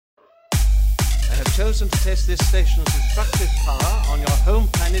have chosen to test this station's destructive power on your home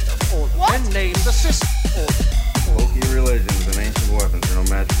planet of Alderaan, named the System Alderaan. Bulky religions and ancient weapons are no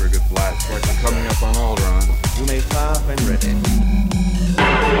match for a good blast. Fortune coming up on Alderaan. You may fire when ready.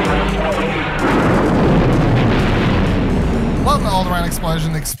 Welcome to Alderaan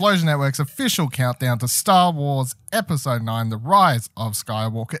Explosion, the Explosion Network's official countdown to Star Wars Episode 9, The Rise of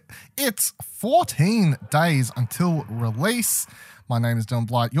Skywalker. It's 14 days until release. My name is Dylan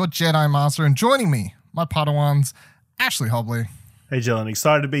Blight, your Jedi Master, and joining me, my Padawans, Ashley Hobley. Hey, Dylan,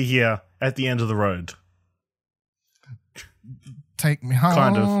 excited to be here at the end of the road. Take me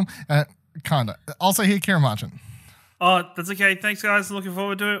home. Kind of. Also here, Ciaran Marchant. Oh, that's okay. Thanks, guys. Looking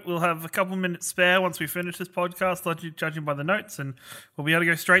forward to it. We'll have a couple minutes spare once we finish this podcast, judging by the notes, and we'll be able to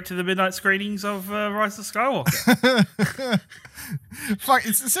go straight to the midnight screenings of Rise of Skywalker. Fuck,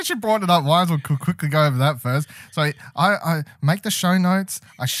 since you brought it up, might as well quickly go over that first. So I make the show notes.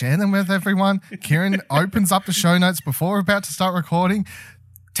 I share them with everyone. Ciaran opens up the show notes before we're about to start recording.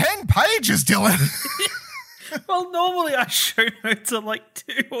 10 pages, Dylan. Well, normally our show notes are like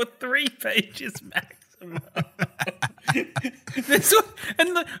 2 or 3 pages maximum. This one,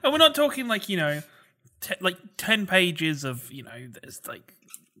 and we're not talking like, 10 pages of, there's like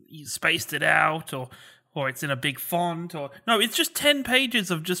you spaced it out or it's in a big font no, it's just 10 pages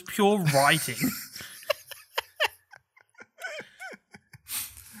of just pure writing.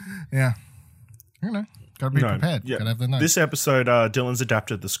 Yeah. Gotta be prepared. Yeah. Gotta have the notes. This episode, Dylan's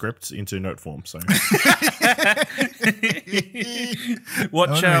adapted the script into note form, so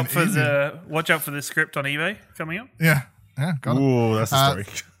watch out for the script on eBay coming up. Yeah, got it. Ooh, that's a story.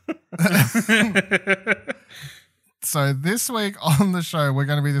 So this week on the show, we're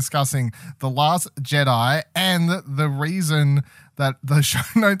going to be discussing The Last Jedi, and the reason that the show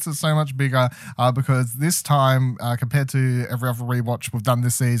notes are so much bigger because this time, compared to every other rewatch we've done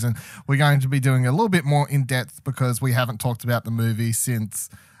this season, we're going to be doing a little bit more in-depth because we haven't talked about the movie since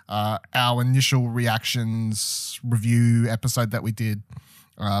our initial reactions review episode that we did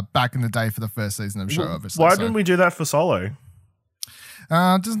back in the day for the first season of the show, obviously. Why didn't we do that for Solo?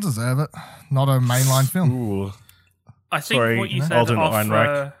 Doesn't deserve it. Not a mainline film. Ooh. I think what you said off.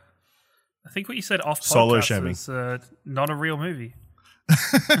 I think what you said off Solo podcast shaming. was not a real movie.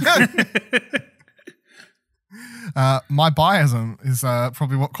 My biasm is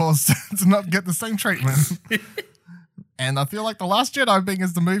probably what caused to not get the same treatment. And I feel like The Last Jedi, being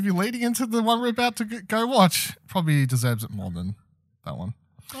as the movie leading into the one we're about to go watch, probably deserves it more than that one.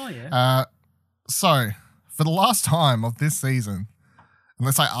 Oh, yeah. So, for the last time of this season,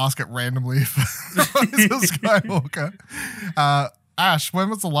 unless I ask it randomly for Rise of Skywalker, Ash, when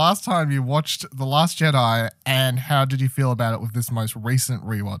was the last time you watched The Last Jedi, and how did you feel about it with this most recent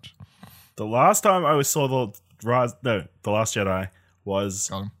rewatch? The last time I saw The Last Jedi was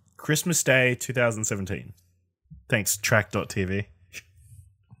Christmas Day 2017. Thanks, Track.tv.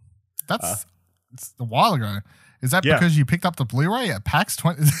 That's it's a while ago. Is that because you picked up the Blu-ray at PAX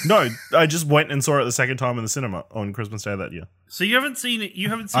 20? No, I just went and saw it the second time in the cinema on Christmas Day that year. So you haven't seen it? You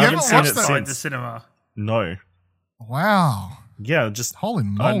haven't seen it outside the cinema? No. Wow. Yeah, just holy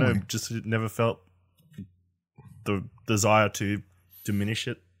moly. I don't know, just never felt the desire to diminish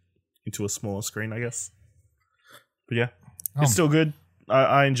it into a smaller screen, I guess. But yeah, it's still good.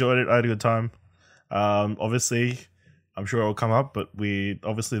 I enjoyed it. I had a good time. Obviously, I'm sure it'll come up, but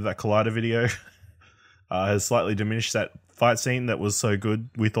that Collider video has slightly diminished that fight scene that was so good.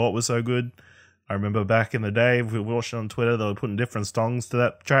 We thought was so good. I remember back in the day, we watched it on Twitter, they were putting different songs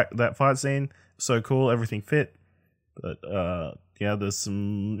to that fight scene. So cool, everything fit. But there's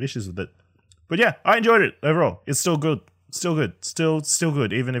some issues with it. But yeah, I enjoyed it overall. It's still good. Still good. Still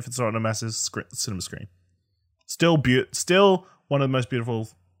good, even if it's not on a massive cinema screen. Still one of the most beautiful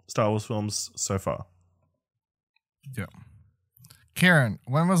Star Wars films so far. Yeah. Ciaran,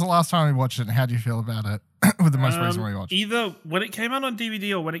 when was the last time you watched it, and how do you feel about it with the most recent rewatch? Either when it came out on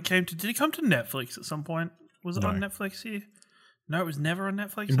DVD or when it came to... Did it come to Netflix at some point? Was it on Netflix here? No, it was never on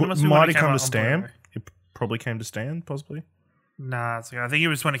Netflix. It might have come to Stan. It probably came to Stan, possibly. Nah, it's okay. I think it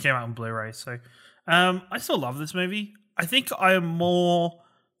was when it came out on Blu-ray. So, I still love this movie. I think I am more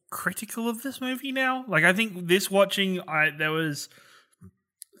critical of this movie now. Like, I think this watching, there was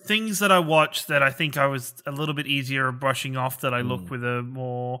things that I watched that I think I was a little bit easier brushing off, that I look with a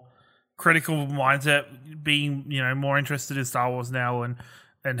more critical mindset, being, more interested in Star Wars now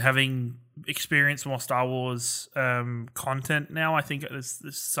and having experienced more Star Wars content now. I think there's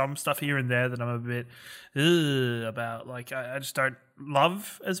some stuff here and there that I'm a bit about. Like, I just don't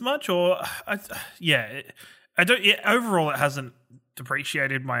love as much, or overall it hasn't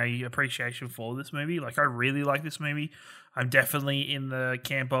depreciated my appreciation for this movie. Like, I really like this movie. I'm definitely in the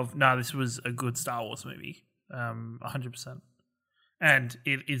camp of, this was a good Star Wars movie. 100%. And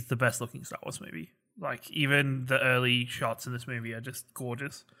it is the best looking Star Wars movie. Like, even the early shots in this movie are just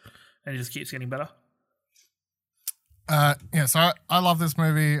gorgeous. And it just keeps getting better. So I love this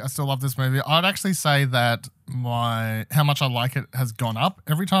movie. I still love this movie. I'd actually say that how much I like it has gone up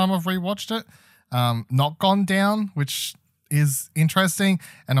every time I've rewatched it. Not gone down, which is interesting.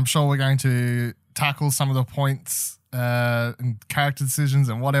 And I'm sure we're going to tackle some of the points and character decisions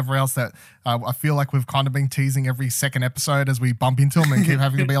and whatever else that I feel like we've kind of been teasing every second episode as we bump into them and keep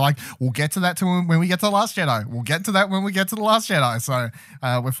having to be like, we'll get to that when we get to The Last Jedi. We'll get to that when we get to The Last Jedi. So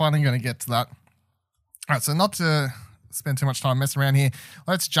we're finally going to get to that. All right, so not to spend too much time messing around here,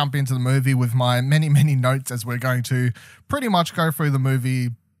 let's jump into the movie with my many, many notes as we're going to pretty much go through the movie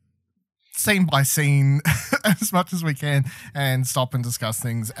scene by scene as much as we can and stop and discuss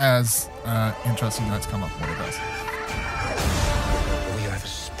things as interesting notes come up. What it does. We are the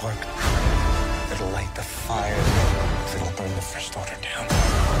spark that'll light the fire that'll burn the First Order down.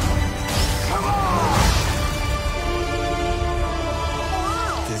 Come on!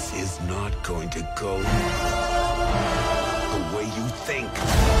 This is not going to go the way you think.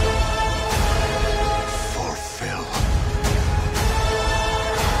 Fulfill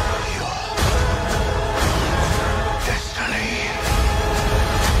your destiny.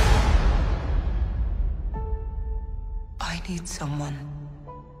 I need someone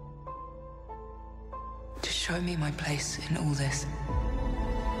to show me my place in all this.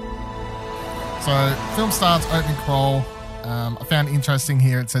 So, film starts, opening crawl. I found it interesting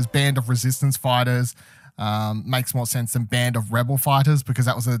here. It says Band of Resistance Fighters. Makes more sense than Band of Rebel Fighters, because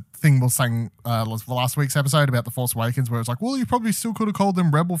that was a thing we were saying for last week's episode about The Force Awakens, where it's like, well, you probably still could have called them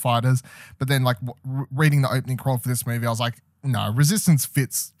Rebel Fighters. But then, like, reading the opening crawl for this movie, I was like, no, Resistance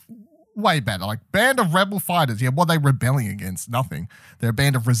fits way better. Like, Band of Rebel Fighters. Yeah, what are they rebelling against? Nothing. They're a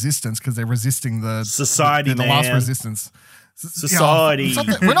band of resistance because they're resisting the society, the last resistance. Society. Yeah,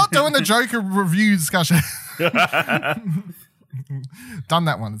 we're not doing the Joker review discussion. Done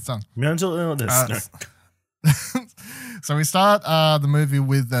that one. It's done. Mental illness. So we start the movie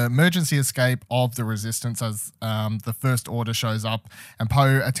with the emergency escape of the Resistance as the First Order shows up, and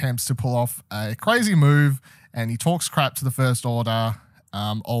Poe attempts to pull off a crazy move, and he talks crap to the First Order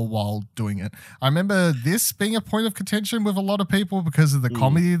all while doing it. I remember this being a point of contention with a lot of people because of the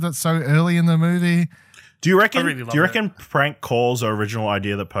comedy that's so early in the movie. Do you reckon? Really do you reckon prank calls are original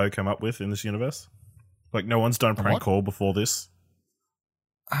idea that Poe came up with in this universe? Like, no one's done prank call before this.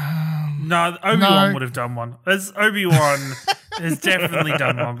 No, Obi-Wan would have done one. Obi-Wan has definitely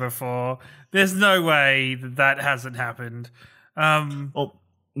done one before. There's no way that hasn't happened. Well,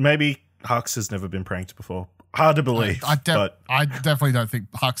 maybe Hux has never been pranked before. Hard to believe. I definitely don't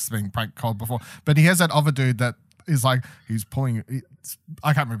think Hux has been prank called before. But he has that other dude that is like, he's pulling.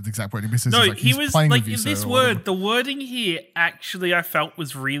 I can't remember the exact word. He no, like, he was playing like, with you, this word, the wording here actually I felt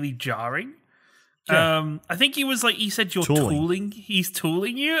was really jarring. Yeah. I think he was like, he said you're tooling. He's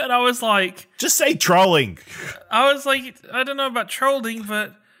tooling you. And I was like, just say trolling. I was like, I don't know about trolling,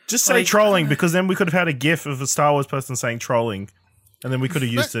 but just say trolling, because then we could have had a gif of a Star Wars person saying trolling, and then we could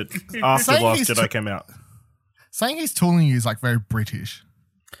have used it after The Last Jedi came out. Saying he's tooling you is like very British.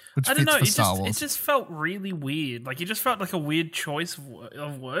 Which I don't know. It just felt really weird. Like, it just felt like a weird choice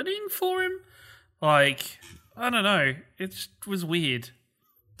of wording for him. Like, I don't know. It just was weird.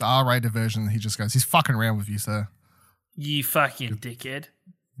 The R-rated version, he just goes, he's fucking around with you, sir. You fucking dickhead.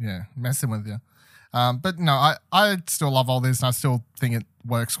 Yeah, messing with you. But no, I still love all this, and I still think it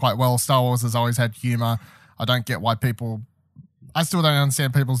works quite well. Star Wars has always had humor. I don't get why I still don't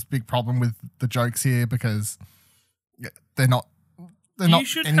understand people's big problem with the jokes here, because they're not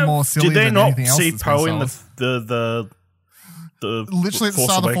any more silly than anything else. Did they not see Poe in the literally at the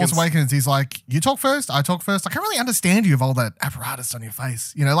start of The Force Awakens, he's like, you talk first, I talk first. I can't really understand you with all that apparatus on your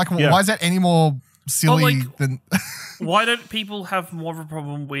face. You know, like, why is that any more silly than... Why don't people have more of a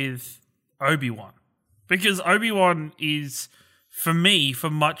problem with Obi-Wan? Because Obi-Wan is, for me,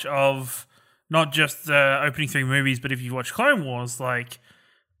 for much of not just the opening 3 movies, but if you watch Clone Wars, like,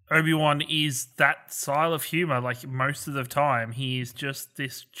 Obi-Wan is that style of humor. Like, most of the time, he is just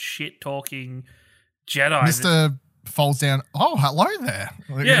this shit-talking Jedi. Mr. falls down, oh, hello there.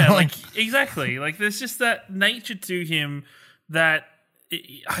 Yeah, like, exactly. Like, there's just that nature to him that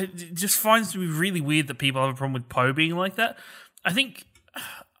it just finds to be really weird that people have a problem with Poe being like that. I think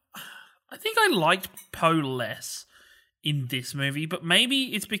I liked Poe less in this movie, but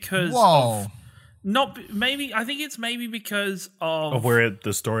maybe it's because I think it's maybe because of where the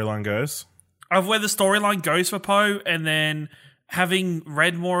storyline goes. Of where the storyline goes for Poe, and then having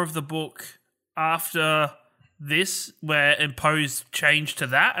read more of the book after this, where Poe's changed to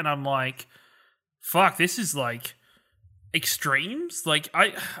that, and I'm like, fuck, this is like extremes. Like,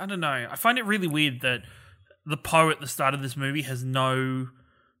 I don't know. I find it really weird that the Poe at the start of this movie has no,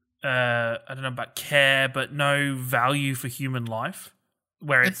 I don't know about care, but no value for human life.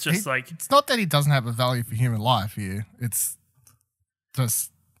 Where it's just like, it's not that he doesn't have a value for human life here. It's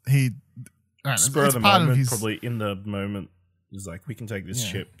just spur of the moment, probably in the moment, is like, we can take this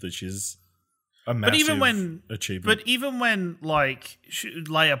ship, which is a massive achievement. But even when like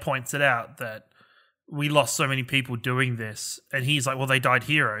Leia points it out that we lost so many people doing this, and he's like, well, they died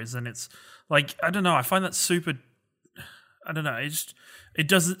heroes, and it's like, I don't know. I find that super. I don't know. It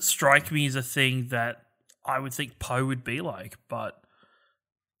doesn't strike me as a thing that I would think Poe would be like, but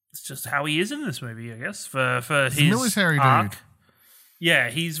it's just how he is in this movie, I guess. For his military arc. dude. Yeah,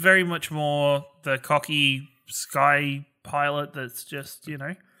 he's very much more the cocky sky pilot that's just,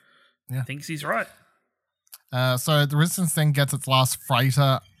 thinks he's right. So the Resistance then gets its last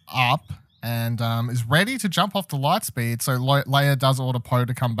freighter up and is ready to jump off the light speed. So Leia does order Poe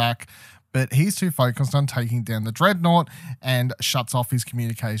to come back, but he's too focused on taking down the dreadnought and shuts off his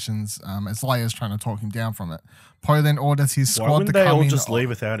communications as Leia's trying to talk him down from it. Poe then orders his squad to come in. Why wouldn't they all just leave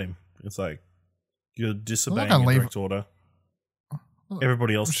without him? It's like, you're disobeying a direct order.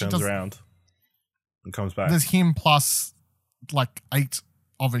 Everybody else turns around and comes back. There's him plus like 8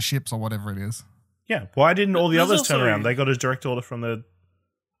 of his ships or whatever it is. Yeah. Why didn't all the others turn around? They got a direct order from the...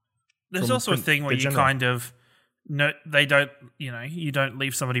 There's also a thing where you kind of... No, they don't, you don't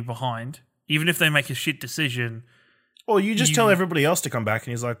leave somebody behind. Even if they make a shit decision. Or you just tell everybody else to come back,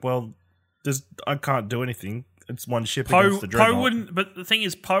 and he's like, well, I can't do anything. It's one ship against the dreadnought. Poe wouldn't, but the thing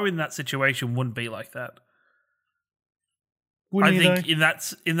is, Poe in that situation wouldn't be like that. Wouldn't I think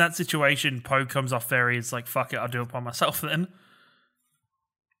in that situation, Poe comes off there, he's like, fuck it, I'll do it by myself then.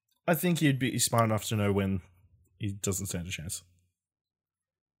 I think he'd be smart enough to know when he doesn't stand a chance.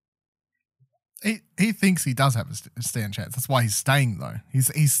 He thinks he does have a stand chance. That's why he's staying, though.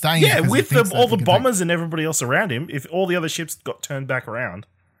 He's staying. Yeah, with all the bombers and everybody else around him. If all the other ships got turned back around,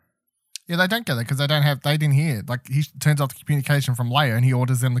 yeah, they don't get it because they didn't hear. Like, he turns off the communication from Leia and he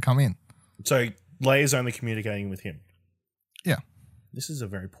orders them to come in. So Leia's only communicating with him. Yeah, this is a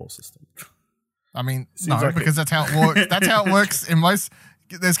very poor system. I mean, because that's how it works. That's how it works in most.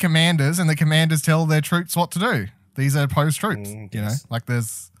 There's commanders, and the commanders tell their troops what to do. These are Poe's troops. Like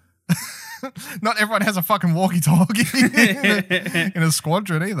there's. Not everyone has a fucking walkie-talkie in a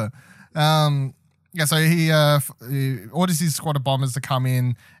squadron either. So he orders his squad of bombers to come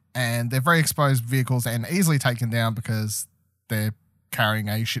in, and they're very exposed vehicles and easily taken down because they're carrying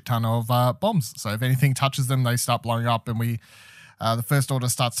a shit ton of bombs. So if anything touches them, they start blowing up, and the First Order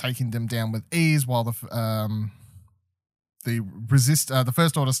starts taking them down with ease, while the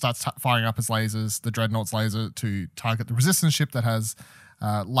First Order starts firing up his lasers, the Dreadnought's laser, to target the Resistance ship that has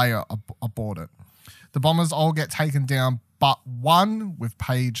Leia aboard it. The bombers all get taken down, but one, with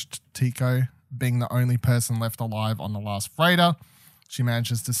Paige Tico being the only person left alive on the last freighter. She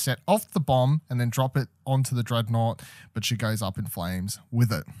manages to set off the bomb and then drop it onto the Dreadnought, but she goes up in flames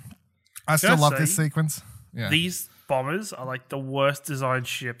with it. I still love this sequence. Yeah. These bombers are like the worst designed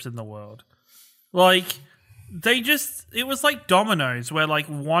ships in the world. Like, it was like dominoes where like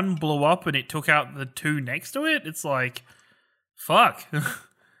one blew up and it took out the two next to it. It's like, fuck,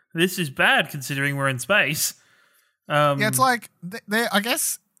 this is bad considering we're in space. Yeah, it's like I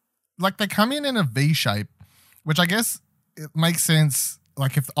guess like they come in a V shape, which I guess it makes sense.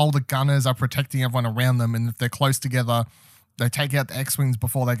 Like if all the gunners are protecting everyone around them, and if they're close together, they take out the X-wings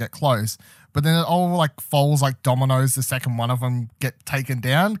before they get close. But then it all like falls like dominoes the second one of them get taken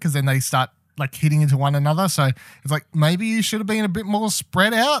down, because then they start like hitting into one another. So it's like maybe you should have been a bit more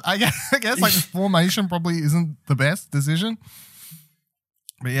spread out. I guess like the formation probably isn't the best decision.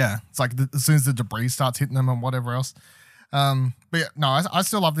 But yeah, it's like as soon as the debris starts hitting them and whatever else. But yeah, no, I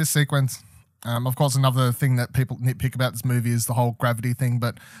still love this sequence. Of course, another thing that people nitpick about this movie is the whole gravity thing.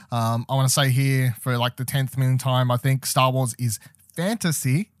 But I want to say here, for like the 10th million time, I think Star Wars is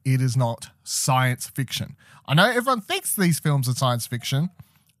fantasy. It is not science fiction. I know everyone thinks these films are science fiction.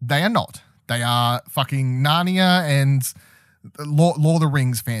 They are not. They are fucking Narnia and Lord of the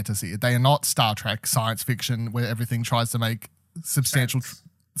Rings fantasy. They are not Star Trek science fiction where everything tries to make substantial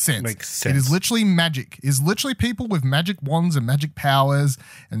sense. Makes sense. It is literally magic. It is literally people with magic wands and magic powers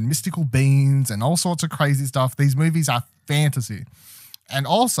and mystical beings and all sorts of crazy stuff. These movies are fantasy. And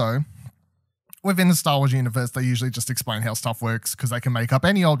also, within the Star Wars universe, they usually just explain how stuff works because they can make up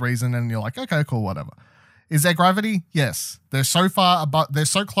any old reason and you're like, okay, cool, whatever. Is there gravity? Yes. They're so far above, they're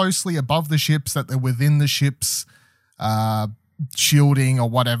so closely above the ships that they're within the ships, shielding or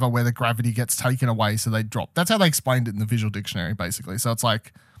whatever where the gravity gets taken away so they drop. That's how they explained it in the visual dictionary, basically. So it's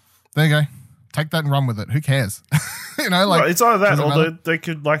like, there you go. Take that and run with it. Who cares? Like well, it's either that, doesn't or matter. they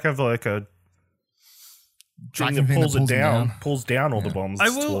could like have like a thing Tracking that pulls them it down, pulls down all the bombs. I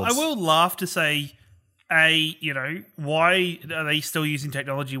will laugh to say, why are they still using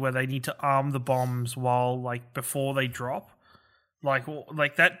technology where they need to arm the bombs before they drop?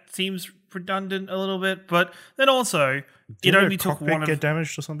 Like that seems redundant a little bit, but then also it only took one of get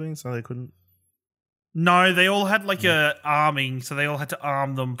damaged or something, so they couldn't. No, they all had a arming, so they all had to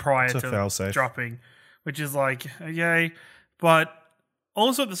arm them prior It's a to fail-safe. dropping, which is like, okay. But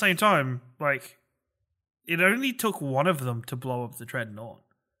also at the same time, like, it only took one of them to blow up the Dreadnought.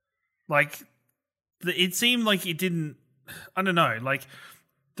 Like, it seemed like it didn't, I don't know, like,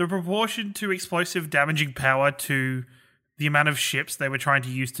 the proportion to explosive damaging power to the amount of ships they were trying to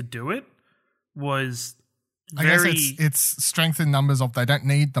use to do it was I guess it's strength in numbers of they don't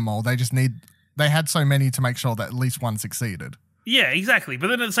need them all. They had so many to make sure that at least one succeeded. Yeah, exactly. But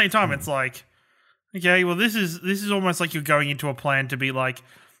then at the same time, it's like, okay, well, this is almost like you're going into a plan to be like,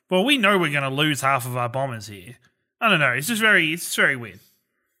 well, we know we're going to lose half of our bombers here. I don't know. It's just very weird.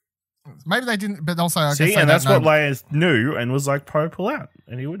 Maybe they didn't, but also I See, guess and that's what like Leia knew and was like, Poe, pull out,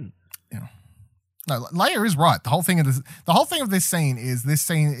 and he wouldn't. Yeah. No, Leia is right. The whole thing of this scene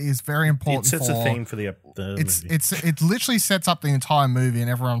is very important. It sets a theme for the movie. It literally sets up the entire movie, and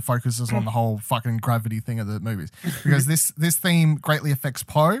everyone focuses on the whole fucking gravity thing of the movies because this theme greatly affects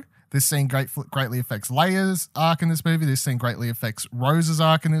Poe. This scene greatly affects Leia's arc in this movie. This scene greatly affects Rose's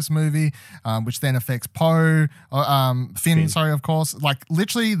arc in this movie, which then affects Poe, Finn. Sorry, of course. Like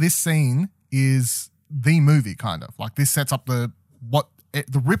literally, this scene is the movie kind of like this sets up the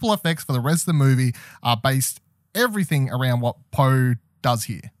ripple effects for the rest of the movie are based everything around what Poe does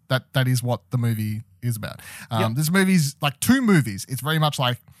here. That is what the movie is about. This movie's like two movies. It's very much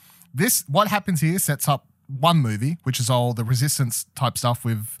like this. What happens here sets up one movie, which is all the resistance type stuff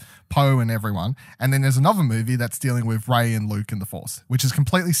with Poe and everyone. And then there's another movie that's dealing with Rey and Luke and the Force, which is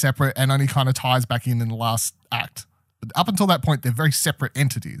completely separate and only kind of ties back in the last act. But up until that point, they're very separate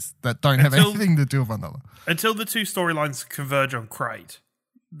entities that don't have anything to do with one another. Until the two storylines converge on Crate.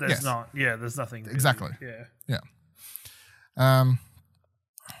 There's nothing. Really, exactly. Yeah.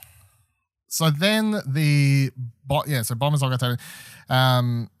 So then so bombers all get taken.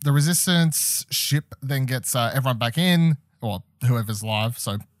 The resistance ship then gets everyone back in, or whoever's alive,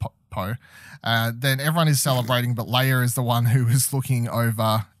 so Poe. Then everyone is celebrating, but Leia is the one who is looking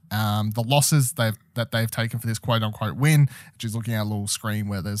over the losses that they've taken for this quote unquote win. She's looking at a little screen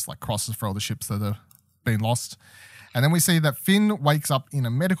where there's like crosses for all the ships that have been lost. And then we see that Finn wakes up in a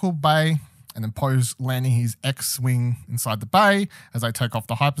medical bay, and then Poe's landing his X-Wing inside the bay as they take off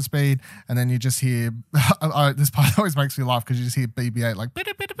the hyperspeed. And then you just hear, this part always makes me laugh because you just hear BB-8 like, bit,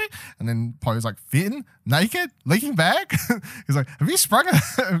 and then Poe's like, Finn, naked, leaking bag? He's like, have you sprung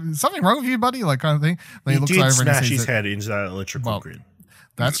something wrong with you, buddy? Like kind of thing. Then he looks did over smash and he sees his head into that electrical grid.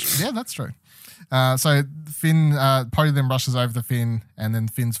 That's true. So Finn, Poe then rushes over to Finn, and then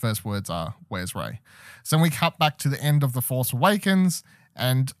Finn's first words are, "Where's Rey?" So then we cut back to the end of The Force Awakens,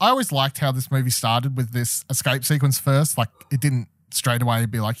 and I always liked how this movie started with this escape sequence first. Like, it didn't straight away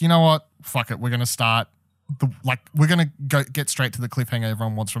be like, you know what, fuck it, we're going to start, we're going to go get straight to the cliffhanger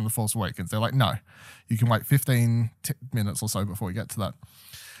everyone wants from The Force Awakens. They're like, no, you can wait 15 minutes or so before we get to that.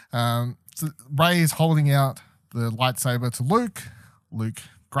 So Rey is holding out the lightsaber to Luke. Luke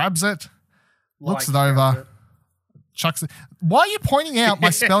grabs it, looks it over, chucks it. Why are you pointing out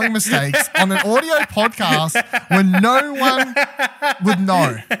my spelling mistakes on an audio podcast when no one would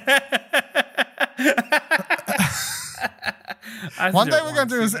know? One day we're going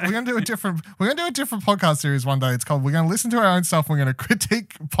to do a different podcast series one day. It's called We're going to listen to our own stuff. We're going to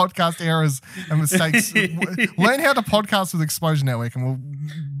critique podcast errors and mistakes. Learn how to podcast with Explosion Network, and we'll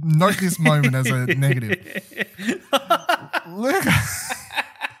note this moment as a negative.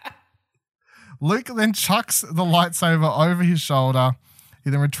 Luke then chucks the lightsaber over his shoulder.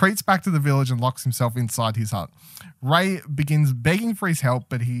 He then retreats back to the village and locks himself inside his hut. Rey begins begging for his help,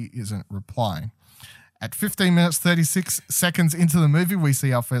 but he isn't replying. At 15 minutes, 36 seconds into the movie, we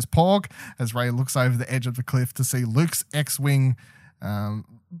see our first Porg as Rey looks over the edge of the cliff to see Luke's X-Wing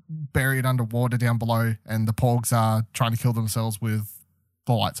buried underwater down below, and the Porgs are trying to kill themselves with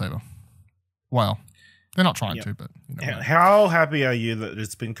the lightsaber. Well, they're not trying to, but... You know, how happy are you that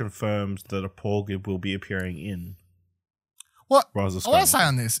it's been confirmed that a Porg will be appearing in Well, Rise of I want Skywalker? to say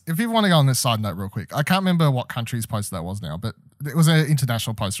on this, if you want to go on this side note real quick, I can't remember what country's poster that was now, but it was an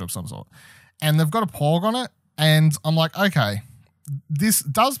international poster of some sort. And they've got a Porg on it, and I'm like, okay, this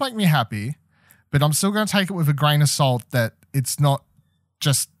does make me happy, but I'm still going to take it with a grain of salt that it's not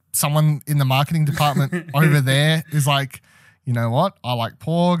just someone in the marketing department over there is like, you know what? I like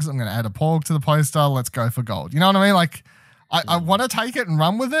porgs. I'm going to add a porg to the poster. Let's go for gold. You know what I mean? Like, I want to take it and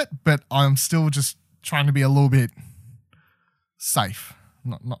run with it, but I'm still just trying to be a little bit safe,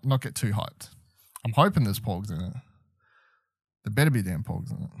 not get too hyped. I'm hoping there's porgs in it. There better be damn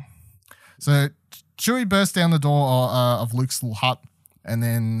porgs in it. So Chewie bursts down the door of Luke's little hut, and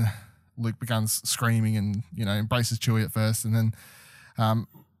then Luke begins screaming and, embraces Chewie at first, and then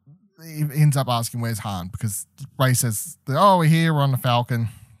he ends up asking where's Han, because Rey says, we're here, we're on the Falcon,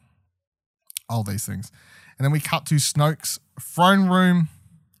 all these things. And then we cut to Snoke's throne room,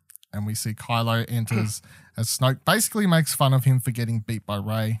 and we see Kylo enters as Snoke basically makes fun of him for getting beat by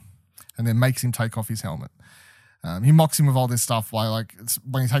Rey, and then makes him take off his helmet. He mocks him with all this stuff, like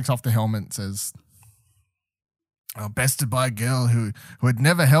when he takes off the helmet, it says, bested by a girl who had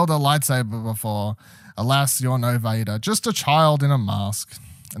never held a lightsaber before. Alas, you're no Vader, just a child in a mask.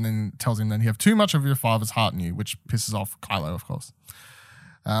 And then tells him that you have too much of your father's heart in you, which pisses off Kylo, of course.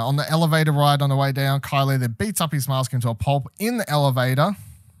 On the elevator ride on the way down, Kylo then beats up his mask into a pulp in the elevator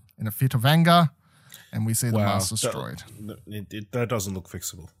in a fit of anger, and we see the mask destroyed. That doesn't look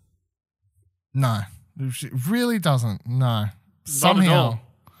fixable. No, it really doesn't. No. Somehow,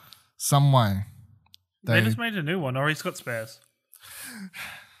 some way. They just made a new one, or he's got spares.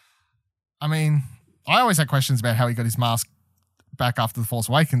 I mean, I always had questions about how he got his mask back after The Force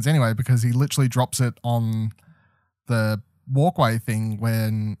Awakens anyway, because he literally drops it on the walkway thing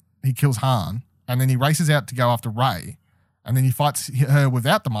when he kills Han, and then he races out to go after Rey, and then he fights her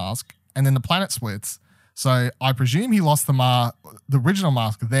without the mask, and then the planet splits. So I presume he lost the original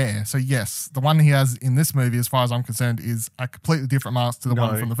mask there. So yes, the one he has in this movie, as far as I'm concerned, is a completely different mask to the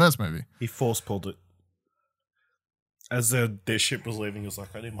one from the first movie. He force pulled it. As their ship was leaving, he was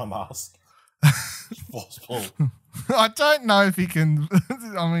like, I need my mask. Force pull. I don't know if he can.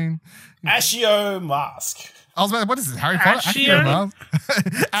 I mean, Ashio mask. I was about, what is this, Harry Potter? Ashio mask.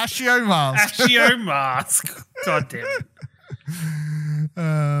 Ashio mask. Ashio mask. God damn it.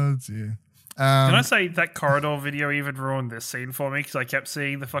 Oh dear. Can I say that corridor video even ruined this scene for me, because I kept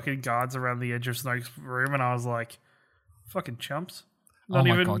seeing the fucking guards around the edge of Snoke's room, and I was like, fucking chumps. Not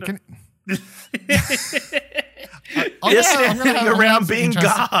my even. God. They're standing around being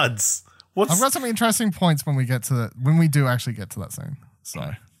guards. I've got some interesting points when we do actually get to that scene.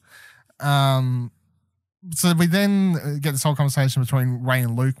 So we then get this whole conversation between Rey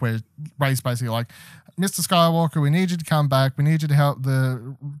and Luke, where Rey's basically like, Mr. Skywalker, we need you to come back. We need you to help.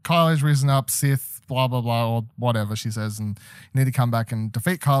 Kylo's risen up, Sith, blah, blah, blah, or whatever she says, and you need to come back and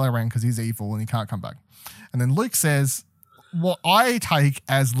defeat Kylo Ren because he's evil and he can't come back. And then Luke says, what I take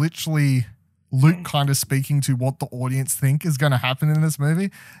as literally Luke kind of speaking to what the audience think is going to happen in this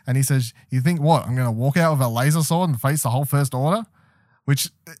movie. And he says, you think what? I'm going to walk out with a laser sword and face the whole First Order? Which,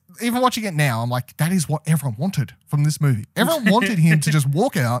 even watching it now, I'm like, that is what everyone wanted from this movie. Everyone wanted him to just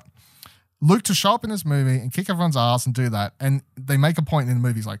walk out, Luke to show up in this movie and kick everyone's ass and do that. And they make a point in the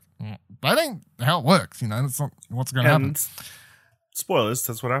movie, it's like, that ain't how it works, That's not what's going to happen. Spoilers,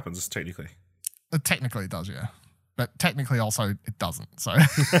 that's what happens, technically. Technically it does, yeah. But technically also it doesn't. So,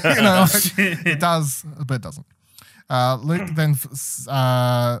 it does, but it doesn't. Luke then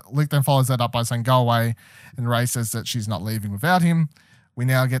follows that up by saying, go away. And Rey says that she's not leaving without him. We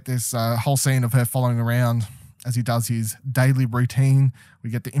now get this whole scene of her following around as he does his daily routine. We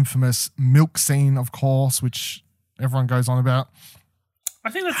get the infamous milk scene, of course, which everyone goes on about. I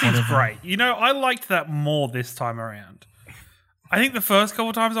think that scene's great. I liked that more this time around. I think the first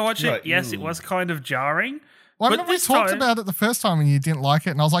couple times I watched it, yes, it was kind of jarring. Well, I remember we talked about it the first time and you didn't like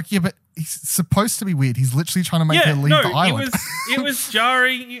it, and I was like, yeah, but he's supposed to be weird. He's literally trying to make her leave the island. It was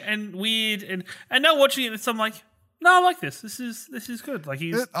jarring and weird, and now watching it, I'm like, no, I like this. This is good. Like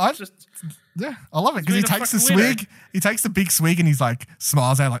I love it because he takes the swig. He takes the big swig and he's like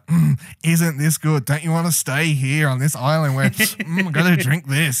smiles out like, isn't this good? Don't you want to stay here on this island where I'm going to drink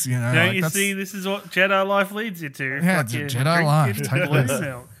this? Don't like, you see? This is what Jedi life leads you to. Yeah, Jedi life. Take this.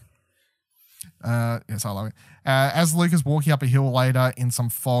 Yes, I love it. As Luke is walking up a hill later in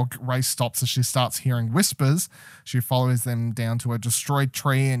some fog, Rey stops as she starts hearing whispers. She follows them down to a destroyed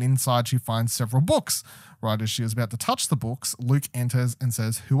tree, and inside she finds several books. Right as she is about to touch the books, Luke enters and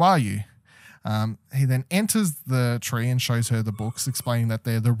says, "Who are you?" He then enters the tree and shows her the books, explaining that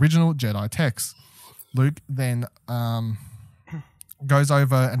they're the original Jedi texts. Luke then goes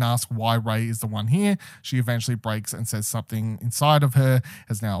over and asks why Rey is the one here. She eventually breaks and says something inside of her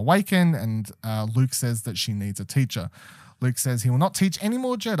has now awakened, and Luke says that she needs a teacher. Luke says he will not teach any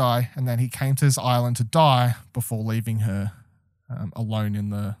more Jedi and that he came to this island to die before leaving her alone in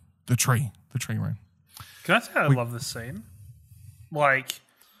the tree room. Can I say I love this scene? Like,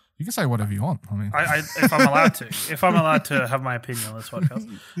 You can say whatever you want. I mean, if I'm allowed to have my opinion on this podcast,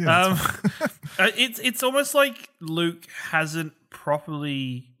 it's almost like Luke hasn't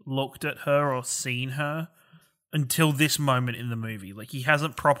properly looked at her or seen her until this moment in the movie. Like, he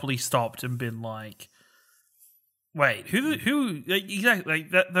hasn't properly stopped and been like, "Wait, who like, exactly?"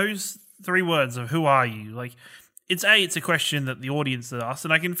 Like that. Those 3 words of "Who are you?" Like, it's a question that the audience asks,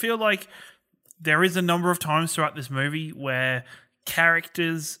 and I can feel like there is a number of times throughout this movie where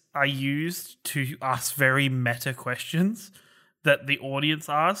characters are used to ask very meta questions that the audience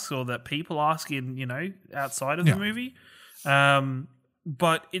asks or that people ask in, outside of the movie.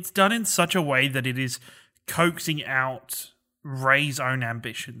 But it's done in such a way that it is coaxing out Rey's own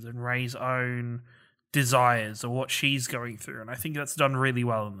ambitions and Rey's own desires or what she's going through. And I think that's done really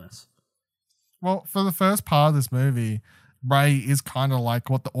well in this. well, for the first part of this movie, Rey is kind of like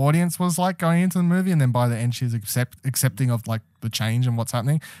what the audience was like going into the movie, and then by the end she's accepting of like the change and what's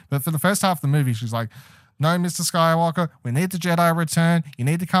happening. But for the first half of the movie, she's like, "No, Mr. Skywalker, we need the Jedi return. You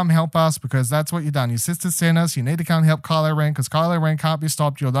need to come help us because that's what you've done. Your sister sent us. You need to come help Kylo Ren because Kylo Ren can't be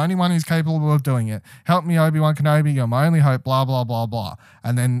stopped. You're the only one who's capable of doing it. Help me, Obi-Wan Kenobi. You're my only hope, blah, blah, blah, blah."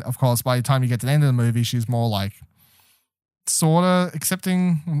 And then, of course, by the time you get to the end of the movie, she's more like sort of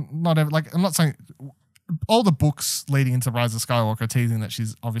accepting, I'm not saying all the books leading into Rise of Skywalker teasing that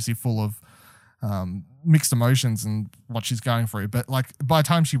she's obviously full of mixed emotions and what she's going through. But like by the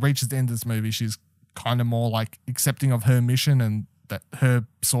time she reaches the end of this movie, she's kind of more like accepting of her mission and that her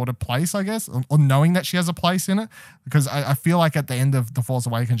sort of place, I guess, or knowing that she has a place in it. Because I feel like at the end of The Force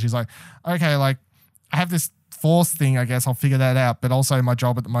Awakens, she's like, okay, like I have this Force thing, I guess I'll figure that out. But also my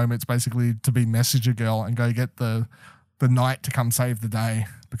job at the moment is basically to be messenger girl and go get the knight to come save the day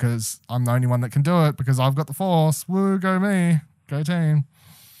because I'm the only one that can do it because I've got the Force. Woo, go me. Go team.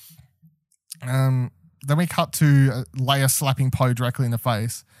 Then we cut to Leia slapping Poe directly in the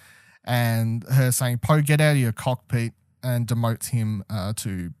face and her saying, "Poe, get out of your cockpit," and demotes him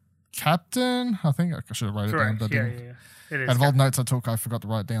to captain. I think I should have wrote Correct. it down. But Yeah. It is. out of all the notes I took, I forgot to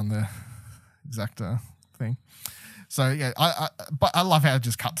write down the exact thing. So yeah, but I love how it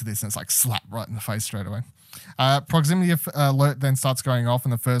just cut to this and it's like slap right in the face straight away. Proximity alert then starts going off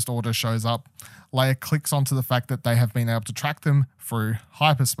and the First Order shows up. Leia clicks onto the fact that they have been able to track them through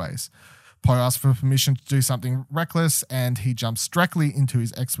hyperspace. Poe asks for permission to do something reckless and he jumps directly into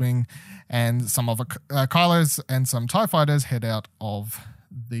his X-Wing and some of Kylo's and some TIE fighters head out of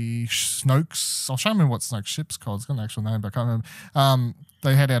the Snoke's. I'll show me what Snoke's ship's called. It's got an actual name, but I can't remember.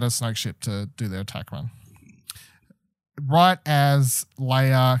 They head out of Snoke's ship to do their attack run. Right as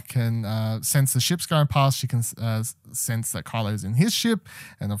Leia can sense the ship's going past, she can sense that Kylo's in his ship.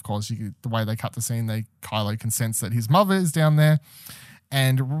 And of course, the way they cut the scene, Kylo can sense that his mother is down there.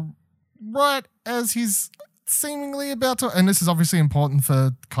 And right as he's seemingly about to, and this is obviously important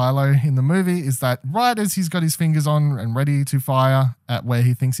for Kylo in the movie, is that right as he's got his fingers on and ready to fire at where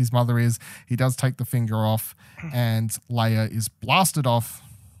he thinks his mother is, he does take the finger off and Leia is blasted off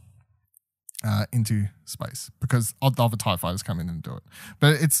into space because other TIE fighters come in and do it.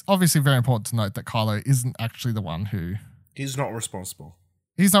 But it's obviously very important to note that Kylo isn't actually the one who... He's not responsible.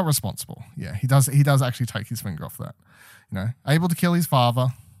 He's not responsible. Yeah, he does actually take his finger off that. Able to kill his father,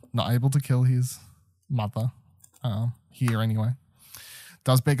 not able to kill his mother, here anyway.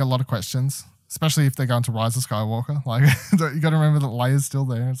 Does beg a lot of questions, especially if they're going to Rise of Skywalker. Like, you got to remember that Leia's still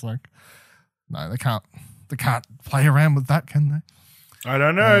there. It's like, no, they can't play around with that, can they? I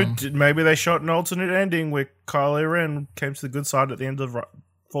don't know. Maybe they shot an alternate ending where Kylo Ren came to the good side at the end of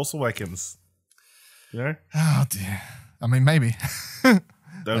Force Awakens. Oh dear. I mean, maybe. They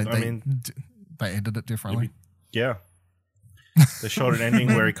ended it differently. Maybe, yeah. They shot an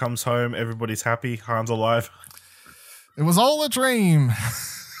ending where he comes home, everybody's happy, Han's alive. It was all a dream.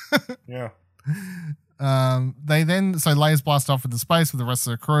 Yeah. So Leia's blasted off into space with the rest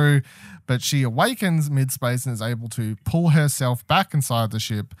of the crew, but she awakens mid-space and is able to pull herself back inside the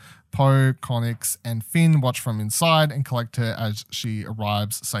ship. Poe, Connix, and Finn watch from inside and collect her as she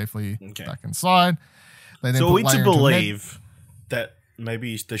arrives safely back inside. So are we to believe that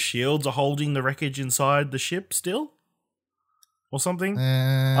maybe the shields are holding the wreckage inside the ship still? Or something?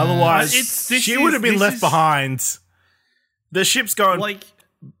 Otherwise, she would have been left behind. The ship's going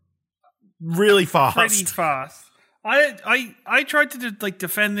really fast. Pretty fast. I tried to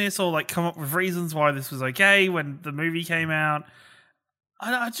defend this or come up with reasons why this was okay when the movie came out.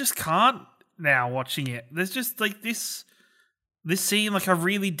 I just can't now watching it. There's just this scene. I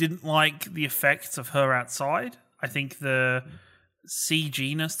really didn't like the effects of her outside. I think the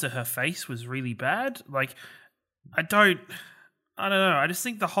CG-ness to her face was really bad. I don't know. I just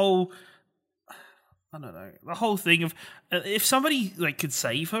think the whole I don't know, the whole thing of if somebody like could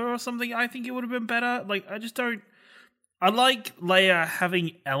save her or something, I think it would have been better. Like, I just don't. I like Leia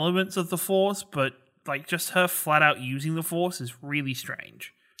having elements of the Force, but like just her flat out using the Force is really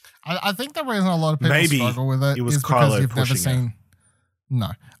strange. I think the reason a lot of people struggle with it is because you've never seen. No,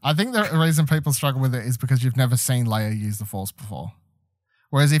 I think the reason people struggle with it is because you've never seen Leia use the Force before.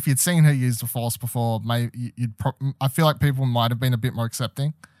 Whereas if you'd seen her use the Force before, maybe I feel like people might have been a bit more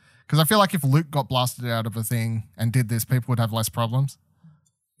accepting. Because I feel like if Luke got blasted out of a thing and did this, people would have less problems.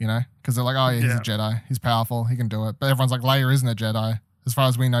 You know? Because they're like, oh, yeah, he's a Jedi. He's powerful. He can do it. But everyone's like, Leia isn't a Jedi. As far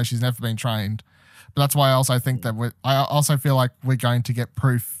as we know, she's never been trained. But that's why I also think that I also feel like we're going to get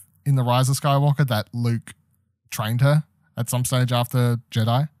proof in The Rise of Skywalker that Luke trained her at some stage after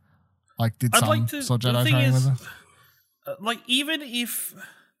Jedi. Like, did some sort of Jedi training with her. Like, even if...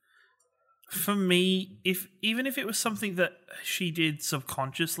 For me, even if it was something that she did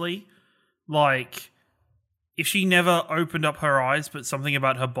subconsciously, like if she never opened up her eyes but something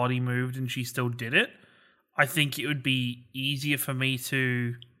about her body moved and she still did it, I think it would be easier for me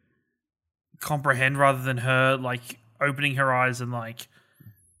to comprehend rather than her like opening her eyes and like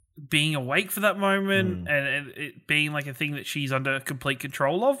being awake for that moment and it being like a thing that she's under complete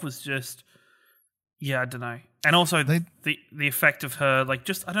control of was just, I don't know. And also the effect of her, like,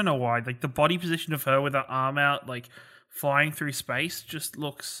 just, I don't know why, like, the body position of her with her arm out, like, flying through space just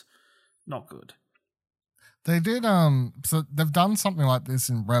looks not good. They did, so they've done something like this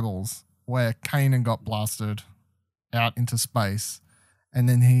in Rebels, where Kanan got blasted out into space, and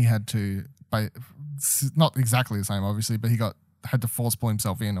then he had to, not exactly the same, obviously, but he had to force pull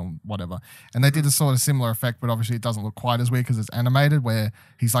himself in or whatever. And they did a sort of similar effect, but obviously it doesn't look quite as weird because it's animated, where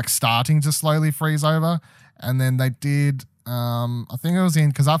he's like starting to slowly freeze over. And then they did, I think it was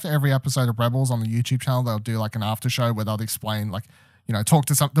because after every episode of Rebels on the YouTube channel, they'll do like an after show where they'll explain, like, you know, talk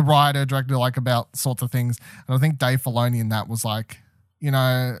to the writer, director, like about sorts of things. And I think Dave Filoni in that was like, you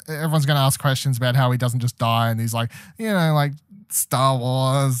know, everyone's going to ask questions about how he doesn't just die. And he's like, you know, like Star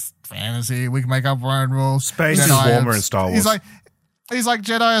Wars, fantasy, we can make up our own rules. Space is warmer in Star Wars. He's like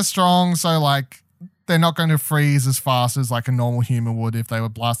Jedi are strong, so like they're not going to freeze as fast as like a normal human would if they were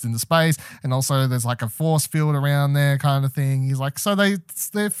blasted into space. And also there's like a force field around there kind of thing. He's like, so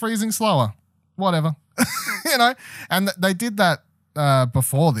they're freezing slower, whatever, you know. And they did that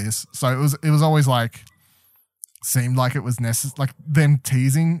before this, so it was always like seemed like it was necessary, like them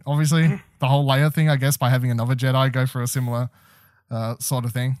teasing obviously the whole Leia thing, I guess, by having another Jedi go for a similar sort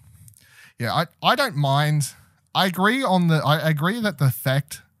of thing. Yeah, I don't mind. I agree that the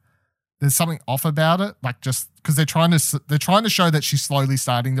effect, there's something off about it, like just because they're trying to show that she's slowly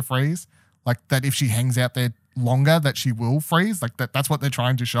starting to freeze, like that if she hangs out there longer that she will freeze, like that's what they're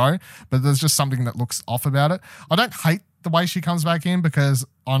trying to show. But there's just something that looks off about it. I don't hate the way she comes back in because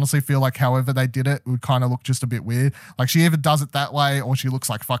I honestly feel like however they did it would kind of look just a bit weird. Like she either does it that way or she looks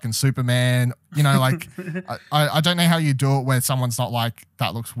like fucking Superman, you know, like I don't know how you do it where someone's not like,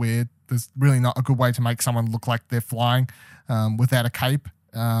 that looks weird. There's really not a good way to make someone look like they're flying without a cape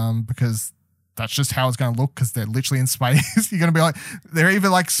because that's just how it's going to look because they're literally in space. You're going to be like, they're either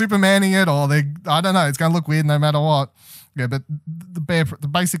like Supermaning it or I don't know, it's going to look weird no matter what. Yeah, but the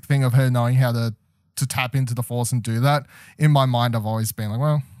basic thing of her knowing how to tap into the Force and do that, in my mind, I've always been like,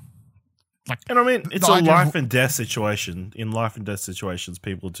 well, like, and I mean, it's a life and death situation. In life and death situations,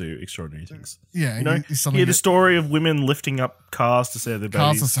 people do extraordinary things. Yeah, you know, hear the story of women lifting up cars to save their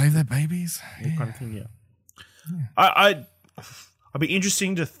babies. Cars to save their babies. That kind of thing. Yeah. I'd be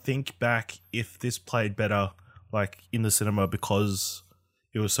interesting to think back if this played better, like in the cinema, because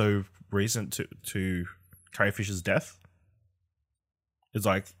it was so recent to Carrie Fisher's death. It's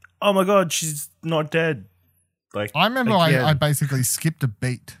like, oh my god, she's not dead. Like I remember, I basically skipped a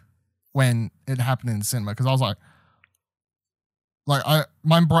beat when it happened in the cinema because I was like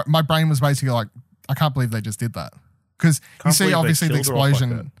my brain was basically like, I can't believe they just did that because you see obviously the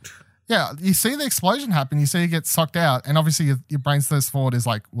explosion. Yeah, you see the explosion happen, you see it get sucked out, and obviously your brain's first thought is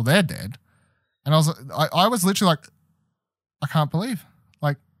like, well, they're dead. And I was literally like, I can't believe,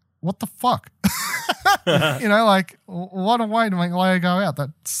 like, what the fuck? You know, like, what a way to make Leia go out.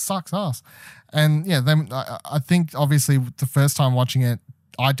 That sucks ass. And yeah, then I think obviously the first time watching it,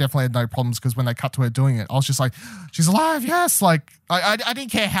 I definitely had no problems because when they cut to her doing it, I was just like, she's alive, yes. Like, I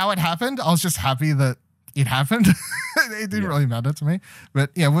didn't care how it happened. I was just happy that it happened. It didn't really matter to me.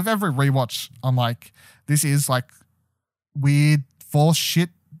 But yeah, with every rewatch, I'm like, this is like weird Force shit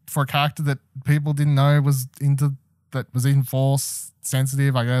for a character that people didn't know was in Force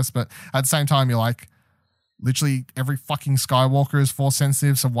sensitive, I guess. But at the same time, you're like, literally every fucking Skywalker is Force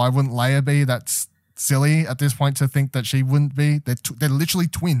sensitive, so why wouldn't Leia be? That's silly at this point to think that she wouldn't be. They're literally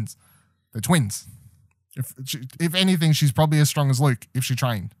twins. They're twins. If anything, she's probably as strong as Luke if she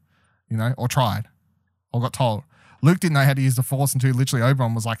trained, or tried, or got told. Luke didn't know how to use the Force until literally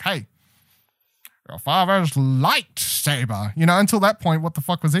Obi-Wan was like, "Hey, your father's lightsaber." Until that point, what the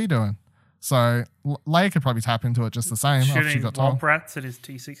fuck was he doing? So Leia could probably tap into it just the same after she got told. Shooting rats at his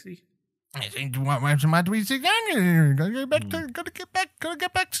T60. Gotta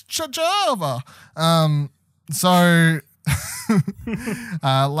get back to Java. So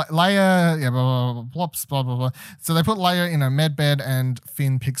Leia, blah, blah, blah. So they put Leia in a med bed, and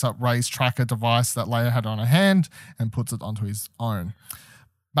Finn picks up Rey's tracker device that Leia had on her hand and puts it onto his own.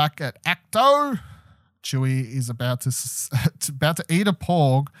 Back at Acto, Chewie is about to eat a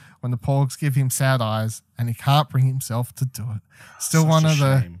porg when the porgs give him sad eyes, and he can't bring himself to do it. Still one of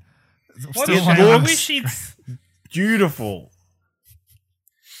the. I wish he'd. Beautiful.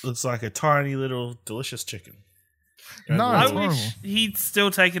 Looks like a tiny little delicious chicken. No, I it's horrible. wish he'd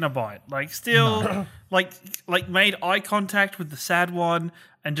still taken a bite. Like made eye contact with the sad one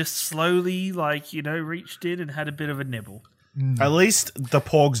and just slowly, reached in and had a bit of a nibble. No. At least the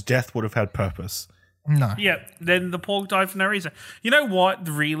porg's death would have had purpose. No. Yeah, then the porg died for no reason. You know what?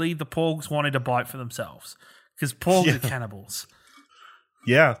 Really, the porgs wanted a bite for themselves because porgs are cannibals.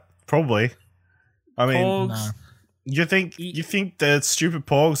 Yeah, probably. I mean, Porgs, you think the stupid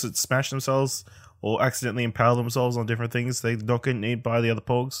porgs that smash themselves or accidentally impale themselves on different things, they're not getting eaten by the other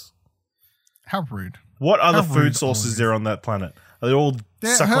porgs? How rude. What other How food rude sources porgs. is there on that planet? Are they all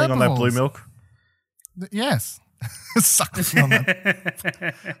They're suckling on that blue herbivores. milk? Yes. Suckling on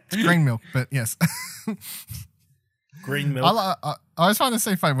that. It's green milk, but yes. Green milk. I always find this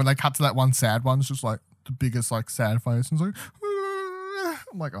so funny when they cut to that one sad one. It's just like the biggest sad face. And it's like,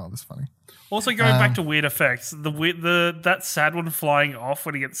 I'm like, oh, this is funny. Also, going back to weird effects, that sad one flying off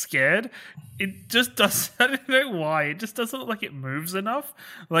when he gets scared, it just does. I don't know why. It just doesn't look like it moves enough.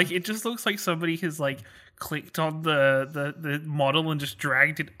 Like it just looks like somebody has clicked on the model and just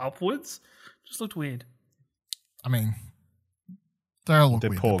dragged it upwards. Just looked weird. I mean, they all look They're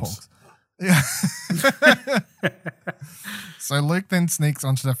weird. porgs. Yeah. So Luke then sneaks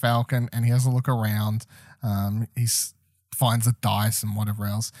onto the Falcon and he has a look around. He finds a dice and whatever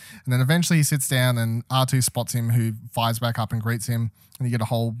else. And then eventually he sits down and R2 spots him, who fires back up and greets him. And you get a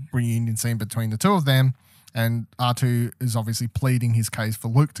whole reunion scene between the two of them. And R2 is obviously pleading his case for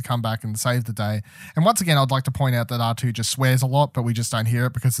Luke to come back and save the day. And once again, I'd like to point out that R2 just swears a lot, but we just don't hear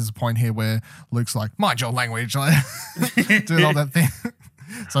it because there's a point here where Luke's like, mind your language, doing all that thing.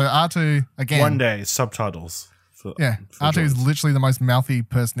 So R2, again. One day, subtitles. R2 is literally the most mouthy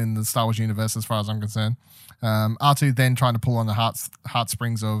person in the Star Wars universe as far as I'm concerned. R2 then trying to pull on the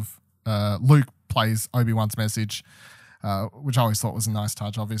heartstrings of Luke plays Obi-Wan's message, which I always thought was a nice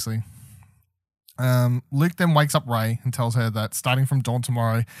touch, obviously. Luke then wakes up Rey and tells her that starting from dawn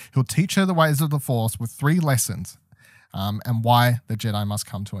tomorrow, he'll teach her the ways of the Force with 3 lessons and why the Jedi must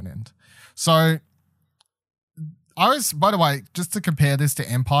come to an end. So, by the way, just to compare this to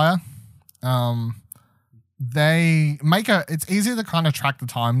Empire, they make it's easier to kind of track the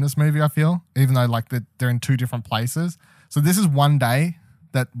time in this movie, I feel, even though they're in 2 different places. So this is one day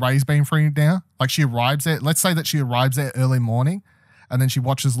that Rey's been freed now. She arrives there. Let's say that she arrives there early morning. And then she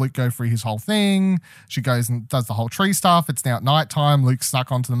watches Luke go through his whole thing. She goes and does the whole tree stuff. It's now at nighttime. Luke's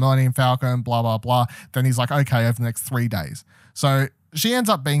snuck onto the Millennium Falcon, blah, blah, blah. Then he's like, okay, over the next 3 days. So she ends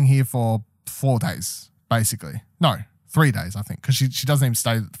up being here for 4 days, basically. No, 3 days, I think, because she doesn't even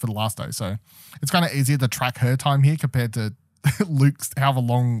stay for the last day. So it's kind of easier to track her time here compared to however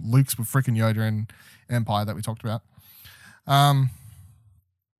long Luke's with freaking Yoda in Empire that we talked about.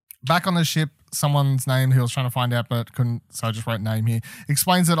 Back on the ship, someone's name who I was trying to find out but couldn't, so I just wrote name here,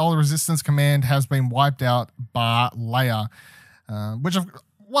 explains that all the Resistance command has been wiped out by Leia, which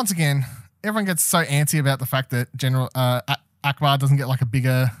once again, everyone gets so antsy about the fact that General Akbar doesn't get a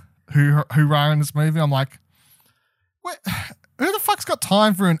bigger hoorah in this movie. I'm like, who the fuck's got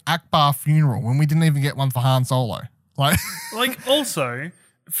time for an Akbar funeral when we didn't even get one for Han Solo? Also,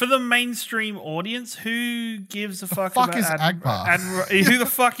 for the mainstream audience, who gives a fuck fuck about is Akbar? who the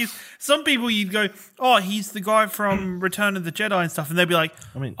fuck is... Some people you'd go, oh, he's the guy from Return of the Jedi and stuff, and they'd be like,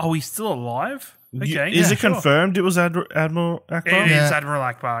 oh, he's still alive? Okay. Is it confirmed it was Admiral Akbar? It is Admiral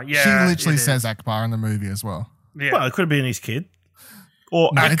Akbar, yeah. She literally says Akbar in the movie as well. Yeah. Well, it could have been his kid.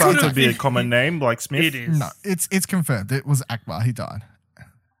 Or No, Akbar it's- could be a common name like Smith. It is. No, it's confirmed. It was Akbar. He died.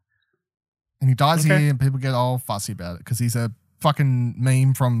 And he dies Okay. here and people get all fussy about it because he's a fucking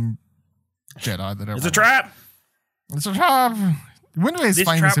meme from Jedi. It's a trap! It's a trap. It wouldn't be as This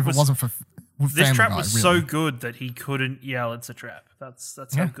famous trap if it was- wasn't for This Family trap Guy, was really. so good that he couldn't yell, it's a trap. That's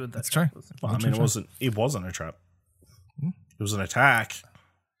how good that that's trap true. was. Well, I mean, it wasn't a trap. It was an attack.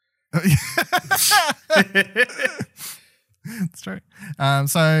 It's true.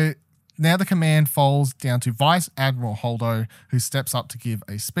 So now the command falls down to Vice Admiral Holdo, who steps up to give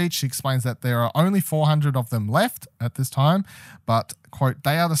a speech. She explains that there are only 400 of them left at this time, but, quote,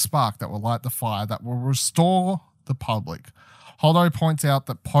 they are the spark that will light the fire that will restore the public. Holdo points out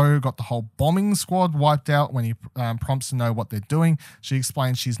that Poe got the whole bombing squad wiped out when he prompts to know what they're doing. She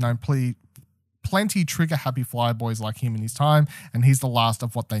explains she's known plenty trigger-happy flyboys like him in his time, and he's the last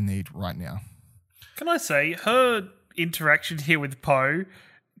of what they need right now. Can I say, her interaction here with Poe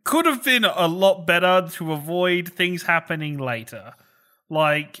could have been a lot better to avoid things happening later.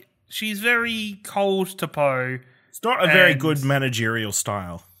 Like, she's very cold to Poe. It's not a very good managerial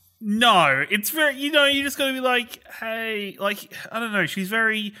style. No, it's very, you just gotta be like, hey, like, I don't know, she's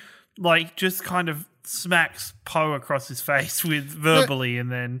very, like, just kind of smacks Poe across his face with verbally,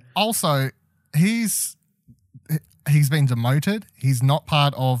 and then... Also, he's been demoted. He's not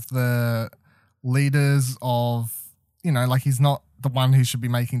part of the leaders of, like, he's not the one who should be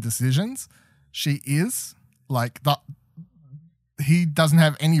making decisions. She is. Like, that. He doesn't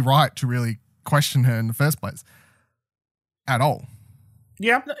have any right to really question her in the first place. At all.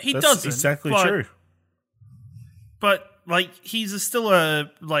 Yeah, he doesn't. Exactly true. But, like, he's still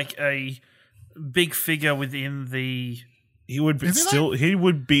a big figure within the... He would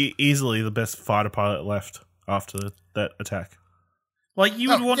be easily the best fighter pilot left after that attack. Like, you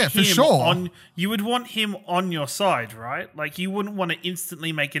would want him for sure. on your side, right? Like, you wouldn't want to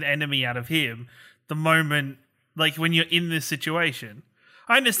instantly make an enemy out of him the moment, like, when you're in this situation.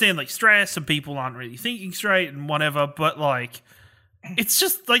 I understand, like, stress and people aren't really thinking straight and whatever, but, like, it's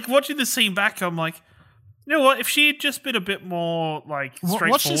just, like, watching the scene back, I'm like, you know what? If she had just been a bit more, like, straightforward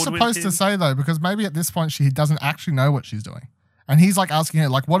what's she supposed to say, though? Because maybe at this point she doesn't actually know what she's doing. And he's, like, asking her,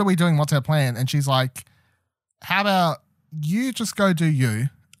 like, what are we doing? What's our plan? And she's like, how about you just go do you?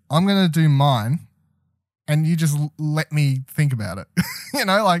 I'm going to do mine. And you just let me think about it. He's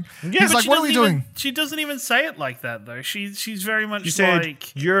like, what are we doing? She doesn't even say it like that, though. She's very much you said,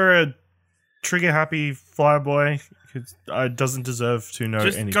 like... You're a trigger-happy flyboy who doesn't deserve to know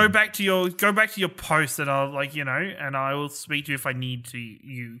anything. Just go back to your post, and I'll, like, and I will speak to you if I need to,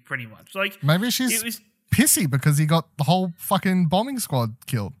 you, pretty much. Like, maybe she's pissy because he got the whole fucking bombing squad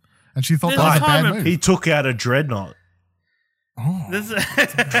killed. And she thought that was a bad move. He took out a dreadnought. Oh.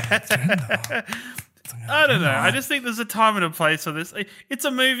 I don't know. I just think there's a time and a place for this. It's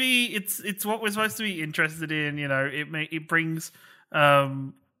a movie. It's what we're supposed to be interested in. It brings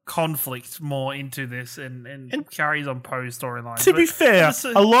conflict more into this and carries on Poe's storyline. To be fair,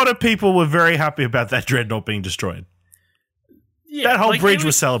 a lot of people were very happy about that dreadnought being destroyed. Yeah, that whole bridge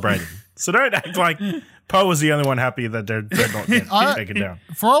was celebrated. So don't act like Poe was the only one happy that dreadnought get taken down.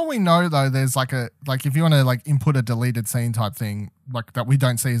 For all we know, though, there's if you want to input a deleted scene type thing that we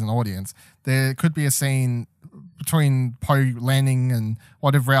don't see as an audience, there could be a scene between Poe landing and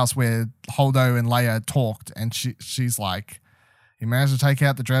whatever else where Holdo and Leia talked, and she's like, "He managed to take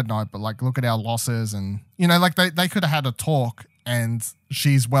out the dreadnought, but look at our losses," and they could have had a talk. And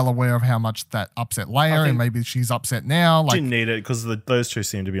she's well aware of how much that upset Leia, and maybe she's upset now. Didn't need it because those two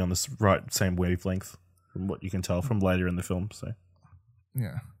seem to be on the same wavelength, from what you can tell from later in the film. So,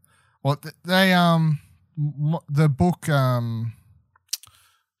 yeah. Well, the book.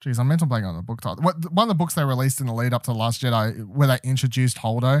 Geez, I'm mental blank on the book title. One of the books they released in the lead up to Last Jedi, where they introduced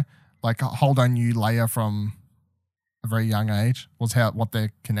Holdo, Holdo knew Leia from a very young age, was what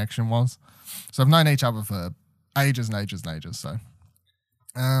their connection was. So they've known each other for ages and ages and ages. So,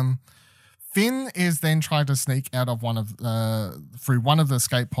 Finn is then trying to sneak out of through one of the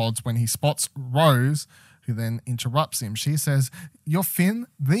escape pods when he spots Rose, who then interrupts him. She says, "You're Finn,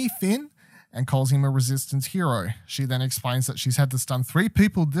 the Finn," and calls him a Resistance hero. She then explains that she's had to stun 3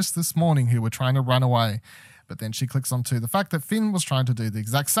 people this morning who were trying to run away. But then she clicks onto the fact that Finn was trying to do the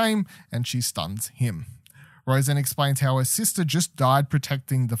exact same, and she stuns him. Rose then explains how her sister just died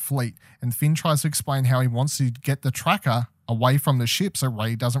protecting the fleet, and Finn tries to explain how he wants to get the tracker away from the ship so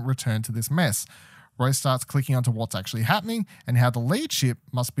Rey doesn't return to this mess. Rose starts clicking onto what's actually happening and how the lead ship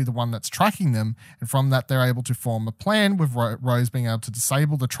must be the one that's tracking them, and from that they're able to form a plan with Rose being able to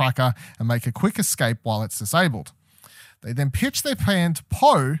disable the tracker and make a quick escape while it's disabled. They then pitch their plan to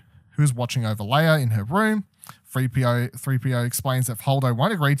Poe, who's watching over Leia in her room. 3PO explains that Holdo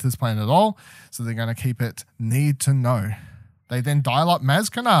won't agree to this plan at all, so they're going to keep it need to know. They then dial up Maz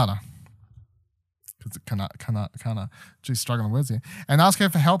Kanata. Kanata. She's struggling with words here. And ask her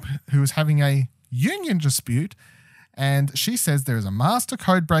for help, who is having a union dispute. And she says there is a master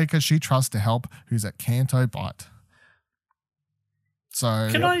code breaker she trusts to help, who's at Canto Bight. So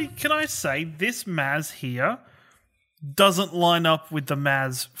Can I say this Maz here doesn't line up with the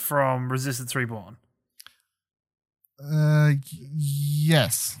Maz from Resistance Reborn.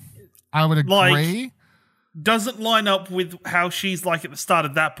 Yes. I would agree. Doesn't line up with how she's like at the start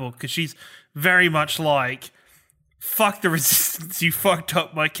of that book, because she's very much like, fuck the Resistance, you fucked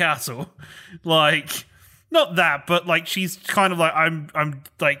up my castle. Like, not that, but like she's kind of like, I'm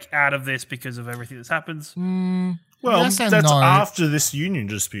like out of this because of everything that's happens. Well, yes and that's no. after this union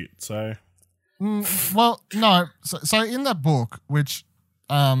dispute, so... Well, no. So in that book, which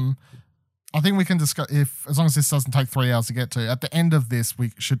I think we can discuss, if as long as this doesn't take 3 hours to get to, at the end of this,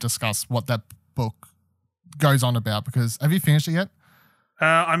 we should discuss what that book goes on about, because have you finished it yet?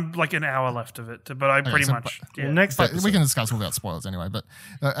 I'm like an hour left of it, but I pretty much... Yeah. Well, next episode. We can discuss without spoilers anyway, but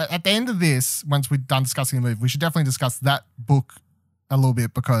at the end of this, once we're done discussing the movie, we should definitely discuss that book a little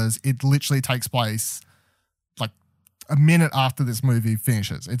bit, because it literally takes place like a minute after this movie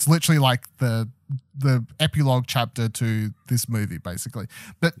finishes. It's literally like the epilogue chapter to this movie, basically.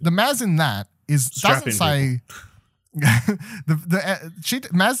 But the Maz in that doesn't say...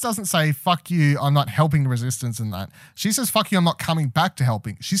 Maz doesn't say "fuck you, I'm not helping the Resistance" in that. She says "fuck you, I'm not coming back to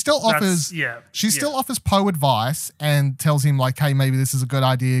helping." She still offers. Still offers Poe advice and tells him like, "Hey, maybe this is a good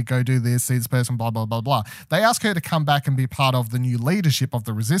idea. Go do this. See this person." Blah blah blah blah. They ask her to come back and be part of the new leadership of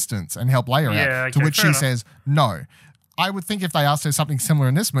the Resistance and help Leia out. To which she says no. I would think if they asked her something similar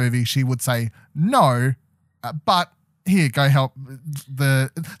in this movie, she would say no, but. Here, go help the...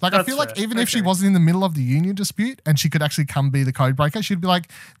 Like, I feel like even if she wasn't in the middle of the union dispute and she could actually come be the code breaker, she'd be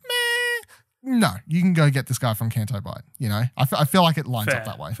like, meh, no, you can go get this guy from Canto Bight, you know? I feel like it lines up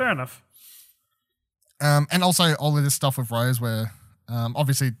that way. Fair enough. And also all of this stuff with Rose where,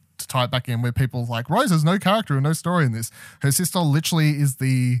 obviously, to tie it back in, where people like, Rose has no character and no story in this. Her sister literally is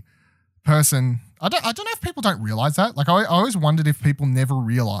the person... I don't know if people don't realize that. Like, I always wondered if people never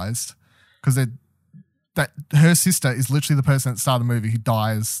realized, because that her sister is literally the person at the start of the movie who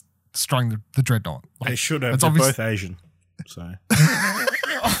dies destroying the dreadnought. Like, they should have. They're both Asian. So.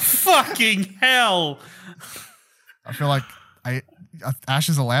 Oh, fucking hell. I feel like Ash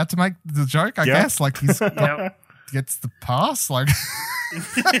is allowed to make the joke, I guess. Like, he's gets the pass. Like,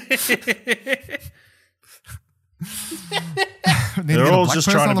 they're all just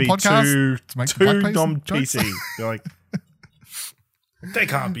trying to be too dumb PC. They're like, they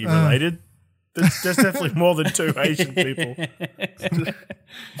can't be related. There's definitely more than two Asian people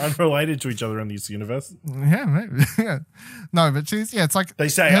unrelated to each other in this universe. Yeah, maybe. Yeah. No, but it's like... They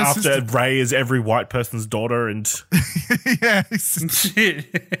say after Rey is every white person's daughter and... Yeah. This is true.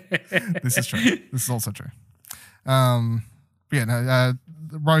 This is also true. Rose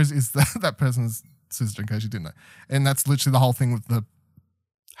is that person's sister, in case you didn't know. And that's literally the whole thing with the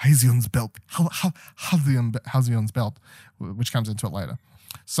Halcyon's belt. Halcyon's belt, which comes into it later.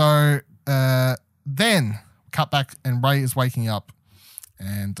 So... then cut back and Rey is waking up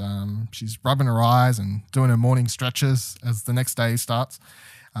and she's rubbing her eyes and doing her morning stretches as the next day starts.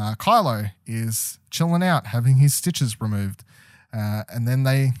 Kylo is chilling out, having his stitches removed. And then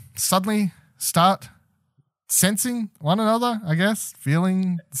they suddenly start sensing one another, I guess,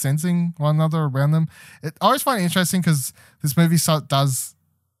 sensing one another around them. I always find it interesting because this movie does,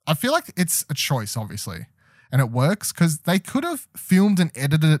 I feel like it's a choice, obviously. And it works because they could have filmed and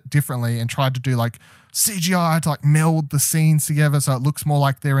edited it differently and tried to do like CGI to like meld the scenes together so it looks more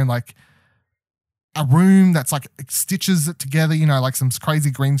like they're in like a room that's like stitches it together, you know, like some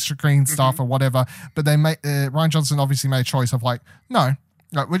crazy green screen stuff or whatever. But they made Rian Johnson obviously made a choice of like, no,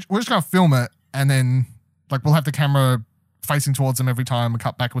 we're just going to film it and then like we'll have the camera facing towards them every time and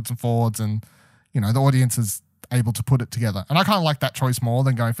cut backwards and forwards and, you know, the audience is able to put it together. And I kind of like that choice more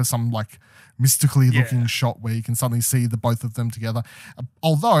than going for some like mystically looking shot where you can suddenly see the both of them together.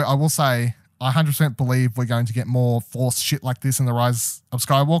 Although I will say I 100% believe we're going to get more Force shit like this in The Rise of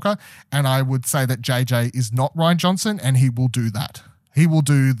Skywalker. And I would say that JJ is not Rian Johnson and he will do that. He will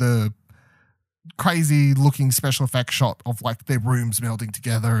do the crazy looking special effects shot of like their rooms melding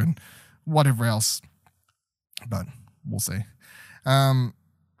together and whatever else. But we'll see.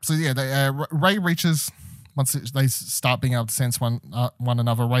 So yeah, Rey reaches... Once they start being able to sense one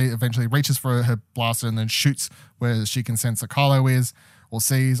another, Rey eventually reaches for her blaster and then shoots where she can sense that Kylo is or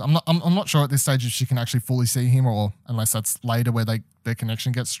sees. I'm not sure at this stage if she can actually fully see him or unless that's later where their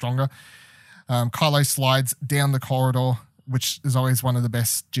connection gets stronger. Kylo slides down the corridor, which is always one of the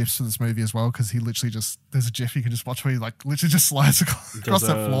best GIFs for this movie as well because he literally just there's a GIF you can just watch where he like literally just slides across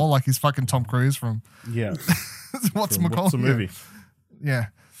that floor like he's fucking Tom Cruise from What's the movie? Yeah.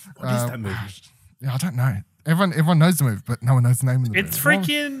 What is that movie? Yeah, I don't know. Everyone knows the movie, but no one knows the name of the movie. It's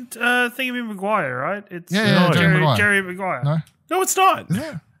freaking Thingamie Maguire, right? It's Jerry Maguire. Jerry Maguire. No, it's not. Is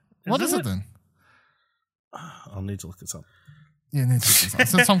it? What is it then? I'll need to look this up. Yeah,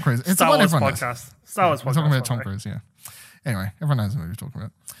 it's Tom Cruise. It's Star the one Wars everyone knows. podcast. Star Wars podcast. We're talking about by Tom the way. Cruise, yeah. Anyway, everyone knows the movie we're talking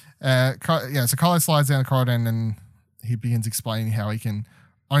about. So Kylo slides down the corridor and then he begins explaining how he can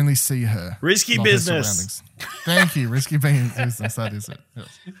only see her. Risky not her business. surroundings. Thank you. Risky business. That is it.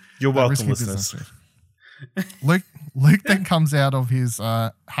 Yes. You're welcome, Risky listeners. business. Luke then comes out of his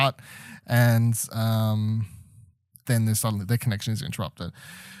hut and then their connection is interrupted.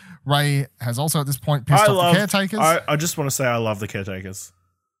 Rey has also at this point pissed off the caretakers. I just want to say I love the caretakers.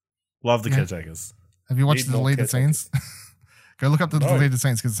 Love the caretakers. Have you watched Need the more deleted caretakers. scenes? Go look up the deleted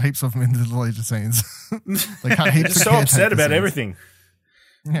scenes because there's heaps of them in the deleted scenes. They cut heaps Just of so upset caretaker about scenes. everything.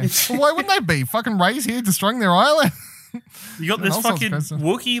 Yeah. Well, why wouldn't they be? Fucking Rey's here destroying their island. You got And this all sorts of fucking crazy stuff.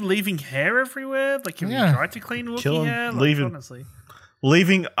 Wookiee leaving hair everywhere. Like, have you tried to clean Wookiee Kill him, hair? leave him. Honestly.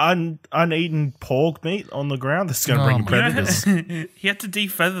 Leaving uneaten pork meat on the ground. This is going to bring my predators. He had to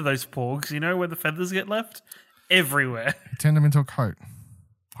defeather those porgs. You know where the feathers get left? Everywhere. Turn them into a coat.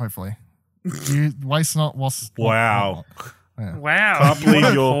 Hopefully. You waste not, was Wow. Wow. Can't You believe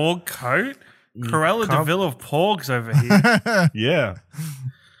want a you're- porg coat? Cruella can't- DeVille of porgs over here. Yeah.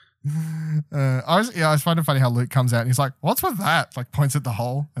 I find it funny how Luke comes out and he's like, "What's with that?" Like points at the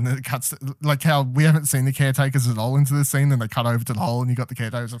hole, and then it cuts. Like how we haven't seen the caretakers at all into this scene, then they cut over to the hole, and you got the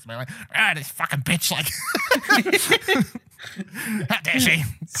caretakers just being like, this fucking bitch!" Like, how dare she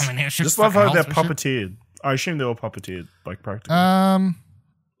come in here? Shoot Just love fucking how they're holes for shit. puppeteered. I assume they were puppetered, like practically. Or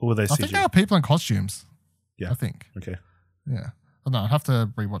or were they I think CG? they are people in costumes. Yeah. I think. Okay. Yeah. Oh, no, I'd have to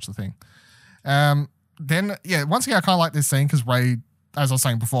rewatch the thing. Then, yeah, once again, I kind of like this scene because Rey, as I was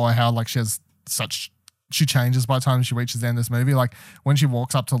saying before, how like she changes by the time she reaches the end of this movie. Like when she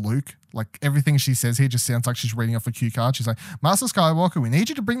walks up to Luke, like everything she says here just sounds like she's reading off a cue card. She's like, "Master Skywalker, we need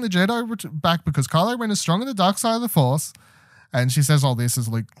you to bring the Jedi back because Kylo Ren is strong in the dark side of the Force." And she says all this as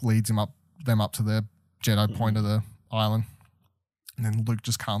Luke leads them up to the Jedi point of the island. And then Luke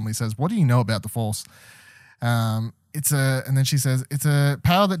just calmly says, "What do you know about the Force?" And then she says, "It's a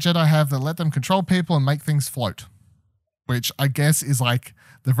power that Jedi have that let them control people and make things float," which I guess is like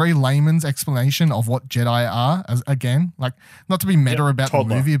the very layman's explanation of what Jedi are. Again, like not to be meta about toddler.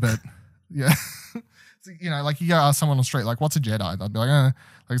 the movie, but yeah, like you go ask someone on the street, like, "What's a Jedi?" They'd be like,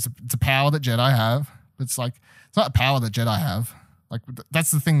 it's a power that Jedi have. But it's like it's not a power that Jedi have. Like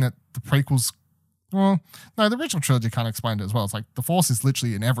that's the thing that the prequels. Well, no, the original trilogy kind of explained it as well. It's like the Force is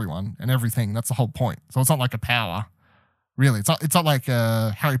literally in everyone and everything. That's the whole point. So it's not like a power, really. It's not like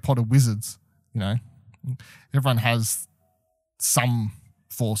Harry Potter wizards. Everyone has some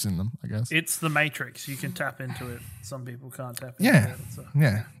Force in them, I guess. It's the Matrix. You can tap into it. Some people can't tap into Yeah, it. So.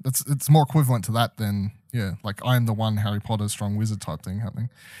 yeah. It's more equivalent to that than like I am the one Harry Potter strong wizard type thing happening.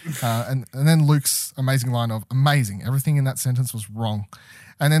 And then Luke's amazing line of amazing. Everything in that sentence was wrong.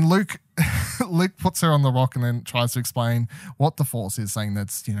 And then Luke puts her on the rock and then tries to explain what the Force is, saying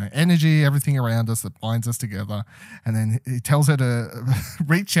that's, energy, everything around us that binds us together. And then he tells her to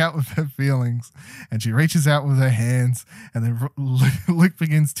reach out with her feelings. And she reaches out with her hands. And then Luke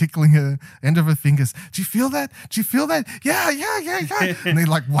begins tickling her end of her fingers. "Do you feel that? Do you feel that? Yeah. And he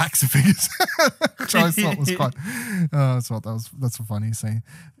like whacks her fingers. Which I thought was quite, that's a funny scene.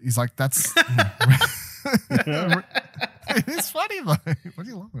 He's like, that's... It's funny though. Why do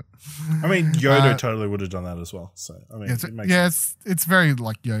you love it? I mean, Yoda totally would have done that as well. So I mean, it makes sense. It's very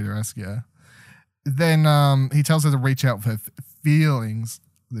like Yoda-esque. Yeah. Then he tells her to reach out with her feelings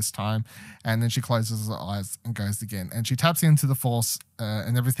this time, and then she closes her eyes and goes again, and she taps into the Force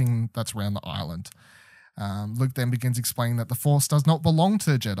and everything that's around the island. Luke then begins explaining that the Force does not belong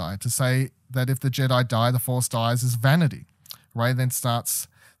to the Jedi. To say that if the Jedi die, the Force dies is vanity. Rey then starts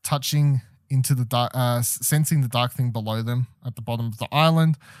touching into the dark, sensing the dark thing below them at the bottom of the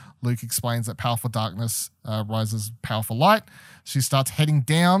island. Luke explains that powerful darkness rises powerful light. She starts heading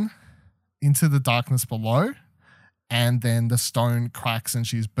down into the darkness below, and then the stone cracks and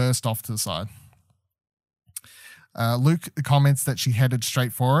she's burst off to the side. Luke comments that she headed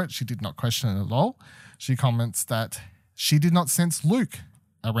straight for it. She did not question it at all. She comments that she did not sense Luke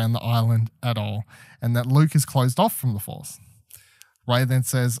around the island at all, and that Luke is closed off from the Force. Rey then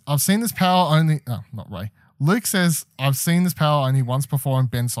says, "I've seen this power only..." Oh, not Rey. Luke says, "I've seen this power only once before in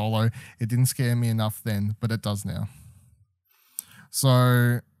Ben Solo. It didn't scare me enough then, but it does now." So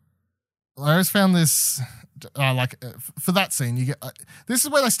I always found this, for that scene, you get this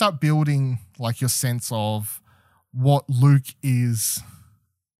is where they start building like your sense of what Luke is,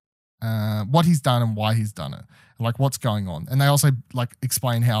 what he's done and why he's done it, and like what's going on. And they also like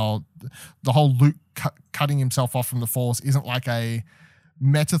explain how the whole Luke cutting himself off from the Force isn't like a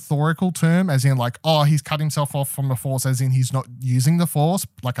metaphorical term, as in like, oh, he's cut himself off from the Force, as in he's not using the Force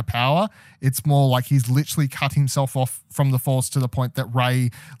like a power. It's more like he's literally cut himself off from the Force to the point that Rey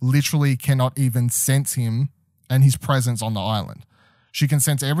literally cannot even sense him and his presence on the island. She can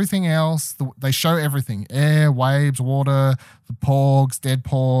sense everything else. They show everything: air, waves, water, the porgs, dead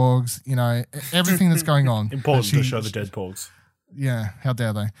porgs, everything that's going on. Important to show the dead porgs. Yeah, how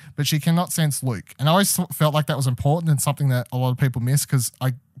dare they? But she cannot sense Luke. And I always felt like that was important and something that a lot of people miss, because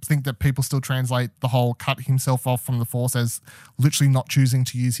I think that people still translate the whole cut himself off from the Force as literally not choosing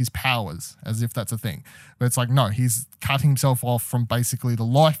to use his powers, as if that's a thing. But it's like, no, he's cut himself off from basically the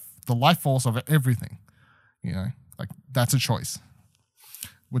life force of everything. Like that's a choice,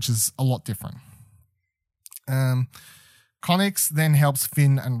 which is a lot different. Connix then helps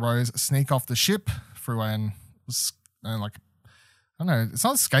Finn and Rose sneak off the ship through I don't know, it's not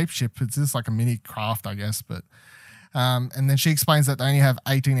a escape ship, it's just like a mini craft, I guess. But and then she explains that they only have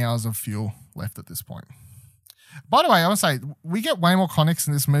 18 hours of fuel left at this point. By the way, I would say we get way more Connix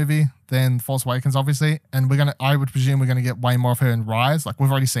in this movie than Force Awakens, obviously, and I would presume we're gonna get way more of her in Rise. Like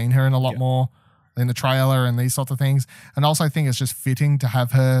we've already seen her in a lot more in the trailer and these sorts of things. And also I think it's just fitting to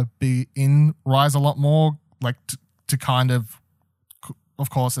have her be in Rise a lot more, like to kind of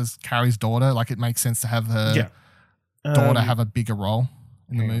course, as Carrie's daughter, like it makes sense to have her daughter have a bigger role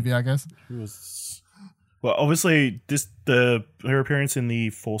in the movie, I guess. Well, obviously, her appearance in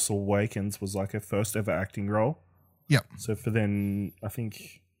The Force Awakens was like her first ever acting role. Yep. So for then, I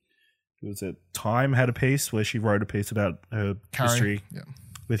think Time had a piece where she wrote a piece about her history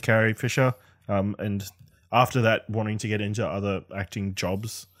with Carrie Fisher, and after that, wanting to get into other acting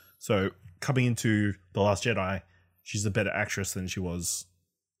jobs. So coming into The Last Jedi, she's a better actress than she was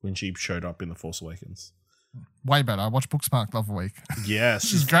when she showed up in The Force Awakens. Way better. I watched Booksmart the other week. Yeah,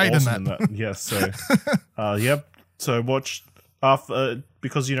 she's great awesome in that. Yes, so yep. So watch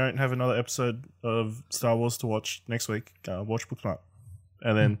because you don't have another episode of Star Wars to watch next week. Watch Booksmart,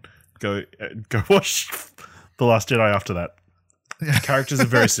 and then go watch The Last Jedi after that. Yeah. Characters are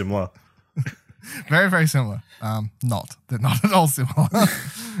very similar. Very, very similar. They're not at all similar. But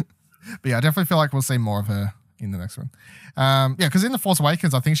yeah, I definitely feel like we'll see more of her in the next one. Because in The Force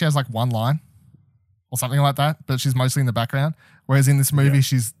Awakens, I think she has like one line or something like that, but she's mostly in the background. Whereas in this movie,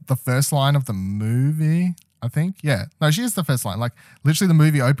 she's the first line of the movie, I think. Yeah. No, she is the first line. Like, literally the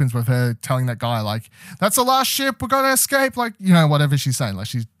movie opens with her telling that guy, like, that's the last ship, we're going to escape. Like, whatever she's saying. Like,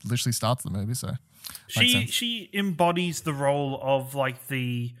 she literally starts the movie, so. She embodies the role of, like,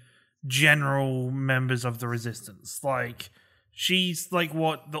 the general members of the Resistance. Like, she's, like,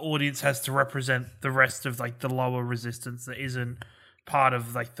 what the audience has to represent the rest of, like, the lower Resistance that isn't part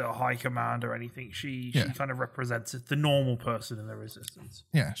of like the high command or anything. She kind of represents the normal person in the Resistance.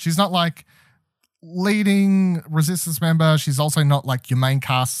 Yeah, she's not like leading Resistance member. She's also not like your main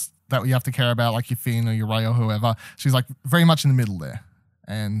cast that you have to care about, like your Finn or your Rey or whoever. She's like very much in the middle there,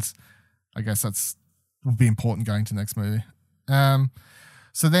 and I guess that's will be important going to the next movie.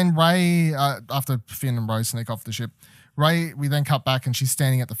 So then Rey, after Finn and Rose sneak off the ship, Rey, we then cut back and she's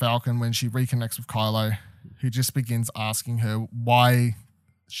standing at the Falcon when she reconnects with Kylo, who just begins asking her why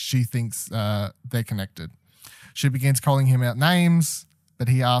she thinks they're connected. She begins calling him out names, but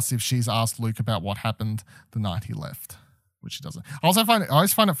he asks if she's asked Luke about what happened the night he left, which she doesn't. I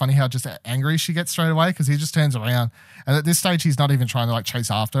always find it funny how just angry she gets straight away, because he just turns around, and at this stage he's not even trying to like chase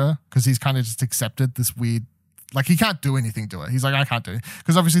after her, because he's kind of just accepted this weird, like he can't do anything to her. He's like, I can't do it.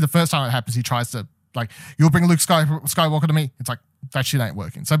 Because obviously the first time it happens, he tries to like, you'll bring Luke Skywalker to me. It's like, that shit ain't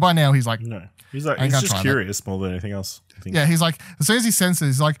working. So by now he's like, no. He's like, he's just curious more than anything else. I think. Yeah, he's like, as soon as he senses,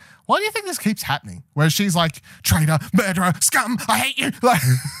 he's like, why do you think this keeps happening? Whereas she's like, traitor, murderer, scum, I hate you. Like,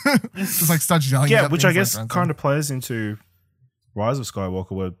 just like starts yelling. Yeah, which I guess kind of plays into Rise of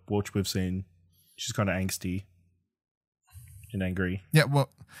Skywalker, which we've seen. She's kind of angsty and angry. Yeah, well,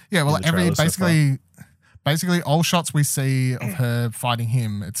 basically all shots we see of her fighting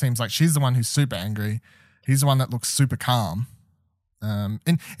him, it seems like she's the one who's super angry. He's the one that looks super calm.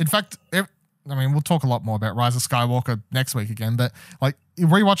 In fact, we'll talk a lot more about Rise of Skywalker next week again, but like you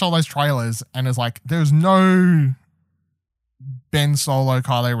rewatch all those trailers and it's like there's no Ben Solo,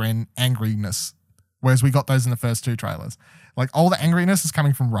 Kylo Ren angriness, whereas we got those in the first two trailers. Like all the angriness is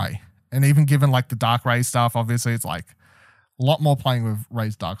coming from Rey, and even given like the Dark Rey stuff, obviously it's like a lot more playing with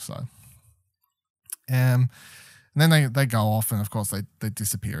Rey's dark side. And then they go off, and of course they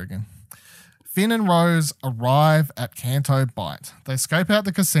disappear again. Finn and Rose arrive at Canto Bight. They scope out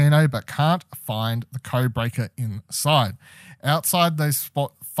the casino but can't find the code breaker inside. Outside they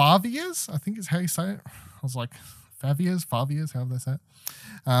spot Faviers, I think is how you say it. I was like, Faviers, however they say it.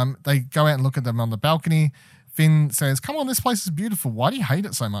 They go out and look at them on the balcony. Finn says, "Come on, this place is beautiful. Why do you hate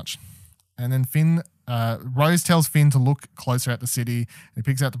it so much?" And then Rose tells Finn to look closer at the city. He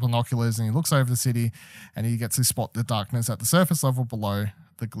picks out the binoculars and he looks over the city and he gets to spot the darkness at the surface level below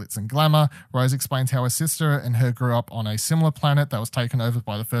the glitz and glamour. Rose explains how her sister and her grew up on a similar planet that was taken over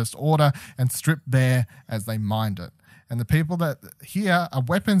by the First Order and stripped bare as they mined it. And the people that here are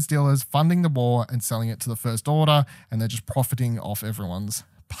weapons dealers funding the war and selling it to the First Order, and they're just profiting off everyone's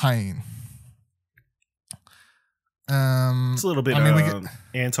pain. It's a little bit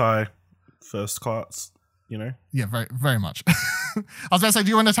anti-first class, you know? Yeah, very, very much. I was about to say, do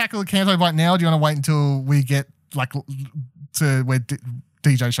you want to tackle the Canto Bite now, or do you want to wait until we get to where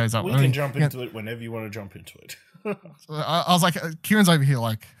DJ shows up? We can jump into it whenever you want to jump into it. I was like, Kieran's over here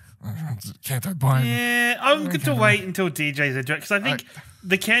like, Canto Bite. Yeah, I'm good to wait until DJ's into it because I think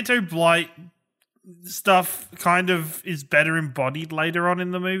the Canto Blight stuff kind of is better embodied later on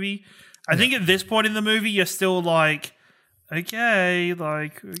in the movie. I think at this point in the movie, you're still like, okay,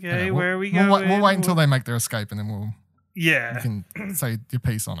 where are we going? We'll wait until they make their escape and then you Yeah. can say your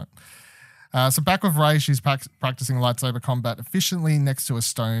piece on it. So back with Rey, she's practicing lightsaber combat efficiently next to a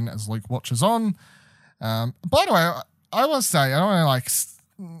stone as Luke watches on. By the way, I will say, I don't want to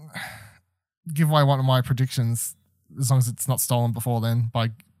give away one of my predictions as long as it's not stolen before then by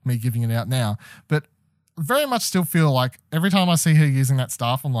me giving it out now. But very much still feel like every time I see her using that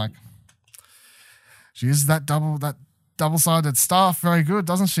staff, I'm like, she uses that double-sided staff very good,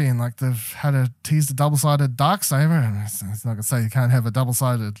 doesn't she? And like they've had her tease the double-sided dark saber, and it's not gonna say you can't have a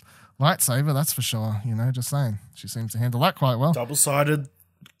double-sided lightsaber, that's for sure. You know, just saying. She seems to handle that quite well. Double-sided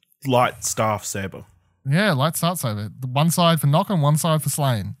light staff saber. Yeah, light saber. One side for knocking, one side for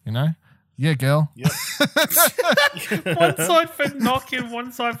slaying. You know. Yeah, girl. Yep. One side for knocking,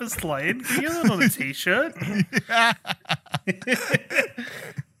 one side for slaying. Can you get that on a t-shirt?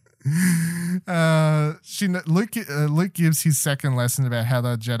 Luke gives his second lesson about how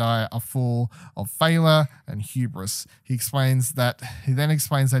the Jedi are full of failure and hubris. He then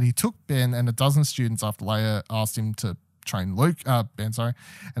explains that he took Ben and a dozen students after Leia asked him to train Ben, and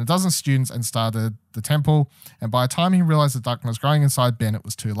a dozen students and started the temple. And by the time he realized the darkness growing inside Ben, it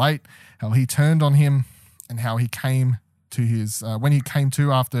was too late. How he turned on him and how he came to when he came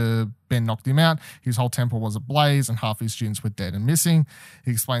to after Ben knocked him out, his whole temple was ablaze and half his students were dead and missing.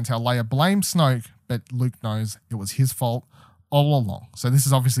 He explains how Leia blamed Snoke, but Luke knows it was his fault all along. So this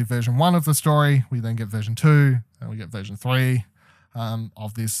is obviously version 1 of the story. We then get version 2, and we get version 3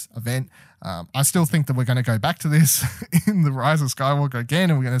 of this event. I still think that we're going to go back to this in The Rise of Skywalker again,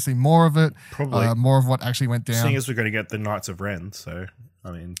 and we're going to see more of it. Probably. More of what actually went down. Seeing as we're going to get the Knights of Ren, so,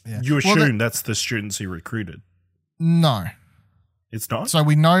 I mean, you assume that's the students he recruited. No. It's not? So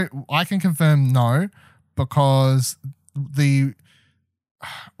we know, I can confirm no, because the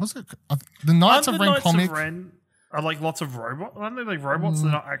Knights of Ren comic. Are like lots of robots? Aren't they like robots?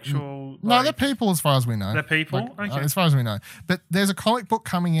 They're not actual. No, they're people as far as we know. They're people? Okay. As far as we know. But there's a comic book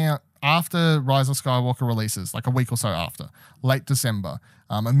coming out after Rise of Skywalker releases, like a week or so after, late December.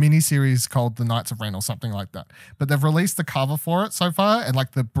 A mini-series called The Knights of Ren or something like that. But they've released the cover for it so far and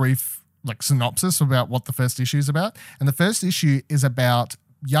like the brief synopsis about what the first issue is about. And the first issue is about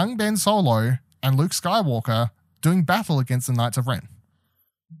young Ben Solo and Luke Skywalker doing battle against the Knights of Ren.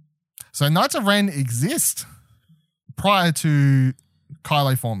 So Knights of Ren exist prior to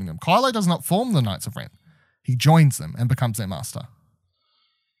Kylo forming them. Kylo does not form the Knights of Ren. He joins them and becomes their master.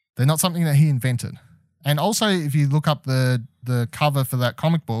 They're not something that he invented. And also, if you look up the cover for that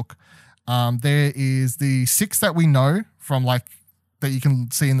comic book, there is the 6 that we know from that you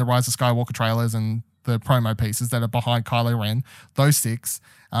can see in the Rise of Skywalker trailers and the promo pieces that are behind Kylo Ren, those 6.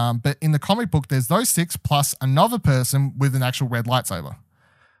 But in the comic book, there's those 6 plus another person with an actual red lightsaber.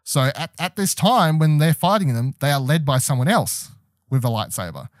 So at this time, when they're fighting them, they are led by someone else with a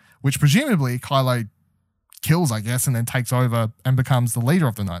lightsaber, which presumably Kylo kills, I guess, and then takes over and becomes the leader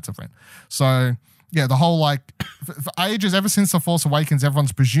of the Knights of Ren. So, yeah, the whole, for ages, ever since The Force Awakens,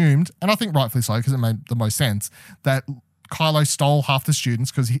 everyone's presumed, and I think rightfully so, because it made the most sense, that Kylo stole half the students,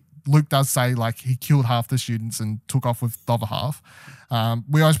 because Luke does say, he killed half the students and took off with the other half.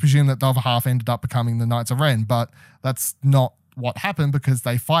 We always presume that the other half ended up becoming the Knights of Ren, but that's not what happened because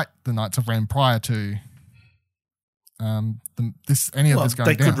they fight the Knights of Ren prior to this going down.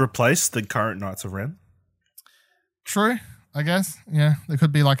 They could replace the current Knights of Ren. True, I guess. Yeah, there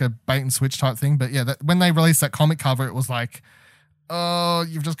could be a bait and switch type thing. But yeah, when they released that comic cover, it was oh,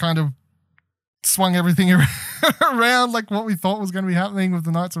 you've just kind of swung everything around what we thought was going to be happening with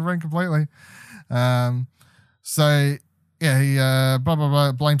the Knights of Ren completely. So yeah, he blah blah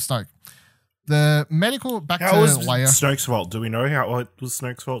blah blames Snoke. The medical back how to was Leia. Snoke's fault? Do we know how it was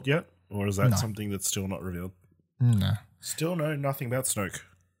Snoke's fault yet, or is that something that's still not revealed? No. Still know nothing about Snoke.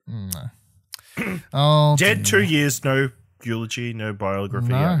 No. Oh, Dead dear. 2 years, no eulogy, no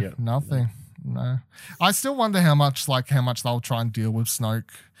biography out yet. Nothing. No. I still wonder how much they'll try and deal with Snoke.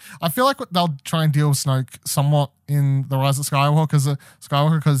 I feel like they'll try and deal with Snoke somewhat in The Rise of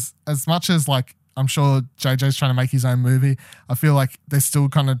Skywalker, because as much as like I'm sure JJ's trying to make his own movie, I feel like they still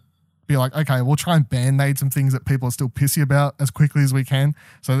kind of be like, okay, we'll try and band-aid some things that people are still pissy about as quickly as we can.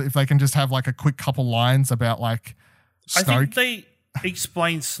 So if they can just have like a quick couple lines about like Snoke. I think they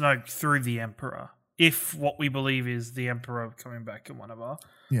explain Snoke through the Emperor. If what we believe is the Emperor coming back in whatever.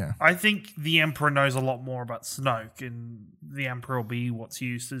 Yeah. I think the Emperor knows a lot more about Snoke, and the Emperor will be what's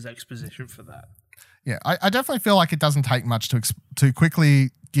used as exposition for that. Yeah, I definitely feel like it doesn't take much to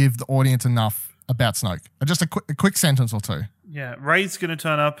quickly give the audience enough about Snoke. Just a quick sentence or two. Yeah, Rey's going to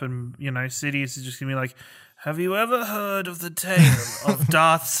turn up and, Sidious is just going to be like, have you ever heard of the tale of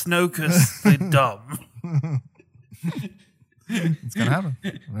Darth Snokus the Dumb? It's going to happen.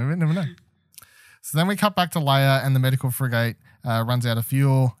 We never know. So then we cut back to Leia, and the medical frigate runs out of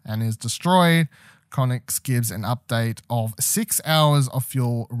fuel and is destroyed. Connix gives an update of 6 hours of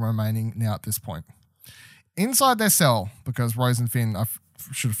fuel remaining now at this point. Inside their cell, because Rose and Finn, I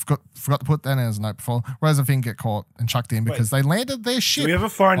should have forgot to put that in as a note before, Rose and Finn get caught and chucked in because they landed their ship. Do we ever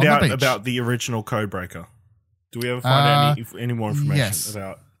find out beach. about the original codebreaker? Do we ever find any more information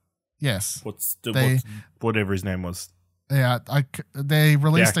about Yes. whatever his name was? Yeah, they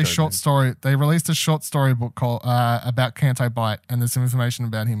released a short story. They released a short story book called about Canto Bight, and there's some information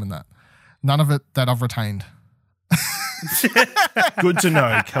about him in that. None of it that I've retained. Good to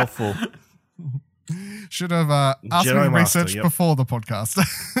know. Helpful. Should have asked me to research before the podcast.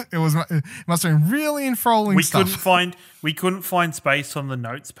 It must have been really enthralling stuff. We couldn't find space on the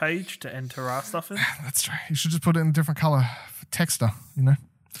notes page to enter our stuff in. That's true. You should just put it in a different color for texter,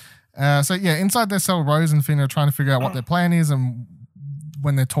 So yeah, inside their cell, Rose and Finn are trying to figure out what their plan is, and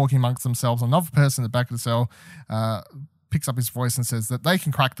when they're talking amongst themselves, another person at the back of the cell picks up his voice and says that they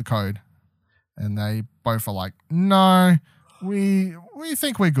can crack the code. And they both are like, no, we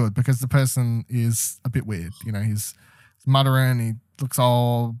think we're good, because the person is a bit weird. He's muttering, he looks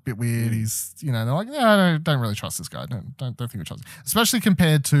all a bit weird. He's, they're like, no, I don't really trust this guy. Don't think we trust him. Especially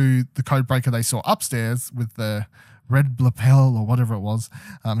compared to the code breaker they saw upstairs with the red lapel or whatever it was.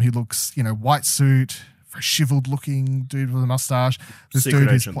 He looks, white suit, very shiveled looking dude with a mustache. This Secret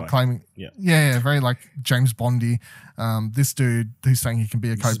dude is agent, claiming, yeah, very like James Bondy. This dude who's saying he can be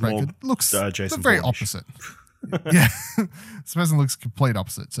a code breaker looks the very opposite. Yeah, this person looks complete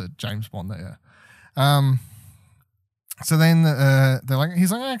opposite to James Bond there. So then they're like,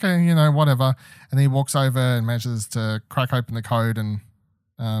 he's like, okay, whatever, and he walks over and manages to crack open the code and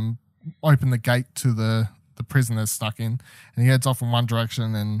open the gate to the prison they're stuck in, and he heads off in one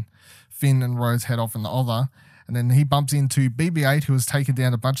direction, and Finn and Rose head off in the other, and then he bumps into BB-8, who has taken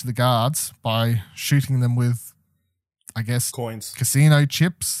down a bunch of the guards by shooting them with, I guess, coins, casino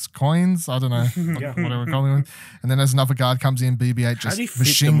chips, coins, I don't know, whatever we're calling them. And then as another guard comes in, BB-8 just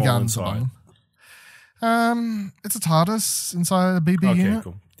machine guns on them. It's a TARDIS inside a BB unit. Okay,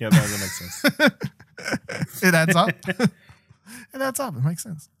 cool. Yeah, that makes sense. It adds up. It adds up. It makes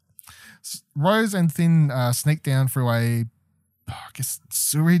sense. Rose and Finn sneak down through a, I guess,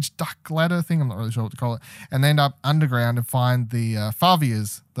 sewage duct ladder thing. I'm not really sure what to call it. And they end up underground and find the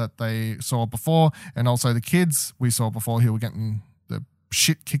Faviers that they saw before, and also the kids we saw before who were getting the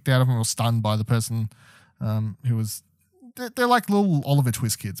shit kicked out of them or stunned by the person who was... They're like little Oliver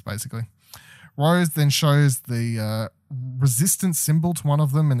Twist kids, basically. Rose then shows the resistance symbol to one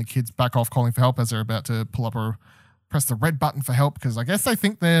of them, and the kids back off calling for help as they're about to press the red button for help, because I guess they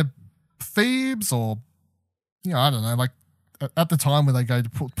think they're thieves or, I don't know, like at the time where they go to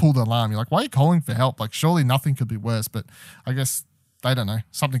pull the alarm, you're like, why are you calling for help? Like, surely nothing could be worse, but I guess they don't know.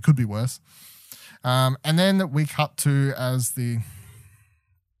 Something could be worse. And then we cut to as the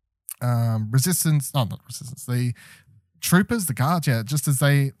the troopers, the guards, just as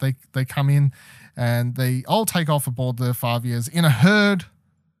they come in, and they all take off aboard the 5 years in a herd,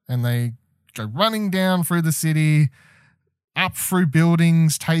 and they go running down through the city, up through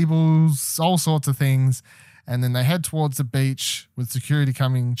buildings, tables, all sorts of things. And then they head towards the beach with security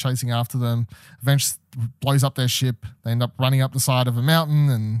chasing after them. Eventually blows up their ship. They end up running up the side of a mountain,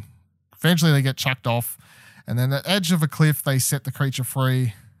 and eventually they get chucked off. And then at the edge of a cliff, they set the creature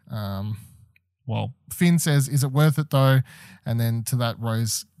free. Finn says, is it worth it though? And then to that,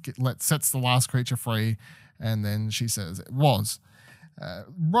 Rose sets the last creature free. And then she says it was.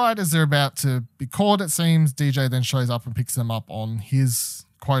 Right as they're about to be caught, it seems, DJ then shows up and picks them up on his,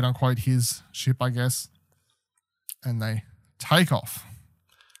 quote unquote, his ship, I guess. And they take off.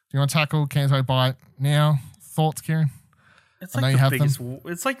 Do you want to tackle Canto Bight now? thoughts, Ciaran? It's I know like you the have biggest. them.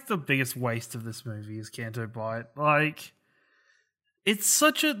 It's like the biggest waste of this movie is Canto Bight. Like, it's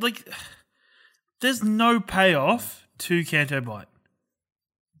such a like. There's no payoff to Canto Bight.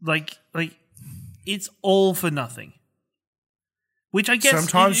 Like it's all for nothing. Which I guess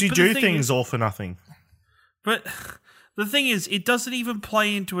Sometimes you but do the thing things is- all for nothing. But the thing is, it doesn't even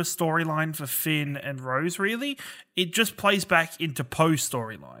play into a storyline for Finn and Rose. Really, it just plays back into Poe's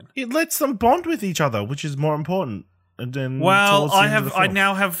storyline. It lets them bond with each other, which is more important. And then Well, towards the end of the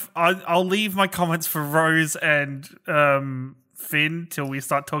film. I'll leave my comments for Rose and Finn till we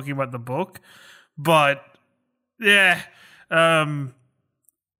start talking about the book. But yeah, like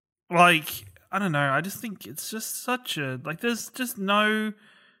I don't know. I just think it's just such a like. There's just no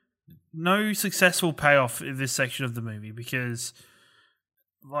successful payoff in this section of the movie because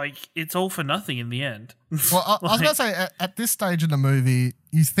like it's all for nothing in the end. Well, I was going to say, at this stage in the movie,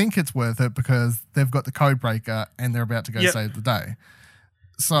 you think it's worth it because they've got the code breaker and they're about to go save the day.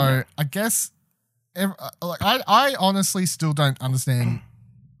 So I guess, I honestly still don't understand.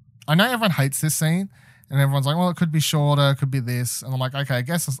 I know everyone hates this scene and everyone's like, well, it could be shorter, it could be this. And I'm like, okay, I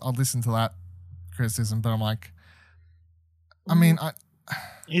guess I'll listen to that criticism. But I'm like, I mean,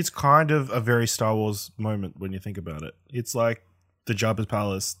 It's kind of a very Star Wars moment when you think about it. It's like the Jabba's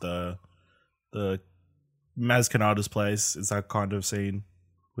palace, the Maz Kanata's place. It's that kind of scene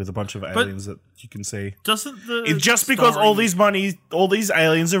with a bunch of aliens that you can see. Doesn't the It's just because all these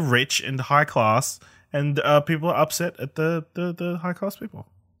aliens are rich and high class, and people are upset at the high class people.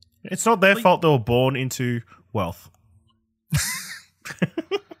 It's not their fault they were born into wealth.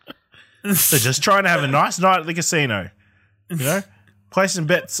 They're just trying to have a nice night at the casino, you know, placing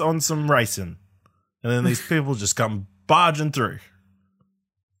bets on some racing, and then these people just come barging through.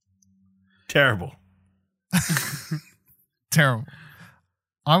 Terrible. terrible.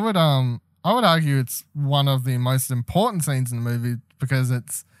 I would argue it's one of the most important scenes in the movie because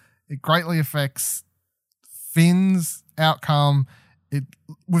it greatly affects Finn's outcome.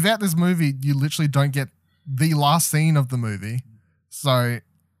 Without this movie, you literally don't get the last scene of the movie. So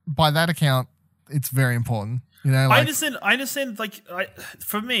by that account, it's very important. You know, like, I understand. Like,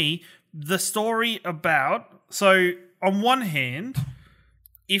 for me, the story about on one hand,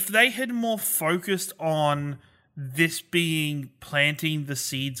 if they had more focused on this being planting the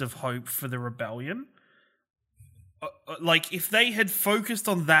seeds of hope for the rebellion, like if they had focused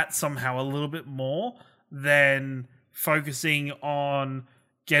on that somehow a little bit more than focusing on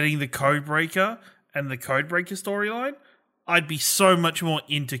getting the Codebreaker and the Codebreaker storyline, I'd be so much more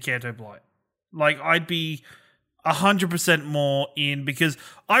into Canto Bight. Like, I'd be 100% more in because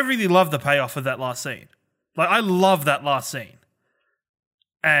I really love the payoff of that last scene. Like, I love that last scene.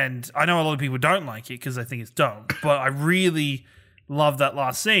 And I know a lot of people don't like it because they think it's dumb, but I really love that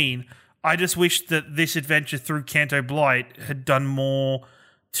last scene. I just wish that this adventure through Canto Bight had done more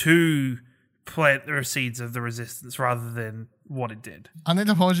to plant the seeds of the resistance rather than what it did. I need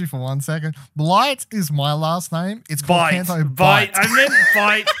to pause you for 1 second. Blight is my last name. It's called Canto Bight. I meant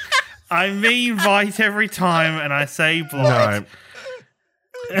Bite. I mean Bite every time, and I say Blight.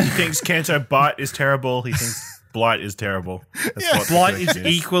 No. He thinks Canto Bight is terrible. He thinks Blight is terrible. That's what Blight is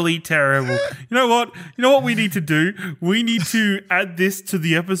equally terrible. You know what? We need to do? We need to add this to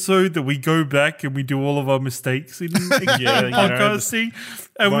the episode that we go back and we do all of our mistakes in podcasting,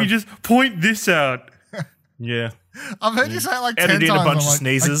 and we just point this out. Yeah. I've heard you say it like 10 Edit in times. a bunch of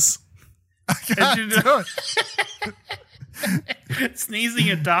sneezes. I can't do it. Sneezing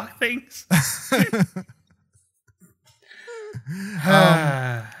at dark things.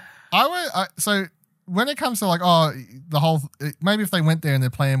 So when it comes to like, the whole, maybe if they went there and their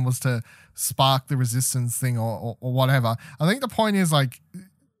plan was to spark the resistance thing or whatever, I think the point is like,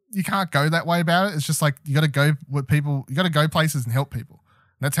 you can't go that way about it. It's just like, you got to go with people, you got to go places and help people.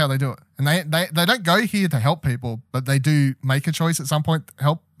 That's how they do it. And they don't go here to help people, but they do make a choice at some point to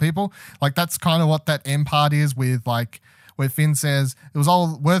help people. Like, that's kind of what that end part is with, like, where Finn says, it was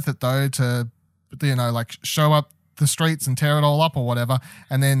all worth it though to, you know, like show up the streets and tear it all up or whatever.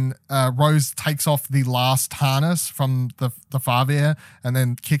 And then Rose takes off the last harness from the Farveer and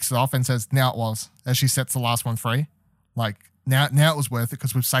then kicks it off and says, now it was, as she sets the last one free. Like, now it was worth it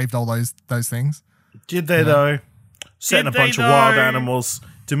because we've saved all those things. Did they though? Setting a bunch of wild animals,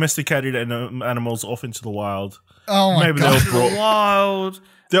 domesticated animals off into the wild. Oh my God. They were brought Wild.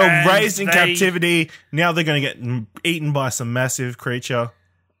 They were raised in captivity. Now they're going to get eaten by some massive creature.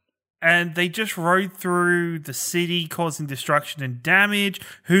 And they just rode through the city, causing destruction and damage.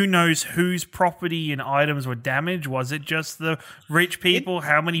 Who knows whose property and items were damaged? Was it just the rich people?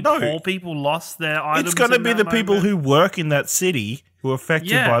 How many poor people lost their items? It's going to be the people who work in that city who are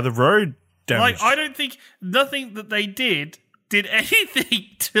affected by the road damaged. Like, I don't think nothing that they did anything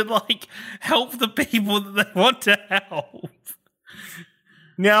to, like, help the people that they want to help.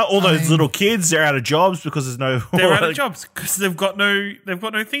 Now all those little kids, they're out of jobs because there's no... They're out of jobs because they've got no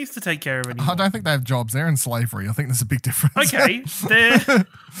things to take care of anymore. I don't think they have jobs. They're in slavery. I think there's a big difference. Okay,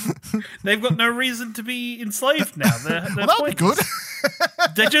 they've got no reason to be enslaved now. They're Well, that would be good.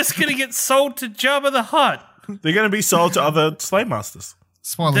 They're just going to get sold to Jabba the Hutt. They're going to be sold to other slave masters.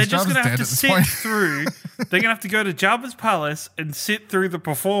 Spoilers, They're just Jabba's going to dead have to at this sit point. through. They're going to have to go to Jabba's palace and sit through the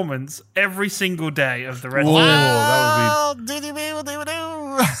performance every single day of the rest of the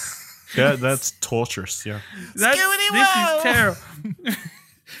That's torturous, yeah. This is terrible.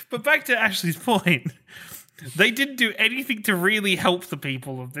 But back to Ashley's point, they didn't do anything to really help the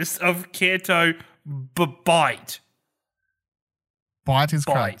people of Canto, but bite. Bite is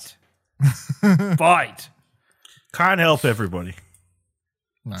correct. Bite. Can't help everybody.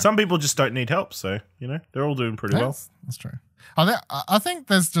 No. Some people just don't need help, so, they're all doing pretty well. That's true. I think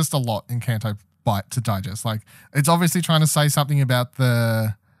there's just a lot in Canto Bite to digest. Like, it's obviously trying to say something about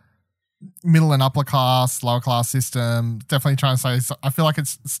the middle and upper class, lower class system. Definitely trying to say, I feel like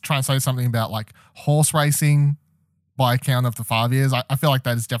it's trying to say something about like horse racing by account of the 5 years. I feel like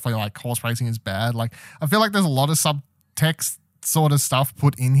that is definitely like horse racing is bad. Like, I feel like there's a lot of subtext sort of stuff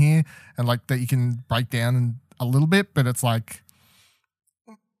put in here and like that you can break down a little bit, but it's like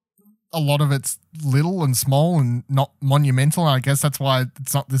a lot of it's little and small and not monumental. And I guess that's why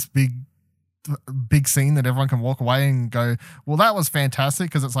it's not this big scene that everyone can walk away and go, well, that was fantastic,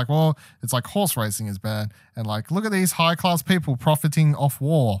 because it's like, well, it's like horse racing is bad, and like, look at these high class people profiting off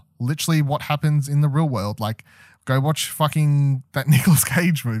war, literally what happens in the real world. Like, go watch fucking that Nicolas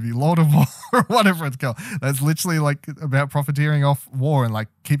Cage movie, Lord of War, or whatever it's called. That's literally like about profiteering off war and like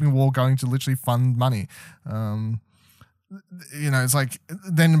keeping war going to literally fund money. It's like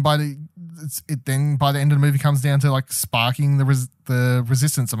then by the end of the movie comes down to like sparking the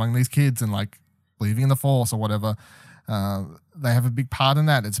resistance among these kids and like believing in the Force or whatever. They have a big part in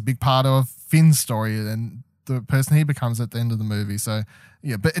that. It's a big part of Finn's story and the person he becomes at the end of the movie. So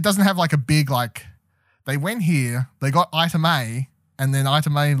yeah, but it doesn't have like a big like they went here, they got item A, and then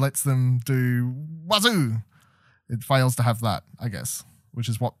item A lets them do wazoo. It fails to have that, I guess, which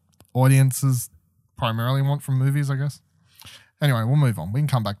is what audiences primarily want from movies, I guess. Anyway, we'll move on. We can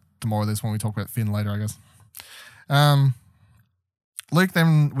come back to more of this when we talk about Finn later, I guess. Luke,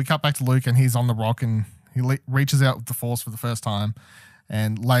 then we cut back to Luke and he's on the rock and he reaches out with the Force for the first time.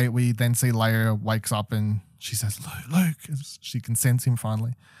 And we then see Leia wakes up and she says, Luke, she can sense him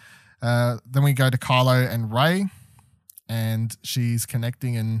finally. Then we go to Kylo and Rey and she's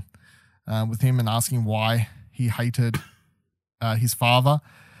connecting with him and asking why he hated his father.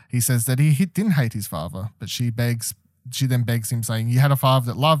 He says that he didn't hate his father, but she then begs him, saying, you had a father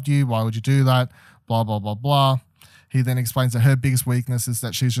that loved you. Why would you do that? Blah, blah, blah, blah. He then explains that her biggest weakness is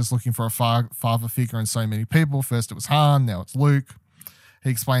that she's just looking for a father figure in so many people. First it was Han, now it's Luke. He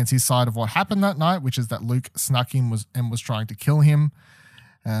explains his side of what happened that night, which is that Luke snuck him and was trying to kill him.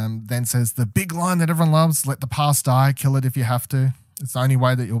 Then says the big line that everyone loves, let the past die, kill it if you have to. It's the only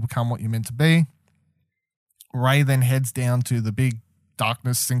way that you'll become what you're meant to be. Rey then heads down to the big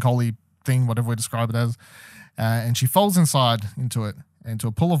darkness, sinkhole thing, whatever we describe it as. And she falls inside into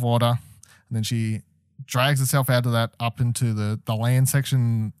a pool of water. And then she drags herself out of that up into the land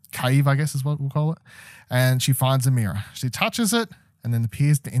section, cave, I guess is what we'll call it. And she finds a mirror. She touches it and then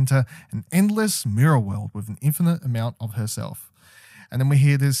appears to enter an endless mirror world with an infinite amount of herself. And then we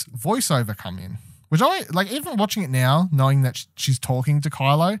hear this voiceover come in, which I like, even watching it now, knowing that she's talking to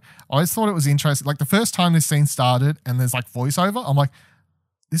Kylo, I always thought it was interesting. Like the first time this scene started and there's like voiceover, I'm like,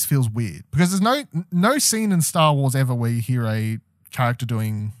 this feels weird, because there's no scene in Star Wars ever where you hear a character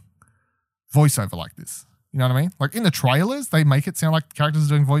doing voiceover like this. You know what I mean? Like in the trailers, they make it sound like characters are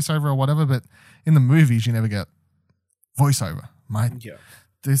doing voiceover or whatever, but in the movies, you never get voiceover. Yeah.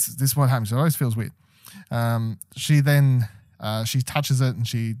 This is what happens. It always feels weird. She then she touches it and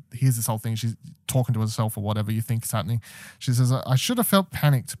she hears this whole thing. She's talking to herself or whatever you think is happening. She says, I should have felt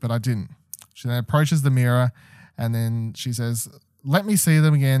panicked, but I didn't. She then approaches the mirror and then she says, let me see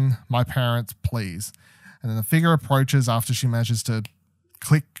them again, my parents, please. And then the figure approaches after she manages to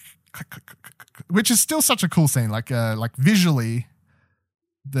click, which is still such a cool scene. Like visually,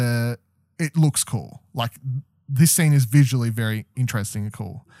 it looks cool. Like this scene is visually very interesting and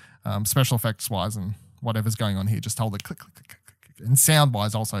cool, special effects wise and whatever's going on here. Just hold it click, click, click, click, click. And sound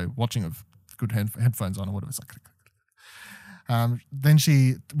wise, also watching with good headphones on or whatever. It's like click, click. Then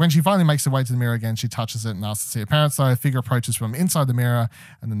when she finally makes her way to the mirror again, she touches it and asks to see her parents. So a figure approaches from inside the mirror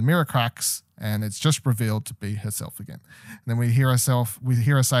and then the mirror cracks and it's just revealed to be herself again. And then we hear her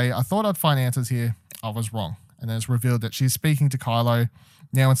say, "I thought I'd find answers here. I was wrong." And then it's revealed that she's speaking to Kylo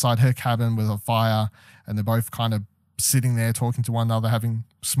now inside her cabin with a fire, and they're both kind of sitting there talking to one another, having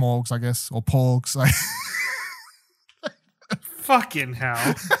smorgs, I guess, or porgs. Fucking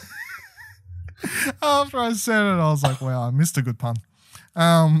hell. After I said it, I was like, wow, I missed a good pun.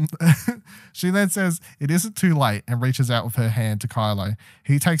 She then says, "It isn't too late," and reaches out with her hand to Kylo.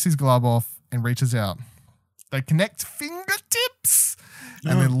 He takes his glove off and reaches out. They connect fingertips,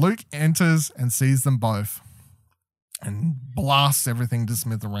 and then Luke enters and sees them both and blasts everything to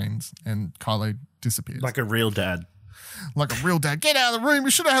smithereens, and Kylo disappears. Like a real dad. Like a real dad. "Get out of the room.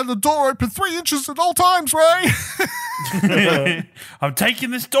 You should have had the door open 3 inches at all times, Ray." I'm taking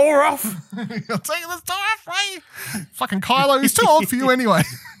this door off. "You're taking this door off, Ray." Fucking Kylo, he's too old for you anyway.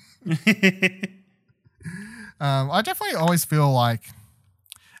 I definitely always feel like,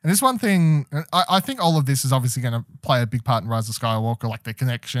 and this one thing, I think all of this is obviously going to play a big part in Rise of Skywalker, like the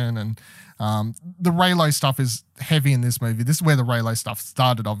connection, and the Reylo stuff is heavy in this movie. This is where the Reylo stuff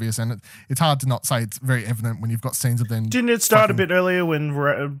started, obvious, and it's hard to not say it's very evident when you've got scenes of them. Didn't it start a bit earlier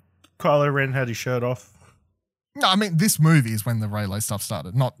when Kylo Ren had his shirt off? No, I mean, this movie is when the Reylo stuff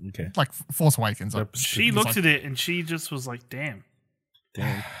started, not like Force Awakens. She looked at it and she just was like, damn.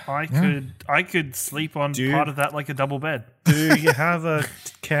 I could sleep on part of that like a double bed. Do you have a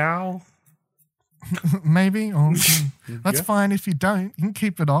cow? Maybe. Or, that's fine if you don't. You can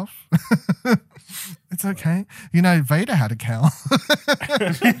keep it off. It's okay. You know, Vader had a cow.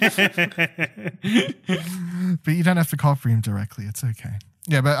 But you don't have to copy him directly. It's okay.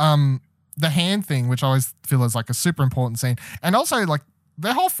 Yeah, but the hand thing, which I always feel is like a super important scene. And also like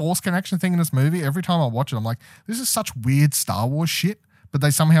the whole Force connection thing in this movie, every time I watch it, I'm like, this is such weird Star Wars shit. But they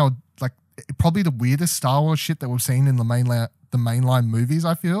somehow, like, probably the weirdest Star Wars shit that we've seen in the mainline movies,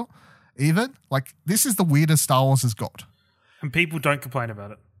 I feel. Even. Like, this is the weirdest Star Wars has got. And people don't complain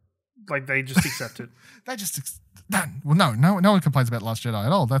about it. Like, they just accept it. They just... No one complains about Last Jedi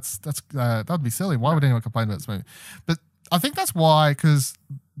at all. That'd be silly. Why would anyone complain about this movie? But I think that's why, because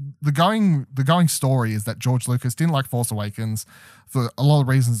the going story is that George Lucas didn't like Force Awakens for a lot of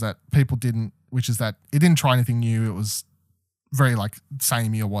reasons that people didn't, which is that it didn't try anything new. It was very like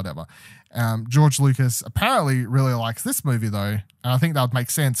samey or whatever. George Lucas apparently really likes this movie though, and I think that would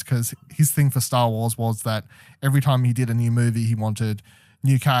make sense because his thing for Star Wars was that every time he did a new movie, he wanted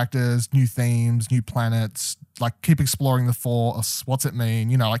new characters, new themes, new planets, like keep exploring the Force. What's it mean?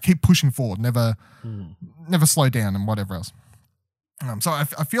 You know, like keep pushing forward, never slow down and whatever else. So I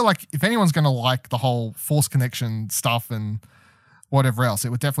feel like if anyone's going to like the whole Force connection stuff and whatever else, it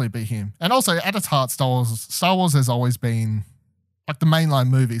would definitely be him. And also at its heart, Star Wars has always been, like the mainline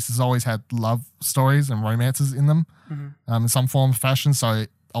movies has always had love stories and romances in them in some form of fashion. So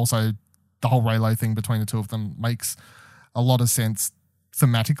also the whole Reylo thing between the two of them makes a lot of sense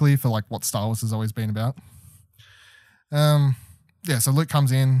thematically for like what Star Wars has always been about. So Luke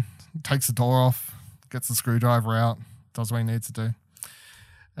comes in, takes the door off, gets the screwdriver out, does what he needs to do.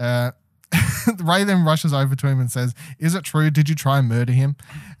 Rey then rushes over to him and says, "Is it true? Did you try and murder him?"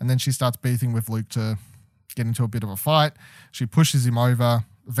 And then she starts beating with Luke to get into a bit of a fight. She pushes him over,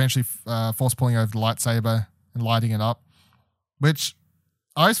 eventually force pulling over the lightsaber and lighting it up, which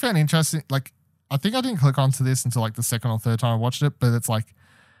I always found interesting. Like, I think I didn't click onto this until like the second or third time I watched it, but it's like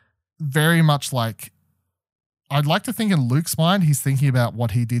very much like, I'd like to think in Luke's mind, he's thinking about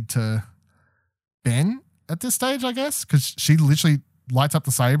what he did to Ben at this stage, I guess, because she literally lights up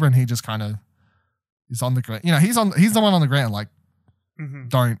the saber and he just kind of is on the ground. You know, he's the one on the ground, like,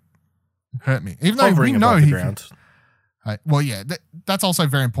 don't hurt me. Even though we know he can. Well, yeah, that's also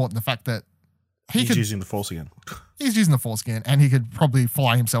very important. The fact that he's using the Force again. He's using the Force again, and he could probably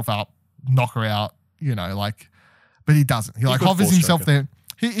fly himself up, knock her out, you know, like, but he doesn't. He like hovers himself there.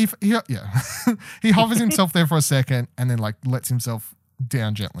 He he hovers himself there for a second and then like lets himself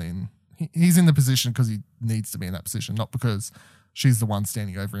down gently, and he's in the position because he needs to be in that position, not because she's the one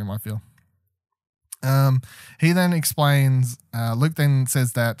standing over him, I feel. He then explains, Luke then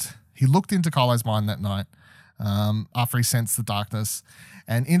says that he looked into Kylo's mind that night after he sensed the darkness,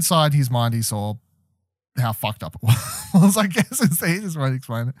 and inside his mind he saw how fucked up it was, I guess, is the easiest way to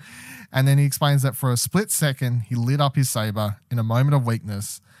explain it. And then he explains that for a split second he lit up his saber in a moment of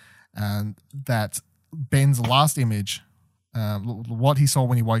weakness, and that Ben's last image, what he saw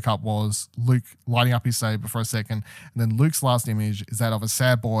when he woke up was Luke lighting up his saber for a second, and then Luke's last image is that of a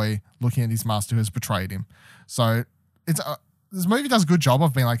sad boy looking at his master who has betrayed him. So it's this movie does a good job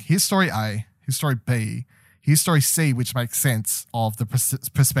of being like, here's story A, here's story B, here's story C, which makes sense of the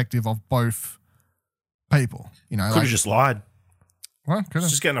perspective of both people. You know, could have just lied. Well, could have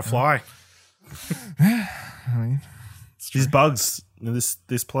just getting a fly. I mean, These bugs in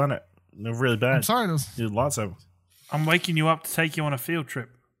this planet, they're really bad. I'm sorry, Your lightsaber. I'm waking you up to take you on a field trip.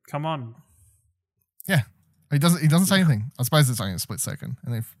 Come on. yeah. He doesn't say anything. I suppose it's only a split second,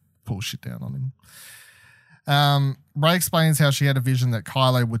 and they pull shit down on him. Rey explains how she had a vision that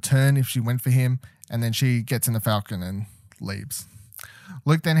Kylo would turn if she went for him, and then she gets in the Falcon and leaves.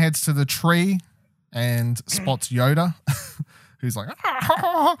 Luke then heads to the tree and spots Yoda, who's like,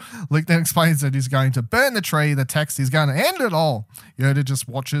 Luke then explains that he's going to burn the tree. The text is going to end it all. Yoda just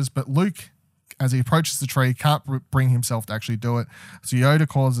watches, but Luke, as he approaches the tree, can't bring himself to actually do it. So Yoda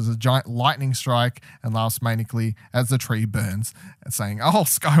causes a giant lightning strike and laughs manically as the tree burns, saying, "Oh,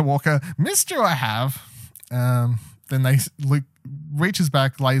 Skywalker, missed you I have." Then Luke reaches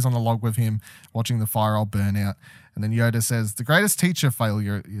back, lays on the log with him, watching the fire all burn out. And then Yoda says, "The greatest teacher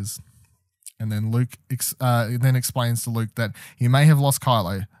failure is..." And then Luke then explains to Luke that he may have lost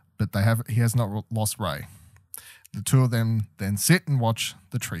Kylo, but he has not lost Rey. The two of them then sit and watch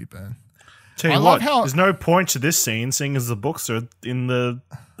the tree burn. Tell you what, there's no point to this scene, seeing as the books are in the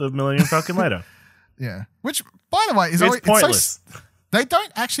Millennium Falcon later. Yeah. Which, by the way, is it's pointless. They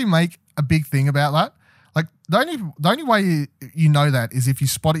don't actually make a big thing about that. Like, the only way you know that is if you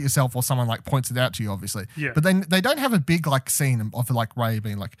spot it yourself or someone like points it out to you, obviously. Yeah. But then they don't have a big like scene of like Rey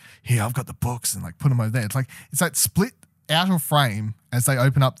being like, "Here, I've got the books," and like put them over there. It's that split out of frame as they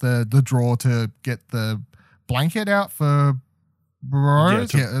open up the drawer to get the blanket out for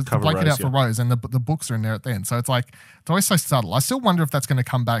Rose. The blanket out for Rose, and the books are in there at the end. So it's always so subtle. I still wonder if that's going to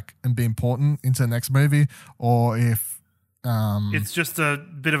come back and be important into the next movie, or if it's just a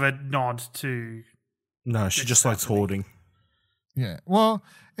bit of a nod to. No, she just likes hoarding. Yeah. Well,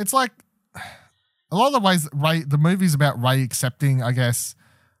 it's like a lot of the ways that the movie's about Rey accepting, I guess,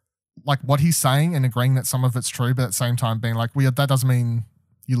 like what he's saying and agreeing that some of it's true, but at the same time being like, that doesn't mean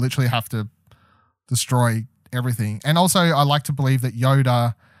you literally have to destroy everything. And also, I like to believe that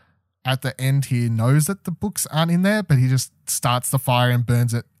Yoda at the end here knows that the books aren't in there, but he just starts the fire and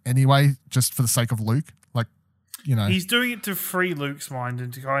burns it anyway, just for the sake of Luke. Like, you know. He's doing it to free Luke's mind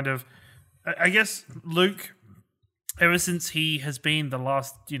and to kind of, I guess Luke, ever since he has been the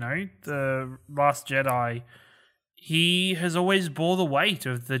Last Jedi, he has always bore the weight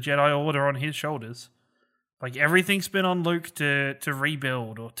of the Jedi Order on his shoulders. Like, everything's been on Luke to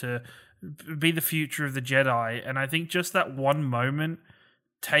rebuild or to be the future of the Jedi. And I think just that one moment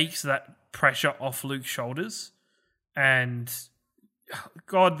takes that pressure off Luke's shoulders. And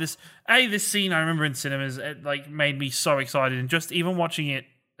God, this scene I remember in cinemas, it made me so excited. And just even watching it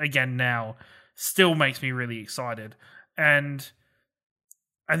again now still makes me really excited. And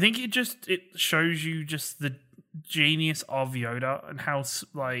I think it shows you just the genius of Yoda and how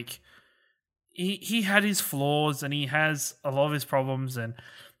he had his flaws and he has a lot of his problems, and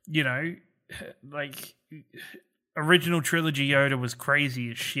original trilogy Yoda was crazy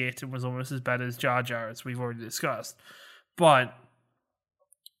as shit and was almost as bad as Jar Jar, as we've already discussed, but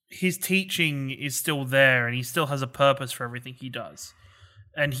his teaching is still there and he still has a purpose for everything he does.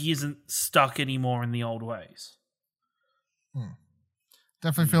 And he isn't stuck anymore in the old ways.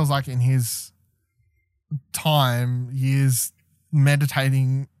 Definitely feels like in his time, years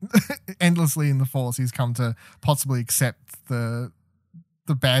meditating endlessly in the Force, he's come to possibly accept the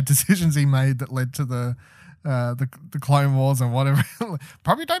bad decisions he made that led to the Clone Wars and whatever.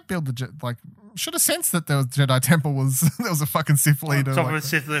 Probably don't build should have sensed that the Jedi Temple there was a fucking Sith leader. On top of a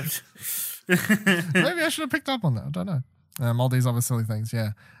Sith leader. Maybe I should have picked up on that. I don't know. All these other silly things,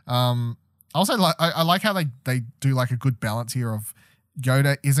 yeah. Also, I like how they do like a good balance here of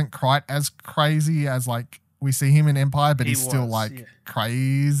Yoda isn't quite as crazy as we see him in Empire, but he's still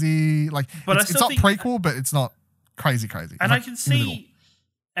crazy. But it's not prequel, but it's not crazy. And I can see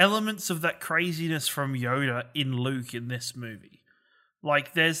elements of that craziness from Yoda in Luke in this movie.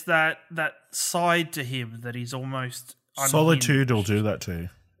 Like there's that side to him that he's almost Solitude will do that to you.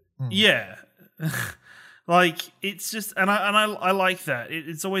 Yeah. It's just, and I like that.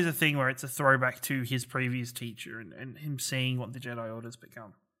 It's always a thing where it's a throwback to his previous teacher and him seeing what the Jedi Order's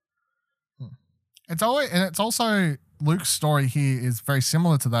become. It's also Luke's story here is very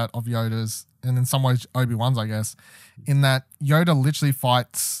similar to that of Yoda's, and in some ways Obi-Wan's, I guess, in that Yoda literally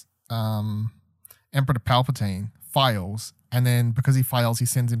fights Emperor Palpatine, fails, and then because he fails, he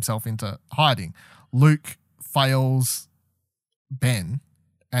sends himself into hiding. Luke fails Ben,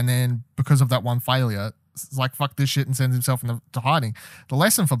 and then because of that one failure, it's like, fuck this shit, and sends himself into hiding. The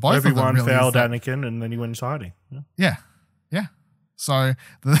lesson for both of them really failed Anakin, and then he went into hiding. Yeah. So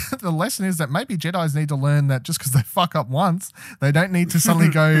the lesson is that maybe Jedis need to learn that just because they fuck up once, they don't need to suddenly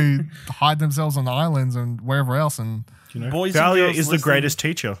go hide themselves on the islands and wherever else. And failure is the greatest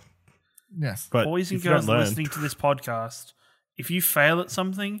teacher. Yes. But boys and if you don't girls learn- listening to this podcast, if you fail at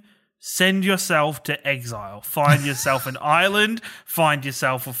something, send yourself to exile. Find yourself an island. Find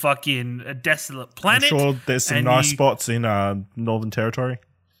yourself a desolate I'm planet. sure there's some and nice you- spots in Northern Territory.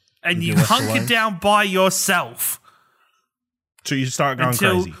 And You'll you be left hunker alone. down by yourself So you start going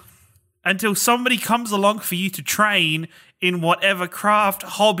crazy. until somebody comes along for you to train in whatever craft,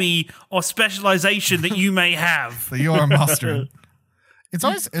 hobby, or specialization that you may have. So you are mastering. It's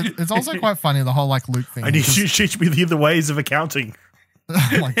also quite funny, the whole like Luke thing. I need you to teach me the ways of accounting. Oh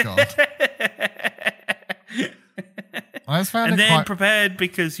my god. I just found And it then quite prepared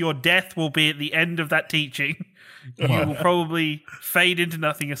because your death will be at the end of that teaching. You will probably fade into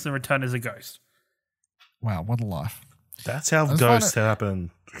nothingness and return as a ghost. wow, what a life. That's how just ghosts find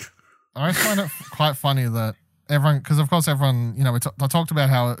happen. I always find it quite funny that everyone, because of course everyone, you know, I talked about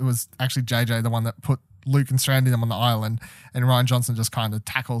how it was actually JJ, the one that put Luke and stranded him on the island, and Ryan Johnson just kind of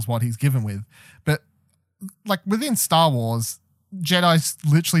tackles what he's given with. But like within Star Wars, Jedi's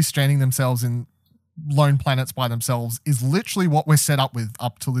literally stranding themselves in lone planets by themselves is literally what we're set up with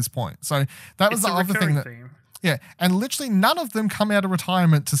up to this point. So that was It's the a other thing recurring that, theme. yeah, and literally none of them come out of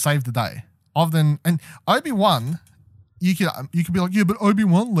retirement to save the day. And Obi-Wan, you could be like, yeah, but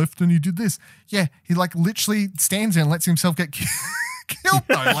Obi-Wan left and he did this. Yeah, he like literally stands there and lets himself get killed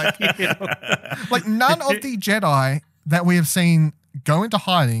though. Like none of the Jedi that we have seen go into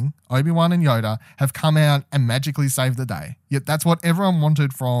hiding, Obi-Wan and Yoda, have come out and magically saved the day. Yet that's what everyone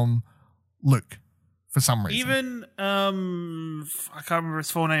wanted from Luke for some reason. Even I can't remember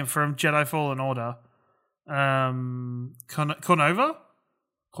his full name from Jedi Fallen Order. Cordova?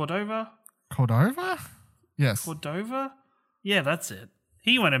 Cordova? Yes. Cordova? Yeah, that's it.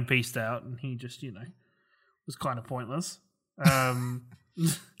 He went and peaced out, and he just, was kind of pointless.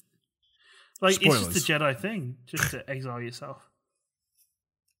 It's Spoilers. just a Jedi thing, just to exile yourself.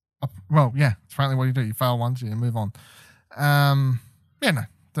 Well, yeah, it's apparently what you do. You fail once, you move on. Yeah, no.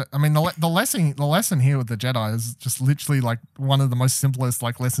 The lesson here with the Jedi is just literally like one of the most simplest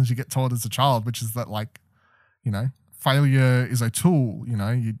like lessons you get taught as a child, which is that like, failure is a tool.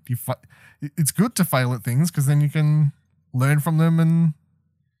 It's good to fail at things because then you can learn from them and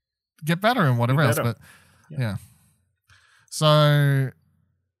get better and whatever else. But yeah. So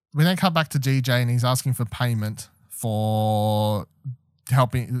we then cut back to DJ and he's asking for payment for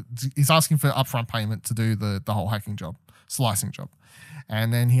helping. He's asking for upfront payment to do the whole hacking job, slicing job.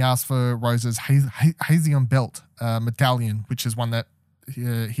 And then he asked for Rose's Hazion belt medallion, which is one that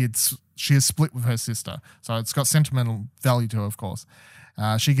she has split with her sister. So it's got sentimental value to her, of course.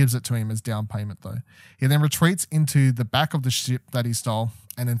 She gives it to him as down payment, though. He then retreats into the back of the ship that he stole,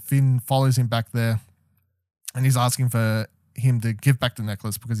 and then Finn follows him back there, and he's asking for him to give back the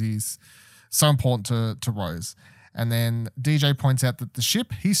necklace because he's so important to Rose. And then DJ points out that the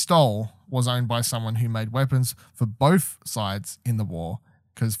ship he stole was owned by someone who made weapons for both sides in the war.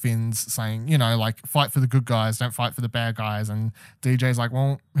 Because Finn's saying, fight for the good guys, don't fight for the bad guys. And DJ's like,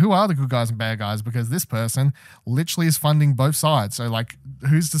 well, who are the good guys and bad guys? Because this person literally is funding both sides. So,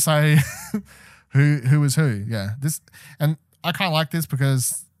 who's to say who is who? Yeah. And I kind of like this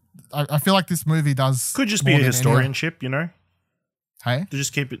because I feel like this movie does. Could just be a historianship, Hey? To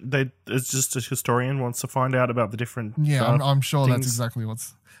just keep it. It's just a historian wants to find out about the different. Yeah, I'm sure things.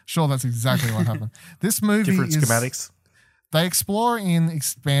 that's exactly what happened. This movie Different is schematics. They explore in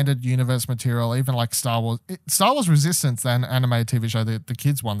expanded universe material, even like Star Wars. Star Wars Resistance, an animated TV show, the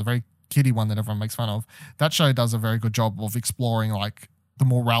kids one, the very kiddie one that everyone makes fun of. That show does a very good job of exploring like the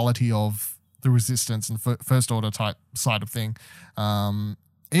morality of the Resistance and First Order type side of thing.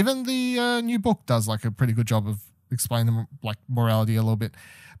 Even the new book does like a pretty good job of explaining like morality a little bit.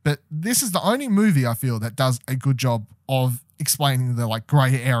 But this is the only movie I feel that does a good job of explaining the like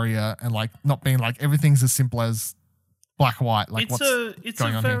gray area and like not being like everything's as simple as black or white. Like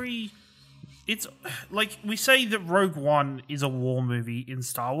it's like we say that Rogue One is a war movie in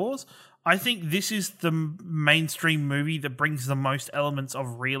Star Wars. I think this is the mainstream movie that brings the most elements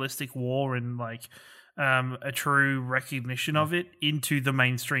of realistic war and like a true recognition of it into the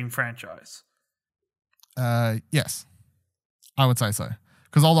mainstream franchise. Yes, I would say so.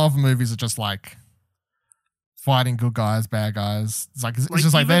 Because all the other movies are just like fighting good guys, bad guys. It's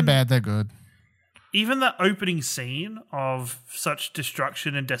just like they're bad, they're good. Even that opening scene of such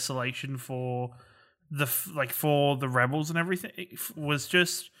destruction and desolation for the rebels and everything, it was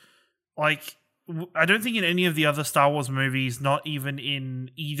just like I don't think in any of the other Star Wars movies, not even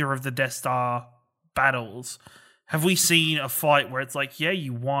in either of the Death Star battles, have we seen a fight where it's like, yeah,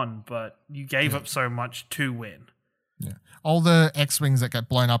 you won, but you gave up so much to win. Yeah. All the X-Wings that get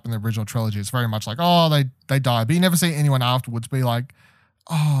blown up in the original trilogy, it's very much like, oh, they die. But you never see anyone afterwards be like,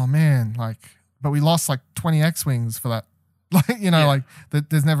 oh man, like, but we lost like 20 X-Wings for that. Like, like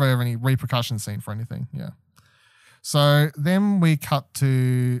there's never ever any repercussion scene for anything. Yeah. So then we cut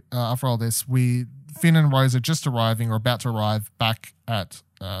to, after all this, Finn and Rose are just arriving or about to arrive back at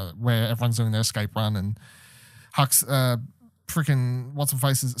where everyone's doing their escape run, and Huck's freaking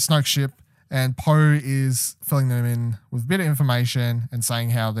what's-her-face's Snoke's ship, and Poe is filling them in with a bit of information and saying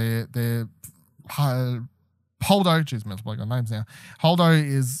how they're Holdo, geez, mental bloke on names now. Holdo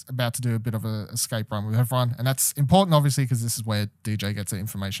is about to do a bit of an escape run with everyone, and that's important, obviously, because this is where DJ gets the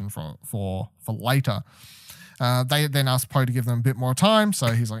information for later. They then ask Poe to give them a bit more time,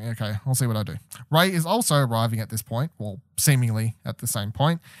 so he's like, okay, I'll see what I do. Rey is also arriving at this point, well, seemingly at the same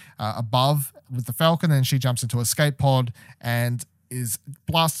point, above with the Falcon, and she jumps into a escape pod and is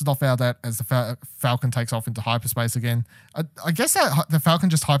blasted off out of that as the Falcon takes off into hyperspace again. I guess that the Falcon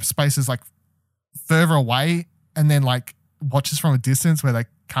just hyperspaces like further away and then like watches from a distance where they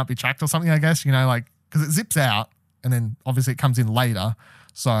can't be tracked or something, I guess, like, because it zips out and then obviously it comes in later.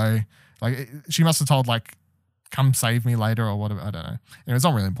 So like she must have told like, come save me later or whatever. I don't know. It's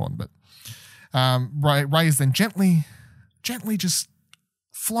not really important, but Rey is then gently just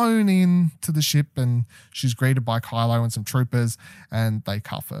flown in to the ship, and she's greeted by Kylo and some troopers, and they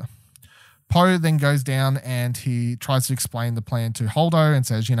cuff her. Poe then goes down and he tries to explain the plan to Holdo and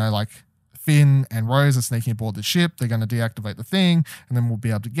says, like Finn and Rose are sneaking aboard the ship. They're going to deactivate the thing and then we'll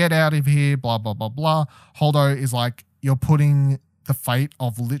be able to get out of here, blah, blah, blah, blah. Holdo is like, you're putting the fate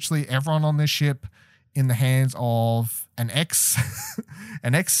of literally everyone on this ship in the hands of an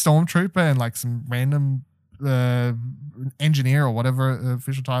ex-stormtrooper and like some random engineer or whatever the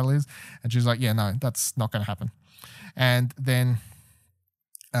official title is. And she's like, yeah, no, that's not going to happen. And then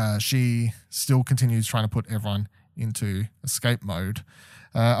she still continues trying to put everyone into escape mode.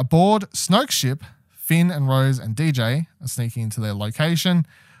 Aboard Snoke's ship, Finn and Rose and DJ are sneaking into their location.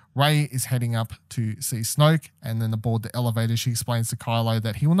 Rey is heading up to see Snoke, and then aboard the elevator, she explains to Kylo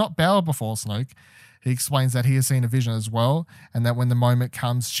that he will not bow before Snoke. He explains that he has seen a vision as well, and that when the moment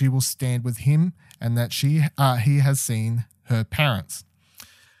comes, she will stand with him, and that he has seen her parents.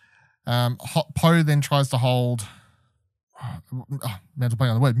 Poe then tries to hold, mental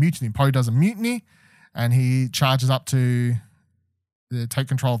blank on the word, mutiny. Poe does a mutiny, and he charges up to take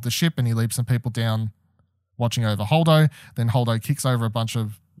control of the ship, and he leaves some people down watching over Holdo. Then Holdo kicks over a bunch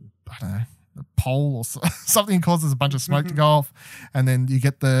of, I don't know, a pole or something, causes a bunch of smoke to go off, and then you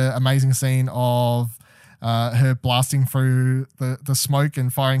get the amazing scene of her blasting through the smoke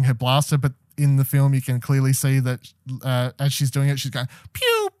and firing her blaster, but in the film you can clearly see that as she's doing it, she's going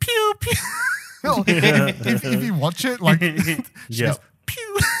pew pew pew. if you watch it, like she goes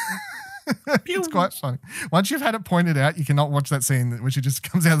pew. It's quite funny. Once you've had it pointed out, you cannot watch that scene where she just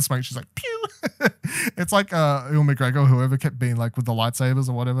comes out of the smoke. She's like, pew. It's like Ewan McGregor, whoever kept being like with the lightsabers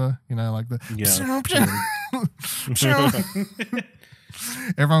or whatever, like the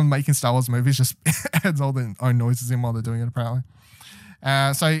everyone making Star Wars movies just adds all their own noises in while they're doing it, apparently.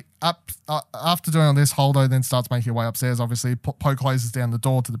 So after doing all this, Holdo then starts making her way upstairs. Obviously, Poe closes down the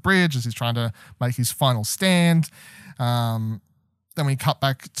door to the bridge as he's trying to make his final stand. Then we cut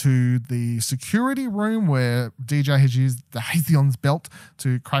back to the security room where DJ has used the Hathion's belt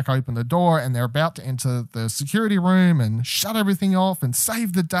to crack open the door, and they're about to enter the security room and shut everything off and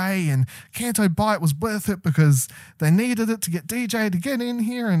save the day. And Canto Bight was worth it because they needed it to get DJ to get in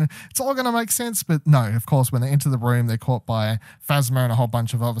here, and it's all going to make sense. But no, of course, when they enter the room, they're caught by Phasma and a whole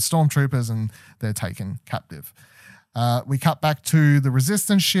bunch of other stormtroopers, and they're taken captive. We cut back to the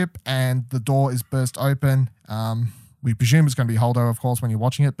Resistance ship, and the door is burst open. We presume it's going to be Holdo, of course, when you're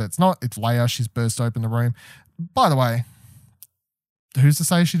watching it, but it's not. It's Leia. She's burst open the room. By the way, who's to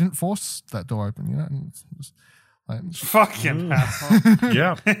say she didn't force that door open? Fucking asshole.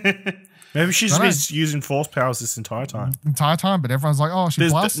 Yeah. Maybe she's been using force powers this entire time. But everyone's like, oh, she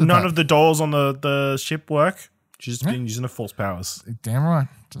blasted none of the doors on the ship work. She's just been using the force powers. Damn right.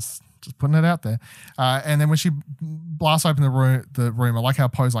 Just putting it out there. And then when she blasts open the room, I like how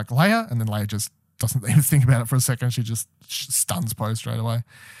Poe's like, Leia, and then Leia just doesn't even think about it for a second. She just stuns Poe straight away.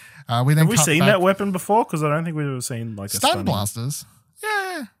 Have we seen that weapon before? Because I don't think we've ever seen like stun blasters.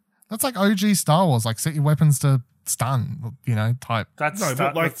 Yeah, that's like OG Star Wars. Like set your weapons to stun, type.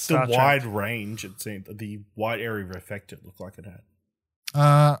 But like the wide range. It seemed the wide area of effect it looked like it had.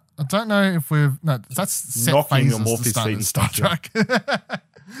 I don't know if that's set phases to stun in Star Trek.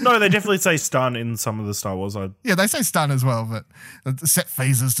 No, they definitely say stun in some of the Star Wars. Yeah, they say stun as well, but set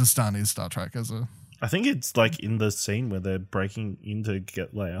phases to stun is Star Trek as a. I think it's like in the scene where they're breaking in to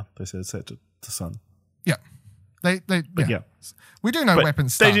get Leia. They said set to stun. Yeah, yeah. We do know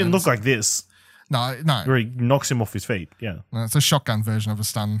weapons. They didn't look like this. No. Where he knocks him off his feet. Yeah. No, it's a shotgun version of a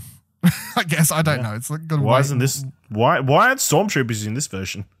stun. I guess. I don't know. It's like good. Why isn't this? Why aren't stormtroopers in this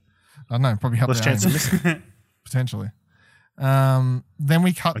version? I don't know. Probably help. Less chance of missing. Potentially. Then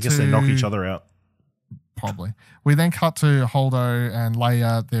we cut. I guess they knock each other out. Probably. We then cut to Holdo and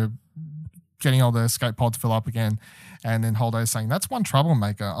Leia. They're getting all the escape pods fill up again, and then Holdo's saying, "That's one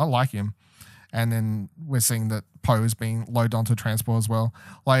troublemaker. I like him." And then we're seeing that Poe is being loaded onto transport as well.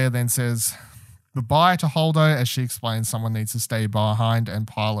 Leia then says goodbye to Holdo as she explains someone needs to stay behind and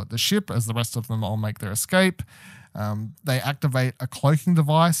pilot the ship as the rest of them all make their escape. They activate a cloaking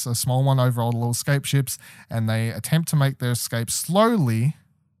device, a small one over all the little escape ships, and they attempt to make their escape slowly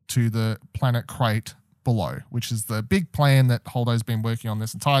to the planet Crate below, which is the big plan that Holdo's been working on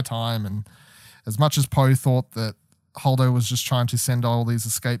this entire time. And as much as Poe thought that Holdo was just trying to send all these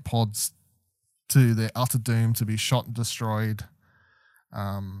escape pods to their utter doom to be shot and destroyed,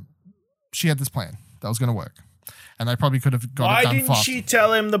 she had this plan that was going to work. And they probably could have got it done fast. Why didn't she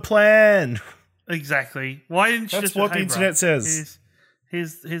tell him the plan? Exactly. Why didn't she That's just what hey, the internet bro, says.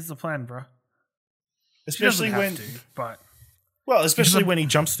 Here's the plan, bro. Especially when... but especially when he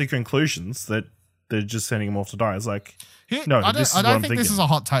jumps to conclusions that they're just sending him off to die. It's like... I don't think this is a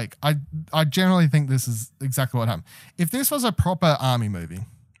hot take. I generally think this is exactly what happened. If this was a proper army movie,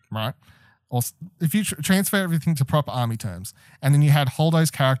 right? Or if you transfer everything to proper army terms, and then you had Holdo's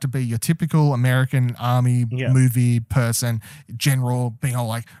character be your typical American army movie person, general, being all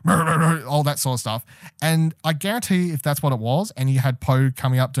like, all that sort of stuff. And I guarantee if that's what it was, and you had Poe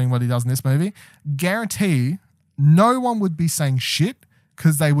coming up doing what he does in this movie, guarantee no one would be saying shit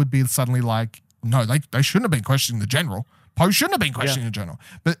because they would be suddenly like, no, they shouldn't have been questioning the general. Poe shouldn't have been questioning the general.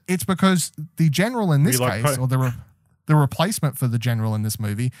 But it's because the general in this case, or the replacement for the general in this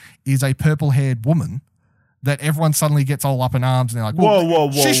movie, is a purple-haired woman that everyone suddenly gets all up in arms and they're like, whoa,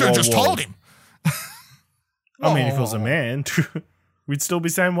 she should have just told him. I mean, if it was a man, we'd still be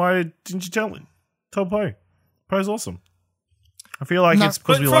saying, why didn't you tell him? Tell Poe. Poe's awesome. I feel like it's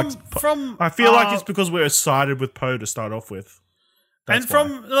because it's because we're excited with Poe to start off with. That's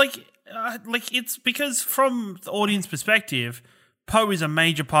it's because from the audience perspective, Poe is a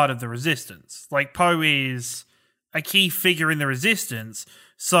major part of the Resistance. Like, Poe is a key figure in the Resistance,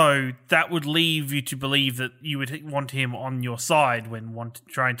 so that would leave you to believe that you would want him on your side when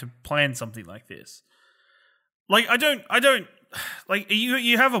trying to plan something like this. Like, I don't like,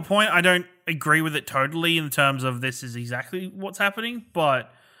 you have a point. I don't agree with it totally in terms of this is exactly what's happening, but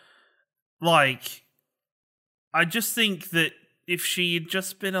like, I just think that if she had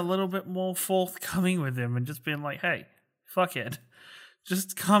just been a little bit more forthcoming with him and just been like, hey, fuck it,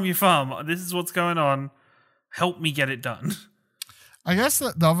 just calm your farm. This is what's going on. Help me get it done. I guess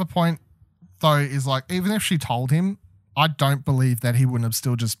the other point, though, is like, even if she told him, I don't believe that he wouldn't have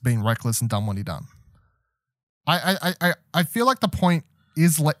still just been reckless and done what he done. I feel like the point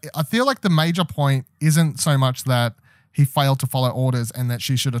is, I feel like the major point isn't so much that he failed to follow orders and that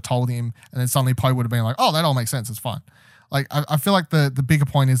she should have told him, and then suddenly Poe would have been like, oh, that all makes sense, it's fine. Like, I feel like the bigger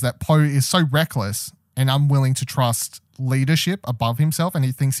point is that Poe is so reckless and unwilling to trust leadership above himself, and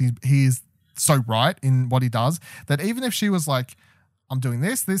he thinks he is so right in what he does, that even if she was like, I'm doing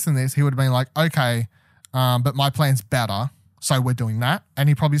this, this, and this, he would have been like, okay, but my plan's better, so we're doing that. And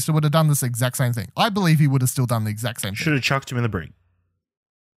he probably still would have done this exact same thing. I believe he would have still done the exact same thing. Should have chucked him in the brig.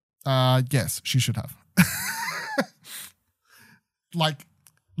 Yes, she should have. Like,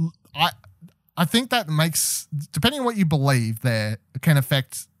 I think that makes, depending on what you believe there, can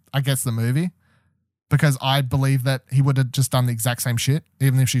affect, I guess, the movie. Because I believe that he would have just done the exact same shit,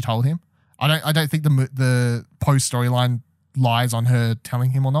 even if she told him. I don't think the post storyline lies on her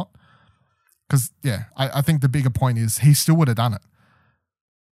telling him or not. Because, I think the bigger point is he still would have done it.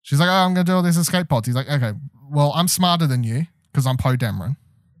 She's like, oh, I'm going to do all this escape pods. He's like, okay, well, I'm smarter than you because I'm Poe Dameron.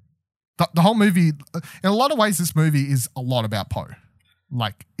 The whole movie, in a lot of ways, this movie is a lot about Poe.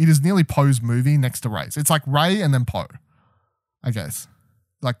 Like, it is nearly Poe's movie next to Rey's. It's like Rey and then Poe, I guess.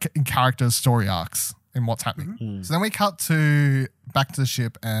 Like, in character story arcs and what's happening. Mm-hmm. So then we cut back to the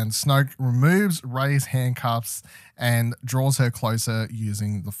ship, and Snoke removes Rey's handcuffs and draws her closer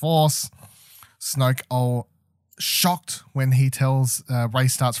using the Force. Snoke, all shocked when he tells Rey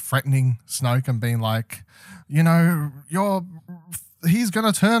starts threatening Snoke and being like, you know, he's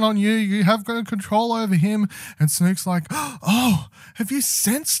going to turn on you. You have got control over him. And Snoke's like, oh, have you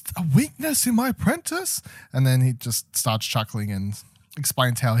sensed a weakness in my apprentice? And then he just starts chuckling and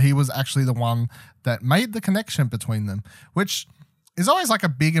explains how he was actually the one that made the connection between them, which is always like a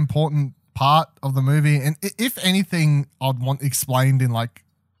big important part of the movie. And if anything, I'd want explained in like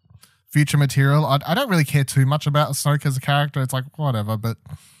future material. I don't really care too much about Snoke as a character. It's like, whatever. But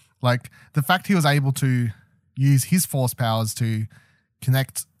Like the fact he was able to use his force powers to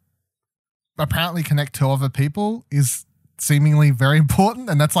apparently connect two other people is seemingly very important.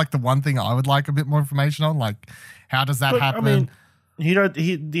 And that's like the one thing I would like a bit more information on. Like, how does that happen? I mean,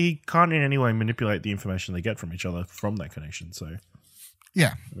 he can't in any way manipulate the information they get from each other from that connection. So,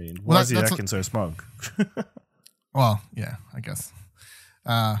 yeah. I mean, why is he acting so smug? Well, yeah, I guess.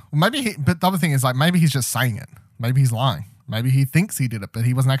 But the other thing is like, maybe he's just saying it. Maybe he's lying. Maybe he thinks he did it, but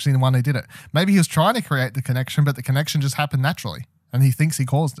he wasn't actually the one who did it. Maybe he was trying to create the connection, but the connection just happened naturally, and he thinks he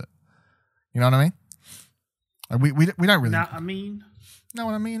caused it. You know what I mean? We don't really know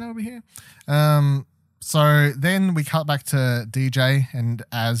what I mean over here. So then we cut back to DJ, and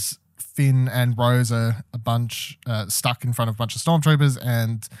as Finn and Rose are stuck in front of a bunch of stormtroopers,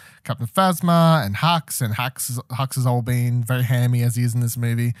 and Captain Phasma and Hux has all been very hammy as he is in this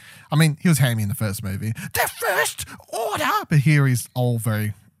movie. I mean, he was hammy in the first movie, the First Order, but here he's all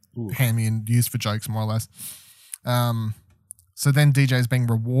very hammy and used for jokes more or less. So then DJ is being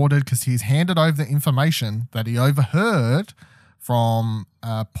rewarded because he's handed over the information that he overheard from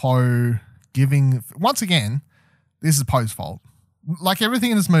Poe giving. Once again, this is Poe's fault. Like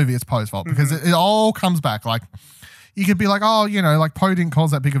everything in this movie, it's Poe's fault because it all comes back. Like you could be like, oh, you know, like Poe didn't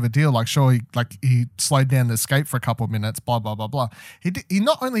cause that big of a deal. Like sure, he slowed down the escape for a couple of minutes. Blah blah blah blah. He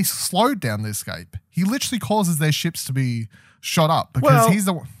not only slowed down the escape, he literally causes their ships to be shot up because he's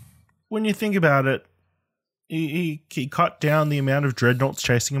the one. When you think about it, he cut down the amount of dreadnoughts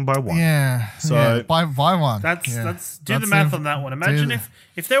chasing him by one. Yeah. So yeah, by one. That's the math on that one. Imagine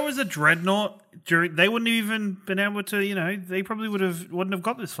if there was a dreadnought they wouldn't have even been able to, you know, they probably wouldn't have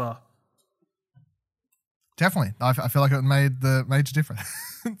got this far. Definitely. I feel like it made the major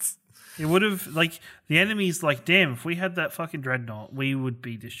difference. It would have, like, the enemy's like, damn, if we had that fucking dreadnought, we would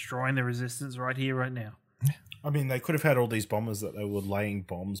be destroying the resistance right here, right now. I mean, they could have had all these bombers that they were laying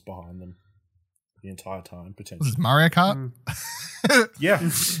bombs behind them the entire time, potentially. Was this Mario Kart? Yeah.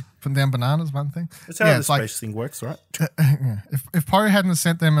 Putting down bananas, one thing. That's how the space thing works, right? If Poe hadn't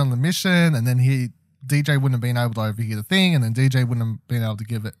sent them on the mission and then DJ wouldn't have been able to overhear the thing and then DJ wouldn't have been able to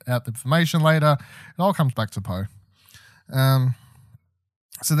give it out the information later, it all comes back to Poe.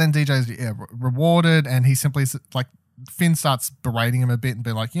 So then DJ's rewarded and he simply, like, Finn starts berating him a bit and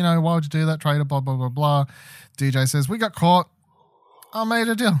be like, you know, why would you do that, traitor, blah, blah, blah, blah. DJ says, we got caught. I made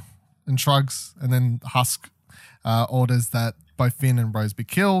a deal. And shrugs, and then Husk orders that both Finn and Rose be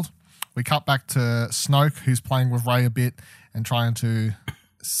killed. We cut back to Snoke, who's playing with Rey a bit and trying to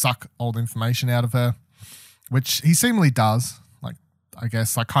suck old information out of her, which he seemingly does. Like, I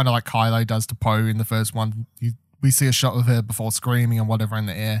guess, like kind of like Kylo does to Poe in the first one. We see a shot of her before screaming and whatever in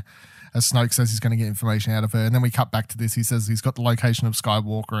the air, as Snoke says he's going to get information out of her. And then we cut back to this. He says he's got the location of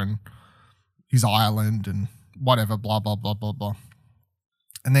Skywalker and his island and whatever, blah, blah, blah, blah, blah.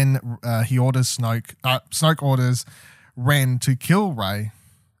 And then he orders Snoke orders Ren to kill Rey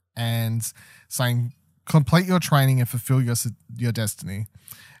and saying, complete your training and fulfill your destiny.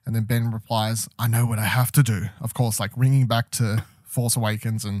 And then Ben replies, I know what I have to do. Of course, like ringing back to Force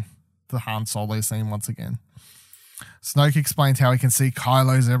Awakens and the Han Solo scene once again. Snoke explains how he can see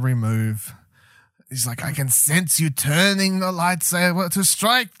Kylo's every move. He's like, I can sense you turning the lightsaber to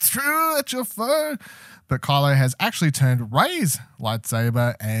strike true at your foe. But Kylo has actually turned Rey's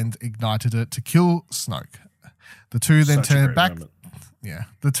lightsaber and ignited it to kill Snoke. The two then turn back. Yeah.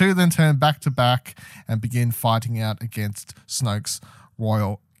 The two then turn back to back and begin fighting out against Snoke's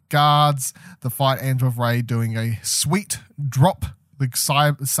royal guards. The fight ends with Rey doing a sweet drop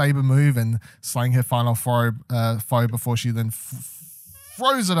the saber move and slaying her final foe before she then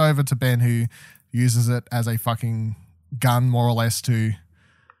throws it over to Ben, who uses it as a fucking gun, more or less, to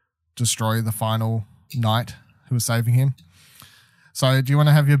destroy the final knight who was saving him. So do you want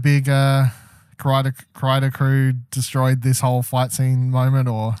to have your big Karate crew destroyed this whole fight scene moment,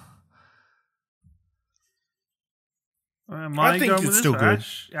 or? I think it's still good.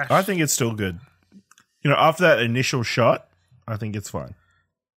 Ash? I think it's still good. You know, after that initial shot, I think it's fine.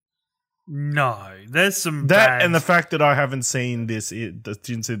 No, there's some that and the fact that I haven't seen didn't see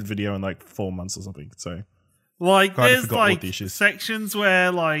the video in like 4 months or something. So, like, there's like sections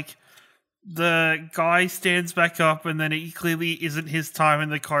where like the guy stands back up and then it clearly isn't his time in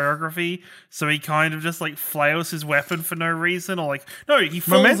the choreography, so he kind of just like flails his weapon for no reason, or like he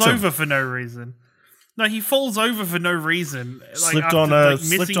falls over for no reason. No, he falls over for no reason. Like, slipped on a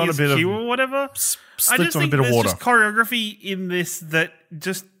bit of or whatever. Slipped on a bit of water. Just choreography in this that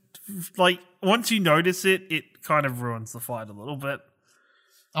just like once you notice it, it kind of ruins the fight a little bit.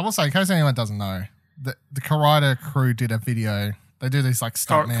 I will say, in case anyone doesn't know, the Karate crew did a video. They do these like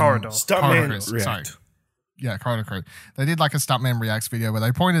stuntmen. Stuntmen react. Yeah, Corridor Crew. They did like a Stuntman Reacts video where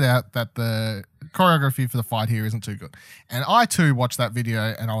they pointed out that the choreography for the fight here isn't too good. And I too watched that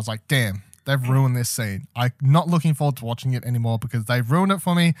video and I was like, damn, they've ruined this scene. I'm not looking forward to watching it anymore because they've ruined it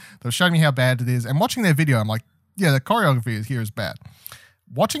for me. They've shown me how bad it is. And watching their video, I'm like, yeah, the choreography here is bad.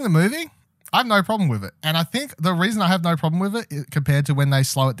 Watching the movie, I have no problem with it. And I think the reason I have no problem with it compared to when they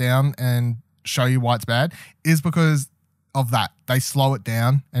slow it down and show you why it's bad is because of that. They slow it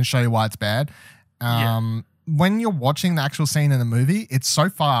down and show you why it's bad. When you're watching the actual scene in the movie, it's so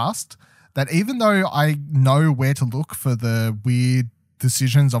fast that even though I know where to look for the weird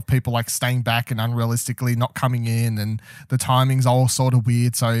decisions of people like staying back and unrealistically not coming in, and the timing's all sort of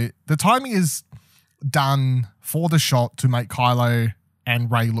weird. So the timing is done for the shot to make Kylo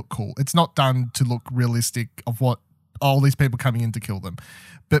and Rey look cool. It's not done to look realistic of what all these people coming in to kill them.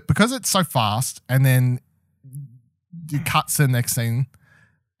 But because it's so fast and then you cut to the next scene,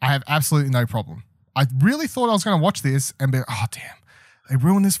 I have absolutely no problem. I really thought I was going to watch this and be like, oh, damn, they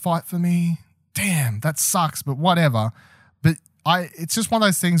ruined this fight for me. Damn, that sucks, but whatever. But it's just one of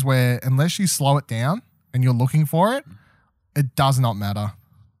those things where unless you slow it down and you're looking for it, it does not matter.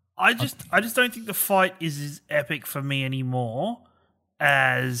 I just don't think the fight is as epic for me anymore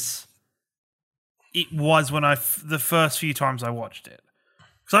as it was when the first few times I watched it.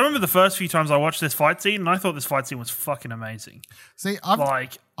 Because I remember the first few times I watched this fight scene, and I thought this fight scene was fucking amazing. See,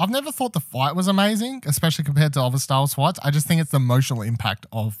 I've never thought the fight was amazing, especially compared to other Star Wars fights. I just think it's the emotional impact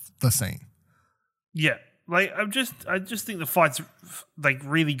of the scene. Yeah, like I just think the fight's like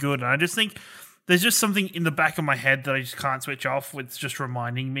really good, and I just think there's just something in the back of my head that I just can't switch off. It's just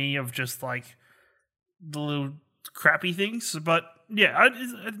reminding me of just like the little crappy things. But yeah,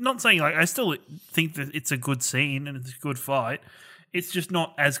 I'm not saying like I still think that it's a good scene and it's a good fight. It's just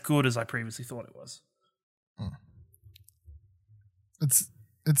not as good as I previously thought it was.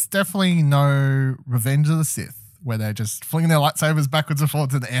 It's definitely no Revenge of the Sith where they're just flinging their lightsabers backwards and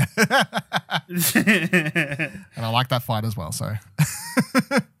forwards in the air. And I like that fight as well. So,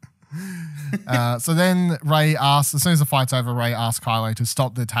 so then Rey asks, as soon as the fight's over, Rey asks Kylo to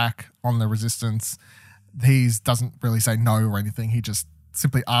stop the attack on the Resistance. He doesn't really say no or anything. He just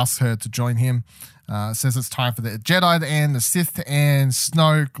simply asks her to join him. Says it's time for the Jedi to end, the Sith to end,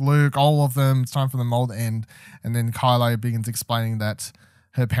 Snoke, Luke, all of them. It's time for them all to end. And then Kylo begins explaining that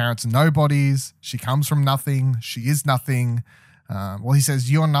her parents are nobodies. She comes from nothing. She is nothing. Well, he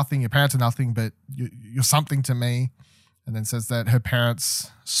says, you're nothing. Your parents are nothing, but you're something to me. And then says that her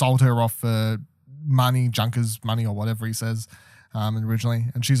parents sold her off for money, Junker's money or whatever he says originally.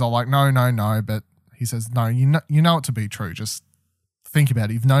 And she's all like, no. But he says, no, you know it to be true. Just think about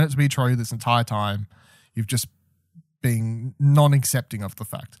it. You've known it to be true this entire time. You've just been non-accepting of the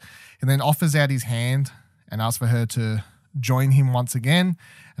fact. And then offers out his hand and asks for her to join him once again.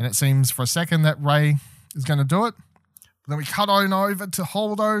 And it seems for a second that Rey is going to do it. But then we cut on over to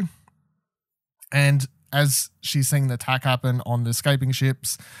Holdo. And as she's seeing the attack happen on the escaping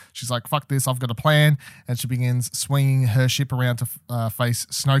ships, she's like, fuck this, I've got a plan. And she begins swinging her ship around to face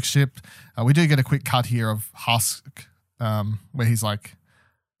Snoke's ship. We do get a quick cut here of Husk, where he's like,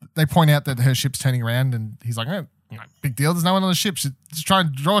 they point out that her ship's turning around and he's like, oh, big deal, there's no one on the ship. She's trying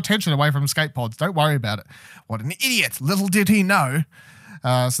to draw attention away from escape pods. Don't worry about it. What an idiot. Little did he know.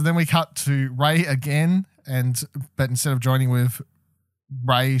 So then we cut to Rey again, but instead of joining with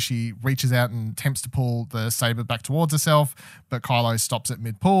Rey, she reaches out and attempts to pull the saber back towards herself, but Kylo stops at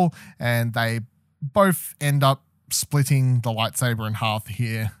mid-pull, and they both end up splitting the lightsaber in half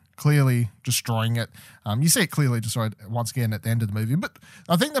here, clearly destroying it. You see it clearly destroyed once again at the end of the movie. But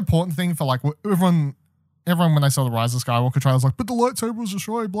I think the important thing for like everyone when they saw the Rise of Skywalker trailer was like, but the lightsaber was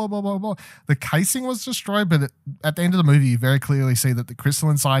destroyed, blah, blah, blah, blah. The casing was destroyed, but at the end of the movie, you very clearly see that the crystal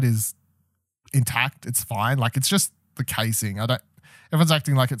inside is intact. It's fine. Like, it's just the casing. Everyone's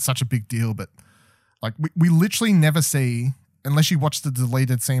acting like it's such a big deal, but like we literally never see, unless you watch the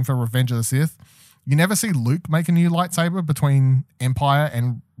deleted scene for Revenge of the Sith, you never see Luke make a new lightsaber between Empire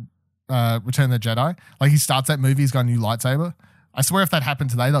and Return of the Jedi. Like, he starts that movie, he's got a new lightsaber. I swear if that happened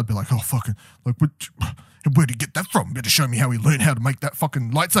today, they'd be like, oh, fucking, like, where'd he get that from? Better show me how he learned how to make that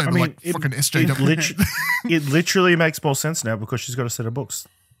fucking lightsaber. I mean, fucking SJW. It literally makes more sense now because she's got a set of books.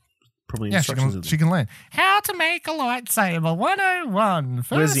 Probably instructions. She can learn. How to make a lightsaber 101.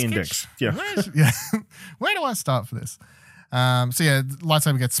 Where's the index? Yeah. Where do I start for this? So yeah, the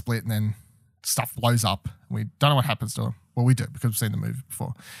lightsaber gets split and then stuff blows up. We don't know what happens to her. Well, we do because we've seen the movie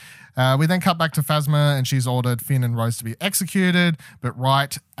before. We then cut back to Phasma and she's ordered Finn and Rose to be executed. But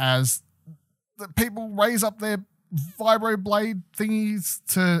right as the people raise up their vibro blade thingies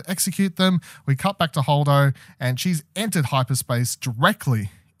to execute them, we cut back to Holdo and she's entered hyperspace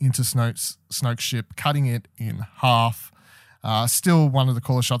directly into Snoke's ship, cutting it in half. Still one of the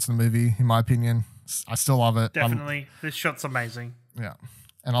coolest shots in the movie, in my opinion. I still love it. Definitely. This shot's amazing. Yeah.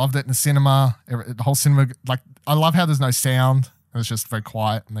 And I loved it in the cinema. The whole cinema, like, I love how there's no sound. It's just very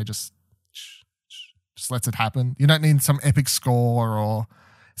quiet and they just lets it happen. You don't need some epic score or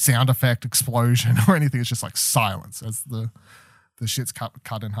sound effect explosion or anything. It's just like silence as the shit's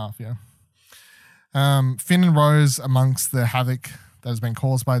cut in half, yeah. Finn and Rose, amongst the havoc that has been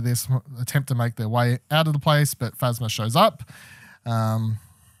caused by this, attempt to make their way out of the place, but Phasma shows up.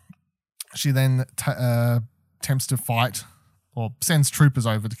 She then attempts to fight or sends troopers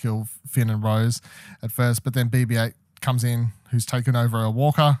over to kill Finn and Rose at first, but then BB-8 comes in, who's taken over a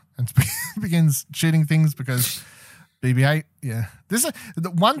walker and begins shooting things because BB-8, yeah. This is the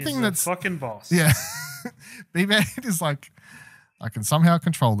one He's thing that's fucking boss. yeah. BB-8 is like, I can somehow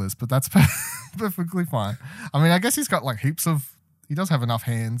control this, but that's perfectly fine. I mean, I guess he's got like he does have enough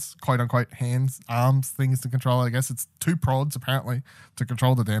hands, quote unquote hands, arms, things to control it. I guess it's 2 prods apparently to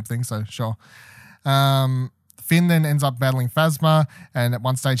control the damn thing, so sure. Finn then ends up battling Phasma, and at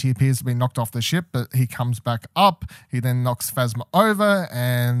one stage he appears to be knocked off the ship, but he comes back up. He then knocks Phasma over,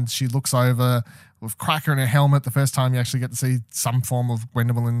 and she looks over with Cracker in her helmet. The first time you actually get to see some form of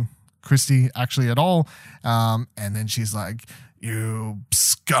Gwendolyn Christie actually at all. And then she's like, "You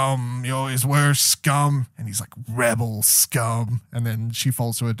scum, you always were scum." And he's like, "Rebel scum." And then she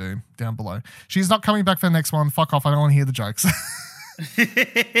falls to her doom down below. She's not coming back for the next one. Fuck off. I don't want to hear the jokes.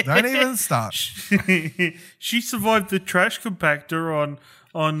 Don't even start. She survived the trash compactor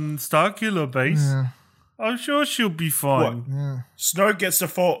on Starkiller base. Yeah. I'm sure she'll be fine. Yeah. Snoke gets to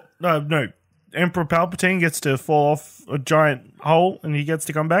fall. No. Emperor Palpatine gets to fall off a giant hole and he gets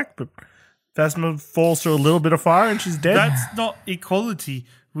to come back, but Phasma falls through a little bit of fire and she's dead. That's not equality.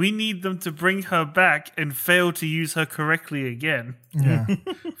 We need them to bring her back and fail to use her correctly again. Yeah.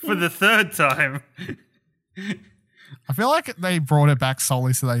 For the 3rd time. I feel like they brought her back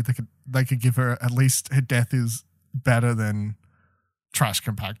solely so they could give her, at least her death is better than trash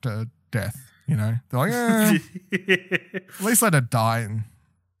compactor death, you know? They're like, at least let her die in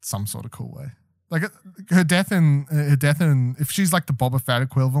some sort of cool way. Like her death in if she's like the Boba Fett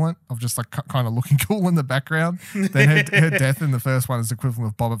equivalent of just like kind of looking cool in the background, then her death in the first one is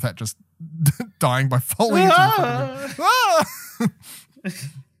equivalent of Boba Fett just dying by falling into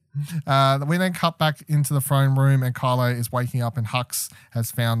the we then cut back into the throne room and Kylo is waking up and Hux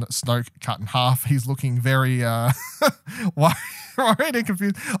has found Snoke cut in half. He's looking very worried and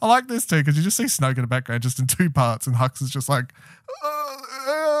confused. I like this too because you just see Snoke in the background just in 2 parts and Hux is just like,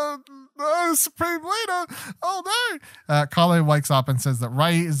 Supreme Leader, oh no. Kylo wakes up and says that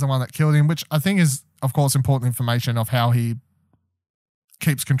Rey is the one that killed him, which I think is, of course, important information of how he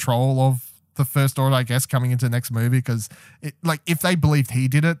keeps control of the First Order, I guess, coming into the next movie, because if they believed he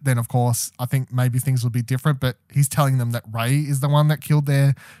did it, then of course I think maybe things would be different, but he's telling them that Rey is the one that killed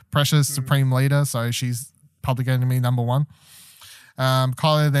their precious Supreme Leader, so she's public enemy number 1.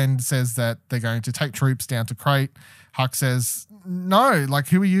 Kylo then says that they're going to take troops down to Crate. Hux says, no, like,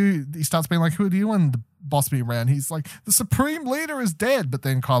 who are you? He starts being like, who do you want to boss me around? He's like, the Supreme Leader is dead. But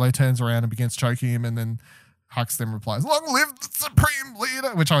then Kylo turns around and begins choking him. And then Hux then replies, long live the Supreme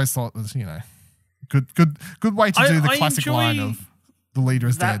Leader, which I always thought was, you know, good way to do the classic line of the leader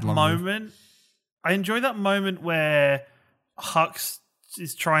is dead. I enjoy that moment where Hux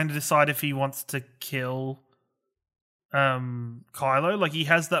is trying to decide if he wants to kill Kylo. Like, he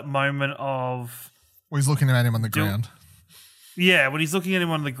has that moment of... Well, he's looking at him on the ground. Yeah, when he's looking at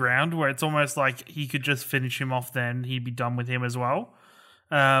him on the ground, where it's almost like he could just finish him off then. He'd be done with him as well.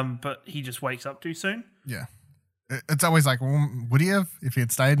 But he just wakes up too soon. Yeah. It's always like, well, would he have, if he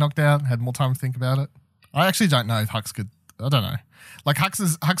had stayed knocked out, had more time to think about it? I actually don't know if Hux could. I don't know. Like, Hux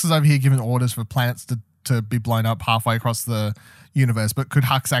is over here giving orders for planets to be blown up halfway across the universe, but could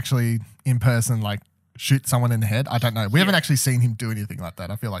Hux actually, in person, like, shoot someone in the head? I don't know. We haven't actually seen him do anything like that.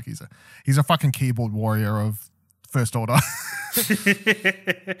 I feel like he's a fucking keyboard warrior of First Order.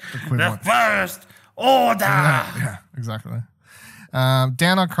 The First Order! Yeah, exactly.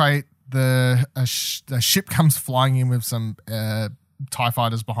 Down on Crate, the ship comes flying in with some TIE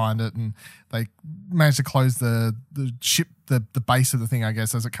fighters behind it, and they manage to close the ship, the base of the thing, I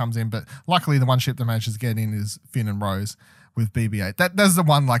guess, as it comes in. But luckily, the one ship that manages to get in is Finn and Rose with BB-8. That's the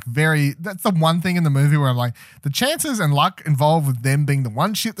one, like, that's the one thing in the movie where I'm like, the chances and luck involved with them being the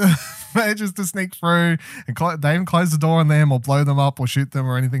one ship that manages to sneak through and they even close the door on them or blow them up or shoot them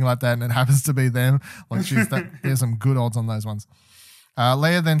or anything like that, and it happens to be them. Like, there's some good odds on those ones.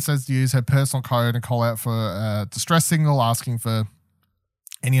 Leia then says to use her personal code and call out for a distress signal, asking for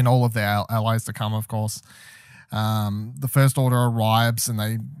any and all of their allies to come, of course. The First Order arrives and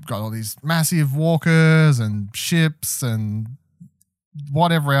they got all these massive walkers and ships and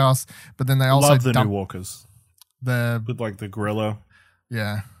whatever else. But then they also love the new walkers. With like the gorilla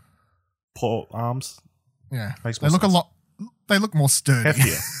port arms. Yeah. Makes They more look sense. a lot. They look more sturdy.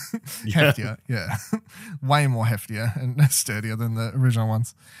 Heftier. Heftier, yeah. Way more heftier and sturdier than the original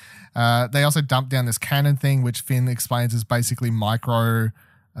ones. They also dumped down this cannon thing, which Finn explains is basically micro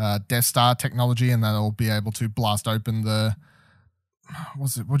Death Star technology, and that'll be able to blast open the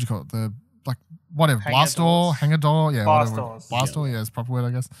what do you call it? The blast door, hangar door, yeah, Blast whatever. doors. Blast door, yeah, it's a proper word,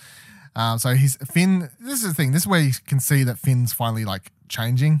 I guess. So Finn. This is the thing. This is where you can see that Finn's finally like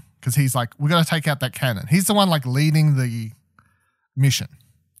changing, because he's like, we got to take out that cannon. He's the one like leading the mission,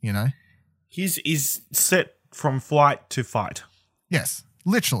 you know. He's set from flight to fight. Yes,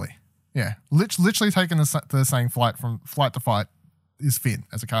 literally. Yeah, literally taking the saying flight to fight is Finn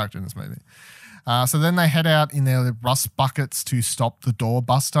as a character in this movie. So then they head out in their rust buckets to stop the door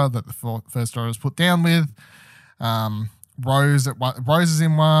buster that the First Order is put down with. Rose is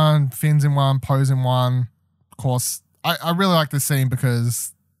in one, Finn's in one, Poe's in one. Of course, I really like this scene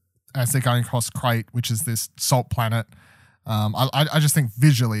because as they're going across Crate, which is this salt planet, I just think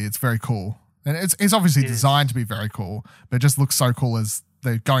visually it's very cool. And it's obviously designed to be very cool, but it just looks so cool as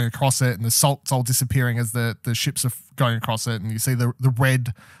they're going across it and the salt's all disappearing as the ships are going across it, and you see the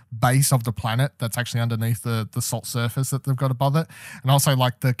red base of the planet that's actually underneath the salt surface that they've got above it. And also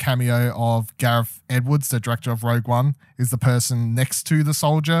like the cameo of Gareth Edwards, the director of Rogue One, is the person next to the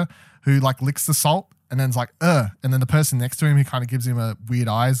soldier who like licks the salt and then's like, and then the person next to him, he kind of gives him a weird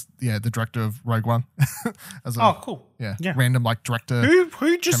eyes. Yeah, the director of Rogue One. Cool. Yeah, Yeah. random like director.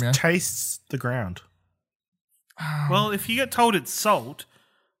 Who just cameo. tastes the ground? Well, if you get told it's salt,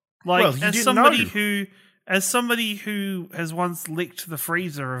 like Well, you as didn't somebody who has once licked the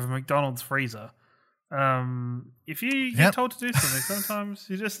freezer of a McDonald's freezer, if you get told to do something, sometimes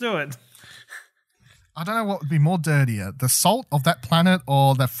you just do it. I don't know what would be more dirtier, the salt of that planet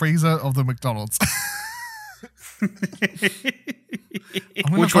or the freezer of the McDonald's.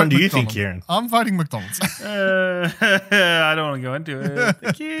 Which one do you think, Ciaran? I'm voting McDonald's. I don't want to go into it.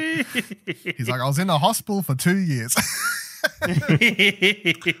 Thank you. He's like, I was in a hospital for 2 years.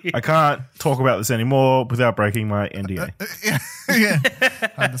 I can't talk about this anymore without breaking my NDA. Yeah.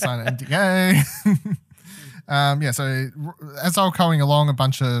 I had to sign an NDA. So as they were going along, a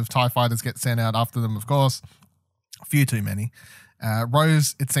bunch of TIE fighters get sent out after them, of course. A few too many.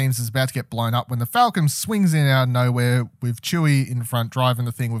 Rose, it seems, is about to get blown up when the Falcon swings in out of nowhere with Chewie in front driving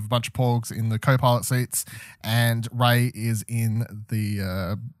the thing with a bunch of porgs in the co-pilot seats, and Rey is in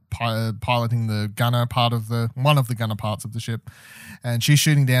the piloting the gunner part of one of the gunner parts of the ship, and she's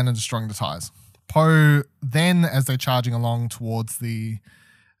shooting down and destroying the TIEs. Poe then, as they're charging along towards the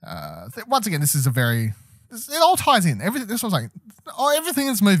once again, this is it all ties in. Everything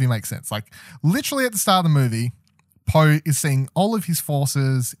in this movie makes sense. Like literally at the start of the movie, Poe is seeing all of his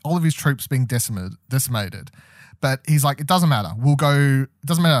forces, all of his troops being decimated. But he's like, it doesn't matter. We'll go. It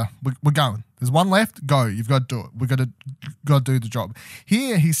doesn't matter. We're going. There's one left. Go. You've got to do it. We've got to do the job.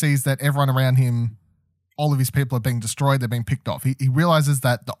 Here he sees that everyone around him, all of his people are being destroyed. They're being picked off. He realizes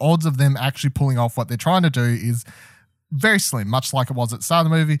that the odds of them actually pulling off what they're trying to do is very slim, much like it was at the start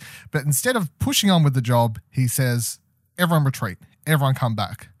of the movie. But instead of pushing on with the job, he says, everyone retreat. Everyone come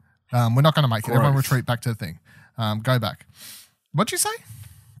back. We're not going to make it. Everyone retreat back to the thing. Go back. What'd you say?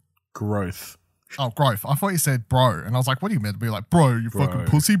 Growth. Oh, growth. I thought you said bro. And I was like, what are you meant to be like, bro, you fucking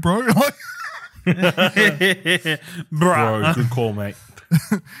pussy, bro? Bro, good call, mate.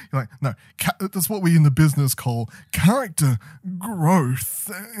 You're like, no, that's what we in the business call character growth.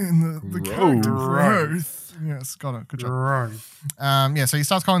 The character growth. Yes, got it. Good job. So he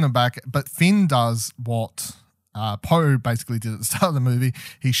starts calling them back, but Finn does what Poe basically did at the start of the movie.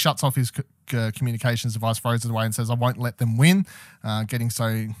 He shuts off his communications device, throws it away, and says, I won't let them win. Getting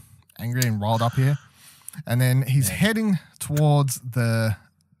so angry and riled up here. And then he's heading towards the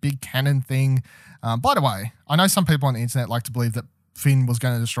big cannon thing. By the way, I know some people on the internet like to believe that Finn was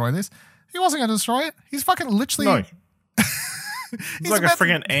going to destroy this. He wasn't going to destroy it. He's fucking literally... No. He's like a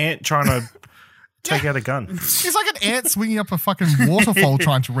friggin' ant trying to take out a gun. He's like an ant swinging up a fucking waterfall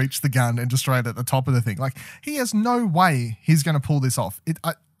trying to reach the gun and destroy it at the top of the thing. Like, he has no way he's going to pull this off.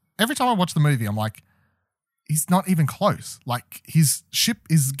 Every time I watch the movie, I'm like, he's not even close. Like, his ship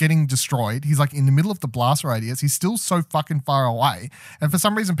is getting destroyed. He's like in the middle of the blast radius. He's still so fucking far away. And for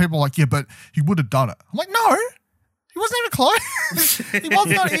some reason, people are like, yeah, but he would have done it. I'm like, no, he wasn't even close. He was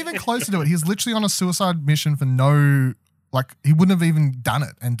not even close to do it. He's literally on a suicide mission for no, like, he wouldn't have even done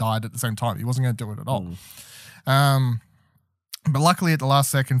it and died at the same time. He wasn't going to do it at all. But luckily at the last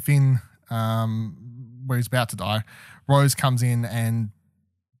second, Finn, when where he's about to die, Rose comes in and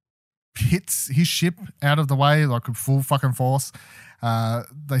hits his ship out of the way like with full fucking force.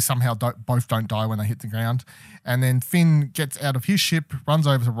 They somehow both don't die when they hit the ground. And then Finn gets out of his ship, runs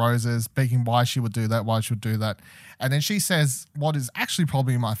over to Rose's, begging why she would do that. And then she says what is actually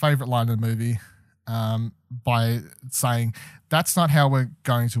probably my favorite line in the movie, by saying, "That's not how we're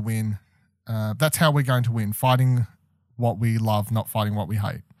going to win. That's how we're going to win, fighting what we love, not fighting what we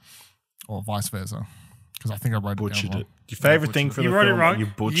hate." Or vice versa. Because I think I wrote Butchered it down it. Your favorite thing for the You wrote film, it wrong.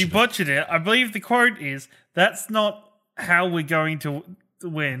 you butchered it. I believe the quote is, "That's not how we're going to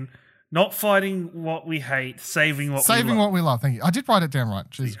win. Not fighting what we hate, saving what we love." Saving what we love. Thank you. I did write it down right.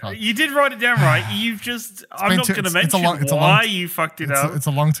 Jesus Christ. You did write it down right. You've just... I'm not going to mention why you fucked it up. It's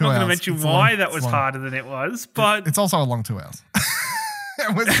a long 2 hours. I'm not going to mention why that was harder than it was, but... It's also a long 2 hours.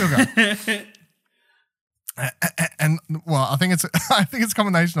 We're still going. And well, I think it's a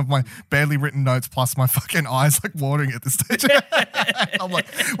combination of my barely written notes plus my fucking eyes like watering at this stage. I'm like,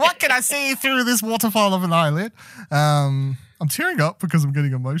 what can I see through this waterfall of an eyelid? I'm tearing up because I'm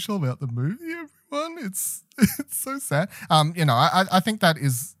getting emotional about the movie. Everyone, it's so sad. I think that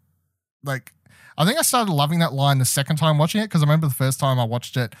is like, I think I started loving that line the second time watching it because I remember the first time I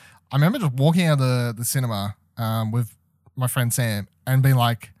watched it, I remember just walking out of the cinema with my friend Sam and being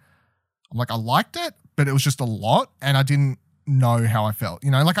like, I liked it, but it was just a lot and I didn't know how I felt.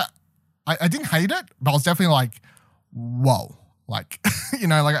 Like I didn't hate it, but I was definitely like, whoa. Like,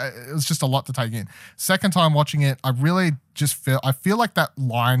 it was just a lot to take in. Second time watching it, I really just feel like that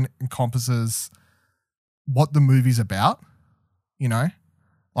line encompasses what the movie's about,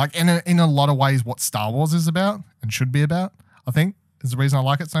 Like in a lot of ways what Star Wars is about and should be about, I think, is the reason I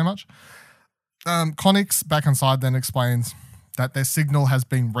like it so much. Connix back inside then explains that their signal has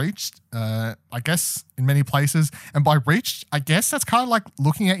been reached, I guess, in many places. And by reached, I guess that's kind of like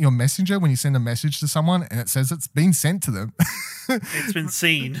looking at your messenger when you send a message to someone and it says it's been sent to them. It's been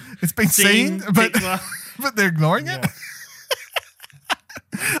seen. It's been seen, but they're ignoring it.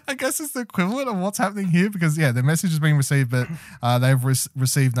 I guess it's the equivalent of what's happening here because, their message has been received, but they've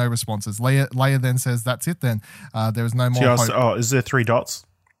received no responses. Leia then says, that's it then. There is no more hope. Is there 3 dots?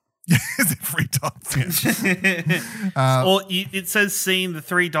 Is it 3 dots? Yeah. Or it says seen, the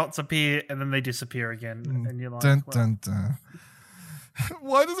 3 dots appear, and then they disappear again. And you're like, dun, dun, dun.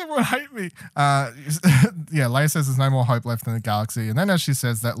 Why does everyone hate me? Leia says there's no more hope left in the galaxy. And then as she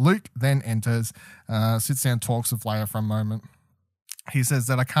says that, Luke then enters, sits down, talks with Leia for a moment. He says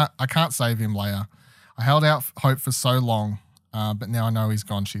that I can't save him, Leia. I held out hope for so long, but now I know he's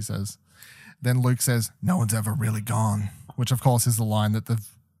gone, she says. Then Luke says, no one's ever really gone, which of course is the line that they've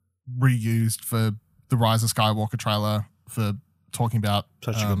reused for the Rise of Skywalker trailer for talking about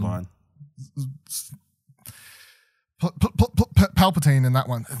such a good line. Palpatine in that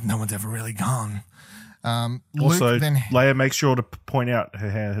one. No one's ever really gone. Also, Leia makes sure to point out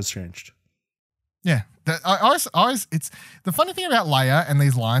her hair has changed. Yeah, I always. It's the funny thing about Leia and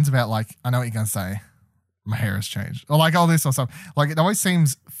these lines about like, I know what you're gonna say. My hair has changed, or like all this or something. Like it always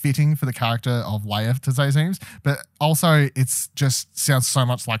seems fitting for the character of Leia to say things, but also it's just sounds so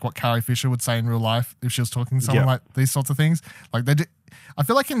much like what Carrie Fisher would say in real life if she was talking to someone like these sorts of things. Like they do. I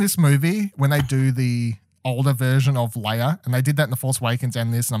feel like in this movie when they do the older version of Leia, and they did that in The Force Awakens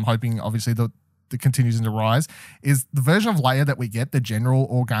and this, and I'm hoping obviously that continues into Rise, is the version of Leia that we get, the General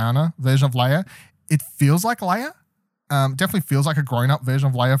Organa version of Leia. It feels like Leia. Definitely feels like a grown-up version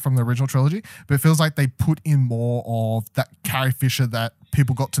of Leia from the original trilogy, but it feels like they put in more of that Carrie Fisher that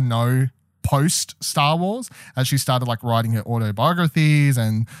people got to know post Star Wars as she started like writing her autobiographies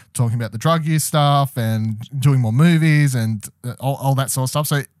and talking about the drug use stuff and doing more movies and all that sort of stuff.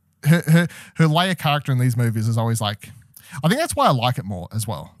 So her Leia character in these movies is always like, I think that's why I like it more as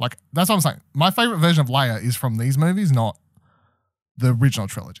well. Like that's what I'm saying. My favorite version of Leia is from these movies, not the original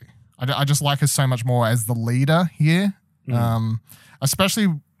trilogy. I just like her so much more as the leader here. Especially,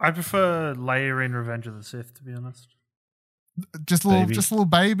 I prefer Leia in Revenge of the Sith, to be honest. Just a little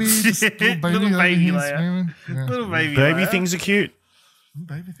baby, little baby Leia. Yeah. Little baby Leia. Leia. Things are cute.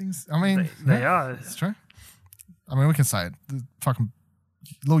 Baby things. I mean, they are. It's true. I mean, we can say it. The fucking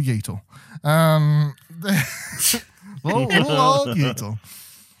little Yeetle. little old Yeetle.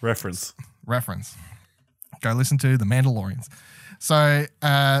 Reference. Go listen to The Mandalorians. So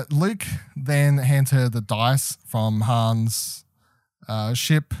Luke then hands her the dice from Han's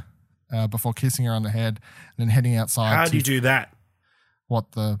ship before kissing her on the head and then heading outside. How do you do that?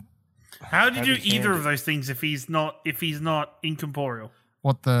 How do you do either of those things if he's not incorporeal?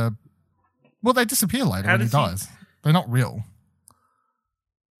 Well, they disappear later when he dies. They're not real.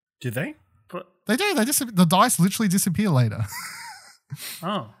 Do they? But they do. The dice literally disappear later.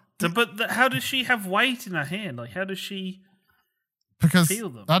 Oh. How does she have weight in her hand? Like, how does she because feel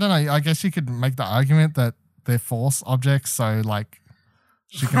them? I don't know. I guess you could make the argument that they're force objects, so like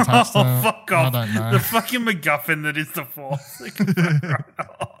she can touch them. Oh, fuck off. I don't know. The fucking MacGuffin that is the Force.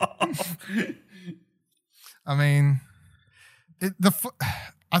 I mean,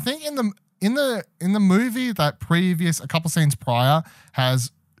 I think in the movie that a couple scenes prior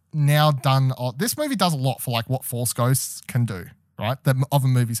has now done. This movie does a lot for like what Force ghosts can do, right? That other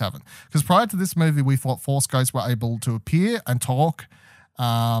movies haven't. Because prior to this movie, we thought Force ghosts were able to appear and talk,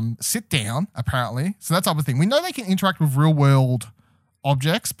 sit down apparently. So that's the other thing. We know they can interact with real world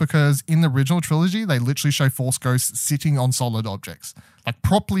objects because in the original trilogy, they literally show Force ghosts sitting on solid objects, like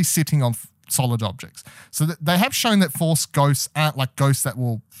properly sitting on solid objects. So they have shown that Force ghosts aren't like ghosts that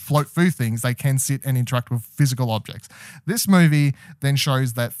will float through things. They can sit and interact with physical objects. This movie then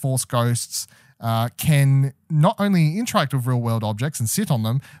shows that Force ghosts can not only interact with real world objects and sit on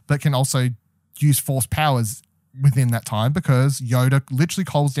them, but can also use Force powers within that time because Yoda literally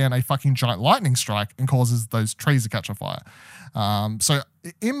calls down a fucking giant lightning strike and causes those trees to catch on fire. So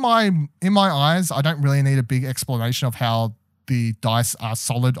in my eyes, I don't really need a big explanation of how the dice are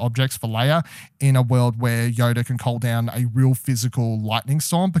solid objects for Leia in a world where Yoda can call down a real physical lightning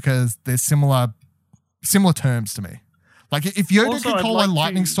storm because they're similar terms to me. Like if Yoda Also, can I'd call like a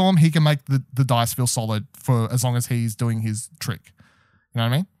lightning to- storm, he can make the dice feel solid for as long as he's doing his trick. You know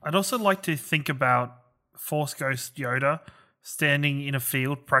what I mean? I'd also like to think about Force Ghost Yoda standing in a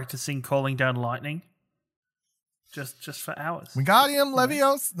field practicing calling down lightning. Just for hours. Wingardium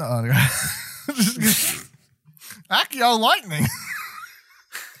Leviosa. No. Accio Lightning.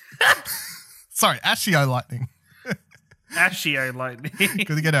 Sorry, Accio Lightning. Ascio lightning. Good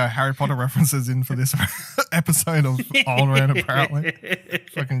to get our Harry Potter references in for this episode of Alderaan, apparently.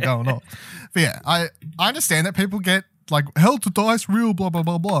 Fucking going off. But yeah, I understand that people get like, hell to dice, real, blah, blah,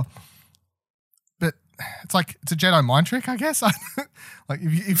 blah, blah. But it's like, it's a Jedi mind trick, I guess. Like,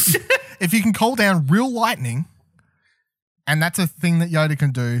 if you can call down real lightning, and that's a thing that Yoda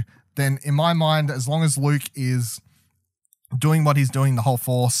can do, then in my mind, as long as Luke is doing what he's doing, the whole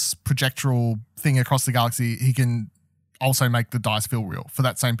Force projectile thing across the galaxy, he can also make the dice feel real for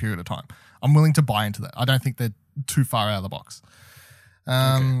that same period of time. I'm willing to buy into that. I don't think they're too far out of the box.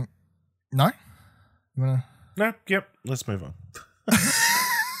 Okay. No? You want to... No, yep. Let's move on. You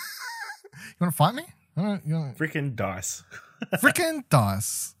want to fight me? Freaking dice. Freaking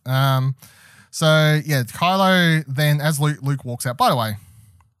dice. So, yeah, Kylo then, as Luke walks out, by the way,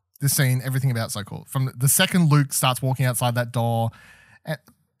 this scene, everything about it's so cool. From the second Luke starts walking outside that door, and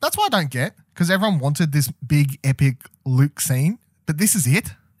that's what I don't get, because everyone wanted this big, epic Luke scene, but this is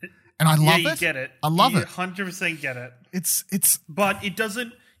it. And I love it. Yeah, you get it. I love it. 100% get it. It's But it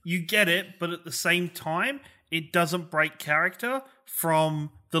doesn't, you get it, but at the same time, it doesn't break character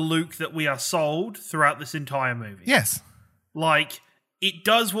from the Luke that we are sold throughout this entire movie. yes. Like, it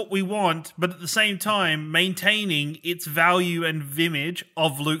does what we want, but at the same time, maintaining its value and image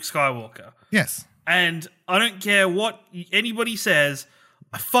of Luke Skywalker. Yes. And I don't care what anybody says,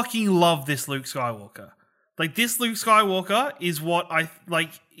 I fucking love this Luke Skywalker. Like, this Luke Skywalker is what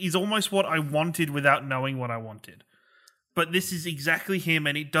is almost what I wanted without knowing what I wanted. But this is exactly him,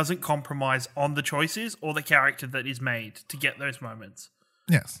 and it doesn't compromise on the choices or the character that is made to get those moments.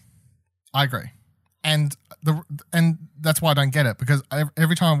 Yes. I agree. And that's why I don't get it, because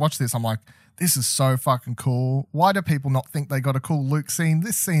every time I watch this, I'm like, this is so fucking cool. Why do people not think they got a cool Luke scene?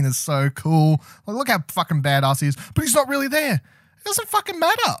 This scene is so cool. Like, look how fucking badass he is, but he's not really there. It doesn't fucking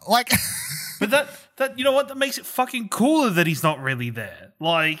matter. Like, but that you know what? That makes it fucking cooler that he's not really there.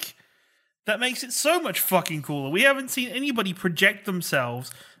 Like, that makes it so much fucking cooler. We haven't seen anybody project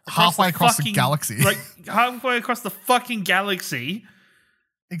themselves halfway across the galaxy. Like, halfway across the fucking galaxy.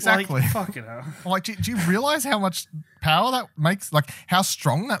 Exactly. Like, fucking hell. Like, do you realize how much power that makes? Like, how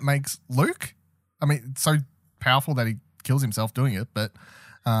strong that makes Luke? I mean, it's so powerful that he kills himself doing it. But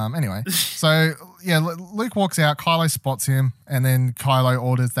anyway, so yeah, Luke walks out. Kylo spots him, and then Kylo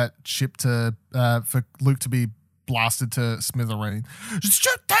orders that ship to for Luke to be blasted to smithereens.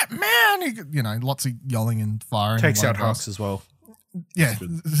 Shoot that man! Lots of yelling and firing. Takes and out Hux as well. Yeah,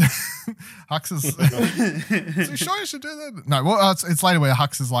 Hux is. Is he sure you should do that? No, well, it's later where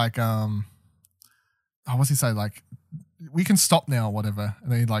Hux is like, what's he say? Like, we can stop now, or whatever, and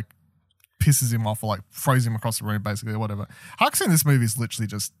then he like pisses him off or like throws him across the room, basically, or whatever. Hux in this movie is literally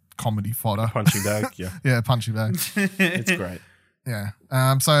just comedy fodder. Punching bag, yeah. Yeah, punching bag. It's great. Yeah.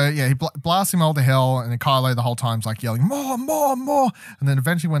 So yeah, he blasts him all to hell, and then Kylo the whole time's like yelling, more, more, more, and then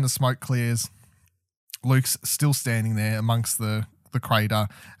eventually when the smoke clears, Luke's still standing there amongst the the crater,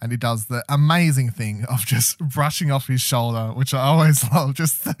 and he does the amazing thing of just brushing off his shoulder, which I always love.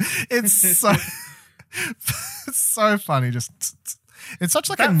 It's so it's so funny. It's such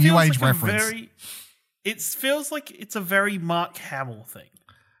like a new age reference. It feels like it's a very Mark Hamill thing.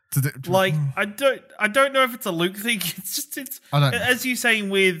 I don't know if it's a Luke thing. It's as you saying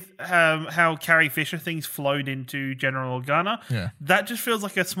with how Carrie Fisher things flowed into General Organa. Yeah, that just feels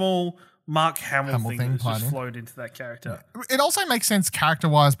like a small Mark Hamill thing that's just flowed into that character. It also makes sense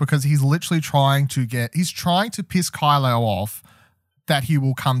character-wise because he's literally trying to piss Kylo off that he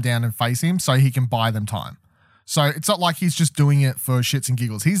will come down and face him so he can buy them time. So it's not like he's just doing it for shits and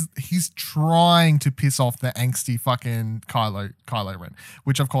giggles. He's trying to piss off the angsty fucking Kylo Ren,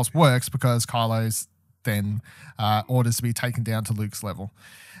 which of course works because Kylo's then orders to be taken down to Luke's level.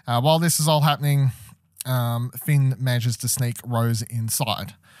 While this is all happening, Finn manages to sneak Rose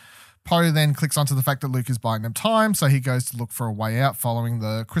inside. Poe then clicks onto the fact that Luke is buying them time, so he goes to look for a way out following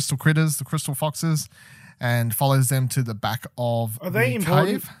the crystal critters, the crystal foxes, and follows them to the back of the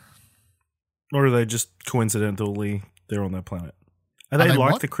cave. Or are they just coincidentally there on that planet? Are they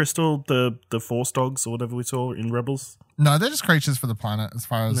like the crystal, the force dogs or whatever we saw in Rebels? No, they're just creatures for the planet as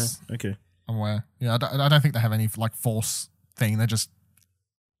far as I'm aware. Yeah, I don't think they have any like force thing. They're just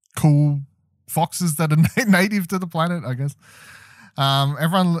cool foxes that are native to the planet, I guess.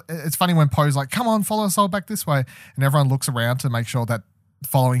 It's funny when Poe's like, come on, follow us all back this way. And everyone looks around to make sure that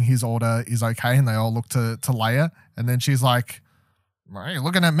following his order is okay. And they all look to Leia. And then she's like, what are you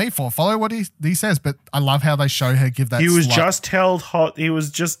looking at me for? Follow what he says. But I love how they show her give that. He was just held hot. He was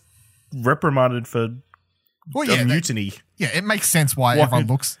just reprimanded for a mutiny. It makes sense why everyone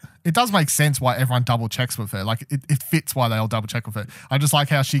looks. It does make sense why everyone double checks with her. Like it fits why they all double check with her. I just like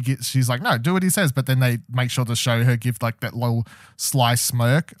how she's like, no, do what he says. But then they make sure to show her give like that little sly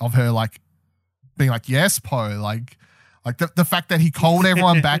smirk of her like being like, yes, Poe, like the fact that he called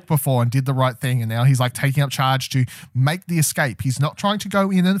everyone back before and did the right thing, and now he's like taking up charge to make the escape. He's not trying to go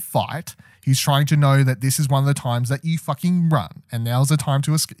in and fight. He's trying to know that this is one of the times that you fucking run, and now's the time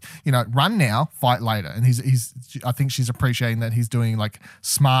to escape. Run now, fight later. And I think she's appreciating that he's doing like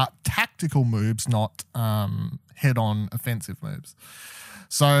smart tactical moves, not head-on offensive moves.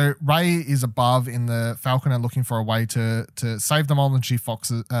 So Rey is above in the Falcon and looking for a way to save them all, and she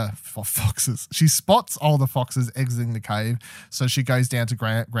She spots all the foxes exiting the cave, so she goes down to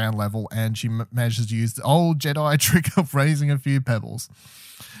ground level and she manages to use the old Jedi trick of raising a few pebbles.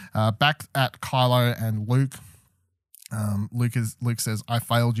 Back at Kylo and Luke, Luke says, I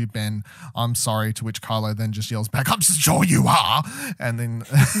failed you, Ben. I'm sorry, to which Kylo then just yells back, I'm sure you are. And then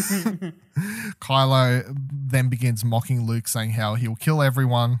Kylo then begins mocking Luke, saying how he'll kill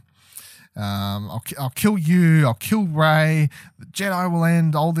everyone. I'll kill you. I'll kill Rey. The Jedi will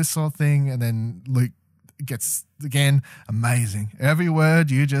end, all this sort of thing. And then Luke gets, again, amazing. Every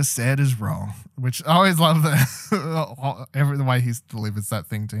word you just said is wrong, which I always love the way he delivers that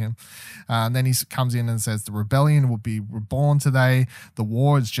thing to him. And then he comes in and says, the rebellion will be reborn today. The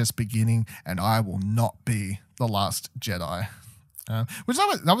war is just beginning, and I will not be the last Jedi. Which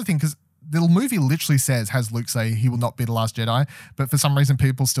is the other thing, because the movie literally has Luke say he will not be the last Jedi, but for some reason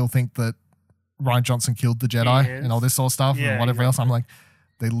people still think that Rian Johnson killed the Jedi and all this sort of stuff and whatever else. I'm like,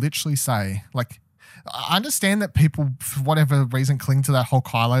 they literally say, like, I understand that people, for whatever reason, cling to that whole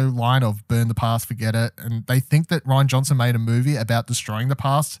Kylo line of burn the past, forget it. And they think that Rian Johnson made a movie about destroying the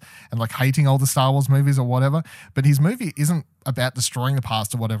past and like hating all the Star Wars movies or whatever. But his movie isn't about destroying the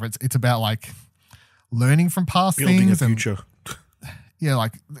past or whatever. It's about like learning from past building things. A future. Yeah,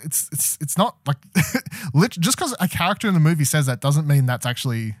 like it's not like just because a character in the movie says that doesn't mean that's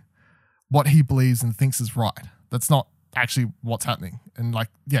actually what he believes and thinks is right. That's not actually what's happening. And like,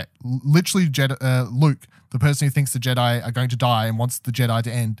 yeah, literally Luke, the person who thinks the Jedi are going to die and wants the Jedi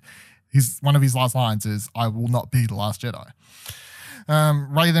to end, one of his last lines is, I will not be the last Jedi.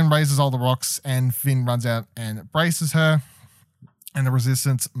 Rey then raises all the rocks and Finn runs out and braces her, and the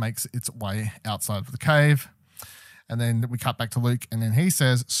resistance makes its way outside of the cave. And then we cut back to Luke, and then he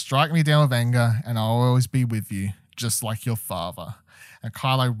says, strike me down with anger and I'll always be with you, just like your father. And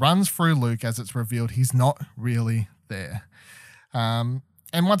Kylo runs through Luke as it's revealed he's not really there. And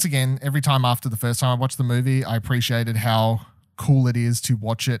once again, every time after the first time I watched the movie, I appreciated how cool it is to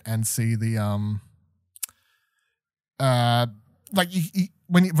watch it and see the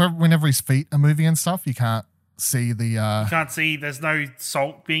whenever his feet are moving and stuff, you can't see the you can't see, there's no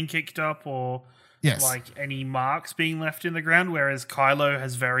salt being kicked up or like any marks being left in the ground, whereas Kylo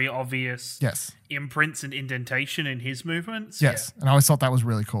has very obvious imprints and indentation in his movements. Yes, and I always thought that was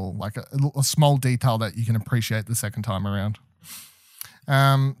really cool, like a small detail that you can appreciate the second time around.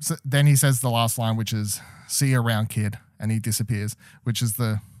 So then he says the last line, which is "See you around, kid," and he disappears, which is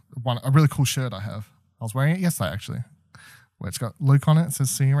a really cool shirt I have. I was wearing it yesterday, actually, where it's got Luke on it. It says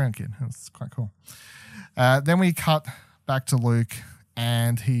 "See you around, kid." It's quite cool. Then we cut back to Luke,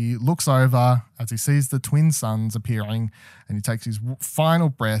 and he looks over as he sees the twin suns appearing, and he takes his final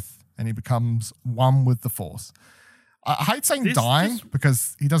breath, and he becomes one with the Force. I hate saying dying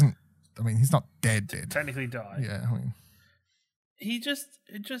because he doesn't. I mean, he's not dead. Technically died. Yeah, I mean,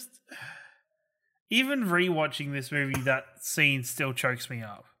 even rewatching this movie, that scene still chokes me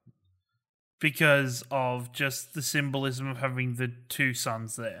up because of just the symbolism of having the two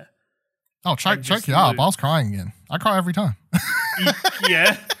sons there. Oh, choke you up. I was crying again. I cry every time.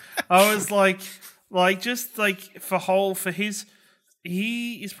 Yeah. I was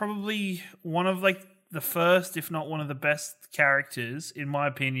he is probably one of like the first, if not one of the best characters, in my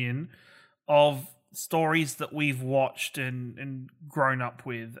opinion, of stories that we've watched and grown up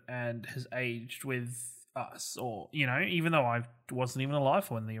with and has aged with us. Or, even though I wasn't even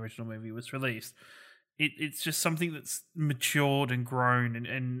alive when the original movie was released. It's just something that's matured and grown,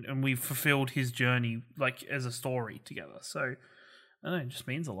 and we've fulfilled his journey like as a story together. So I don't know, it just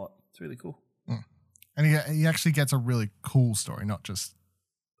means a lot. It's really cool. And he actually gets a really cool story, not just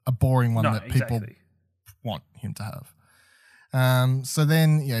a boring one that people want him to have. So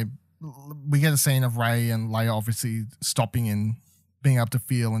then, we get a scene of Rey and Leia obviously stopping and being able to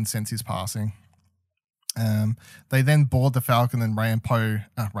feel and sense his passing. They then board the Falcon, and Rey and Poe,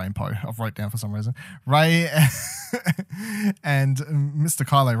 I've wrote down for some reason, Rey and Mr.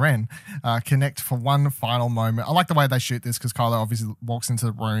 Kylo Ren connect for one final moment. I like the way they shoot this because Kylo obviously walks into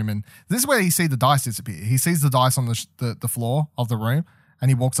the room, and this is where you see the dice disappear. He sees the dice on the floor of the room, and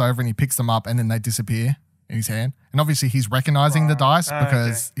he walks over and he picks them up, and then they disappear in his hand. And obviously he's recognizing the dice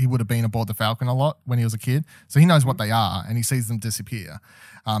because he would have been aboard the Falcon a lot when he was a kid. So he knows what they are, and he sees them disappear.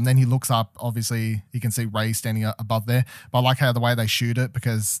 Then he looks up, obviously you can see Rey standing above there. But I like how the way they shoot it,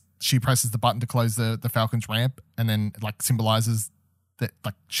 because she presses the button to close the Falcon's ramp, and then like symbolizes that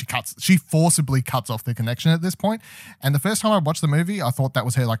like she forcibly cuts off the connection at this point. And the first time I watched the movie, I thought that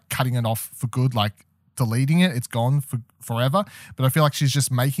was her like cutting it off for good, like deleting it. It's gone for forever. But I feel like she's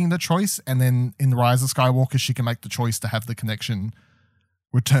just making the choice, and then in the Rise of Skywalker, she can make the choice to have the connection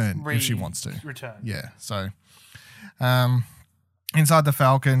return if she wants to. Return. Yeah. So, inside the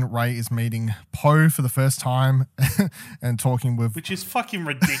Falcon, Rey is meeting Poe for the first time and talking with, which is fucking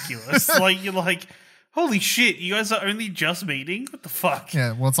ridiculous. Like, you're like, holy shit, you guys are only just meeting? What the fuck?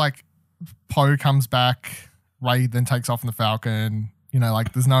 Yeah. Well, it's like Poe comes back, Rey then takes off in the Falcon.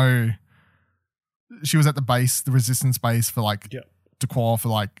 Like there's no. She was at the base, the Resistance base, for like Daqua for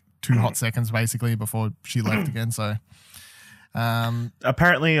like 2 hot seconds basically before she left again. So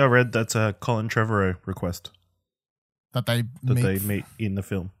apparently, I read that's a Colin Trevorrow request that they meet in the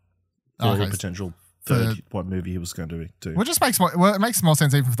film for a potential third movie he was going to do. Which just makes it makes more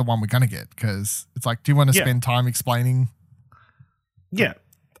sense even for the one we're going to get, because it's like, do you want to spend time explaining? Yeah,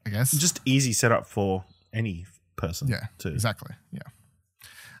 I guess just easy setup for any person. Yeah, too. Exactly. Yeah.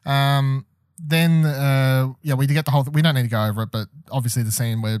 Then, we get the whole we don't need to go over it, but obviously the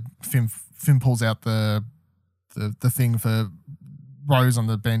scene where Finn pulls out the thing for Rose on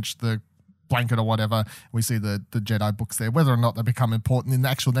the bench, the blanket or whatever. We see the Jedi books there. Whether or not they become important in the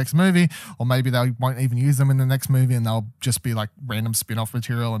actual next movie, or maybe they won't even use them in the next movie, and they'll just be like random spin-off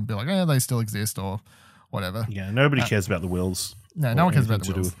material and be like, they still exist or whatever. Yeah, nobody cares about the wills. No one cares about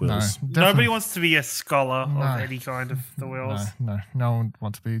the wills. No, nobody wants to be a scholar of any kind of the wills. No one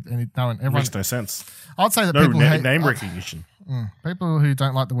wants to be any. No one. Everyone makes no sense. I'd say that no people hate name recognition. People who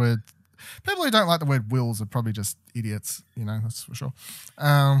don't like the word. People who don't like the word wills are probably just idiots. That's for sure.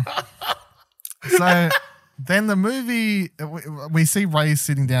 So then the movie, we see Rey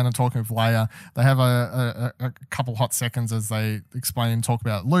sitting down and talking with Leia. They have a couple hot seconds as they talk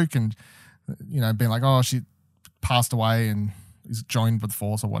about Luke, and being like, oh, she passed away and is joined with the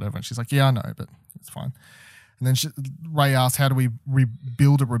Force or whatever. And she's like, yeah, I know, but it's fine. And then Rey asks, how do we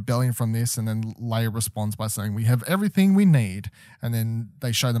rebuild a rebellion from this? And then Leia responds by saying, we have everything we need. And then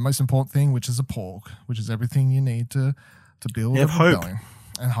they show the most important thing, which is a porg, which is everything you need to build a rebellion.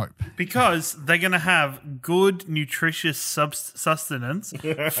 And hope. Because they're going to have good, nutritious sustenance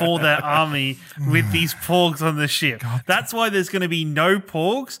for their army with these porgs on the ship. God. That's why there's going to be no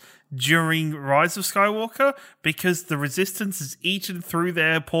porgs during Rise of Skywalker, because the Resistance is eaten through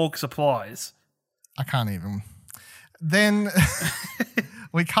their porg supplies. I can't even. Then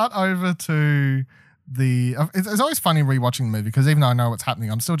we cut over to the... It's always funny rewatching the movie, because even though I know what's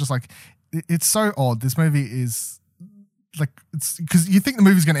happening, I'm still just like, it's so odd. This movie is like it's because you think the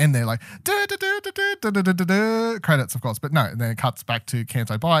movie's going to end there, like credits, of course, but no. And then it cuts back to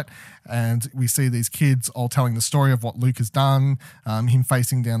Canto Bight, and we see these kids all telling the story of what Luke has done, him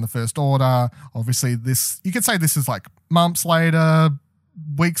facing down the First Order. Obviously, you could say this is like months later,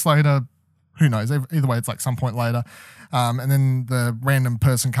 weeks later, who knows? Either way, it's like some point later. And then the random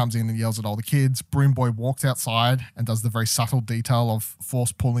person comes in and yells at all the kids. Broom Boy walks outside and does the very subtle detail of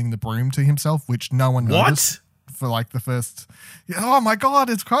force pulling the broom to himself, which no one noticed. For like the first, oh my God,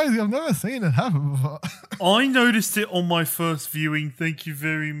 it's crazy. I've never seen it happen before. I noticed it on my first viewing. Thank you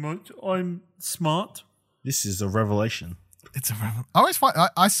very much. I'm smart. This is a revelation. It's a revelation. I always find,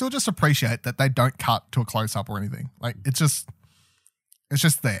 I still just appreciate that they don't cut to a close up or anything. Like it's just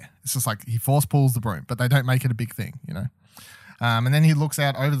there. It's just like he force pulls the broom, but they don't make it a big thing, you know? And then he looks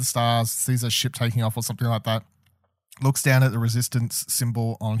out over the stars, sees a ship taking off or something like that. Looks down at the resistance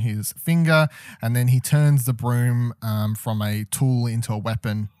symbol on his finger, and then he turns the broom from a tool into a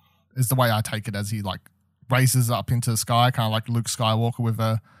weapon, is the way I take it, as he like raises up into the sky, kind of like Luke Skywalker with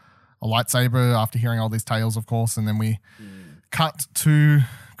a lightsaber after hearing all these tales, of course. And then we cut to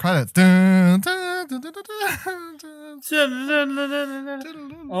credits. Dun, dun, dun, dun, dun, dun,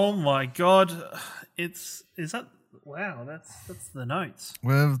 dun. Oh my God. Wow, that's the notes.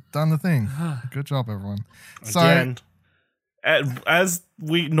 We've done the thing. Good job, everyone. Again, as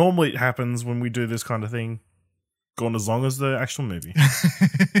we normally happens when we do this kind of thing, gone as long as the actual movie.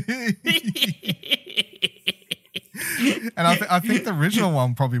 And I think the original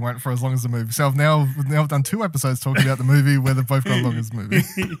one probably went for as long as the movie. So I've now done 2 episodes talking about the movie where they've both gone as long as the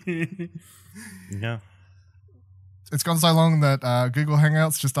movie. Yeah. It's gone so long that Google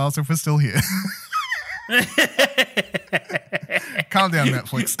Hangouts just asked if we're still here. Calm down,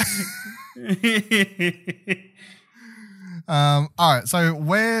 Netflix. All right, so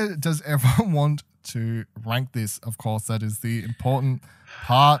where does everyone want to rank this? Of course, that is the important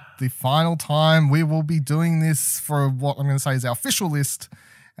part. The final time we will be doing this for what I'm going to say is our official list,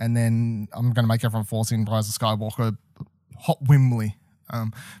 and then I'm going to make everyone force in Rise of Skywalker hot whimly.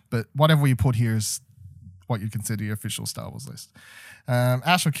 But whatever you put here is what you consider your official Star Wars list.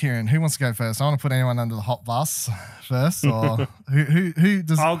 Ash or Ciaran, who wants to go first? I want to put anyone under the hot bus first, or who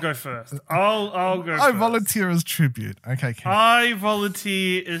does? I'll go first. I'll go. I volunteer as tribute. Okay, Ciaran. I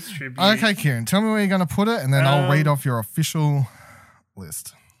volunteer as tribute. Okay, Ciaran, tell me where you're going to put it, and then I'll read off your official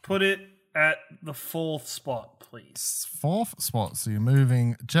list. Put it at the 4th spot, please. 4th spot. So you're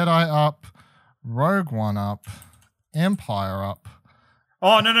moving Jedi up, Rogue One up, Empire up.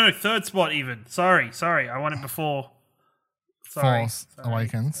 Oh no, 3rd spot even. Sorry. I want it before. Force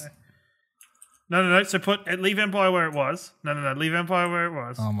Awakens. No. So leave Empire where it was. No. Leave Empire where it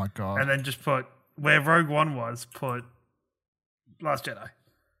was. Oh my God. And then just put where Rogue One was. Put Last Jedi.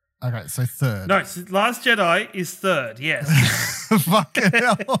 Okay, so 3rd. No, Last Jedi is 3rd. Yes. Fucking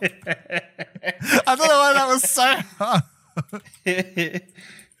hell. I don't know why that was so hard.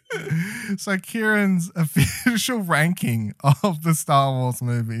 So Ciaran's official ranking of the Star Wars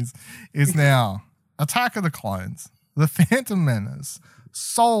movies is now Attack of the Clones, The Phantom Menace,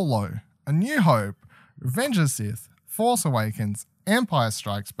 Solo, A New Hope, Revenge of the Sith, Force Awakens, Empire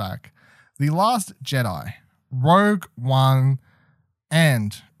Strikes Back, The Last Jedi, Rogue One,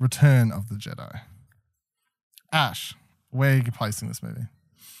 and Return of the Jedi. Ash, where are you placing this movie?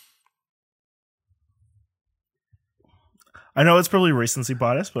 I know it's probably recency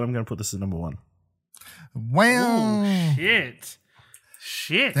bias, but I'm going to put this as number 1. Wow. Oh,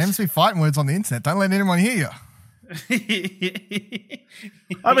 shit. There must be fighting words on the internet. Don't let anyone hear you.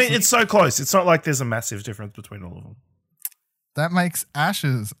 I mean, it's so close. It's not like there's a massive difference between all of them. That makes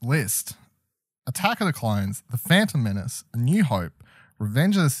Ash's list Attack of the Clones, The Phantom Menace, A New Hope,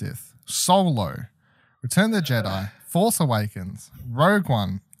 Revenge of the Sith, Solo, Return of the Jedi, Force Awakens, Rogue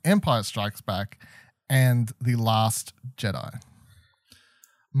One, Empire Strikes Back, and The Last Jedi.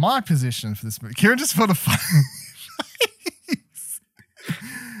 My position for this movie... Ciaran just put a face.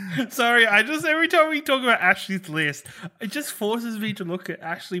 Sorry, every time we talk about Ashley's list, it just forces me to look at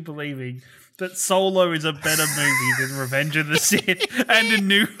Ashley believing that Solo is a better movie than Revenge of the Sith and A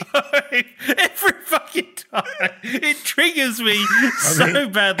New Hope. Every fucking time. It triggers me so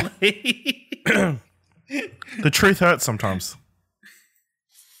badly. The truth hurts sometimes.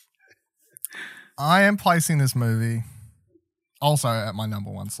 I am placing this movie also at my number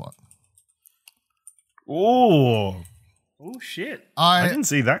 1 slot. Oh shit! I didn't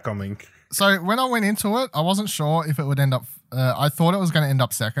see that coming. So when I went into it, I wasn't sure if it would end up. I thought it was going to end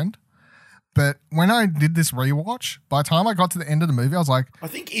up 2nd, but when I did this rewatch, by the time I got to the end of the movie, I was like, I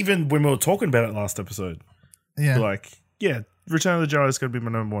think even when we were talking about it last episode, yeah, Return of the Jedi is going to be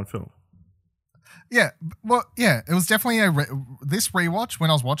my number 1 film. Yeah, well, yeah, it was definitely this rewatch. When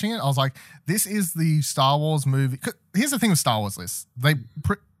I was watching it, I was like, "This is the Star Wars movie." 'Cause here's the thing with Star Wars lists: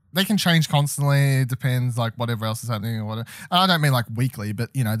 they can change constantly. It depends, like whatever else is happening or whatever. And I don't mean like weekly,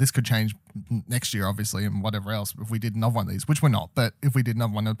 but this could change next year, obviously, and whatever else. If we did another one of these, which we're not, but if we did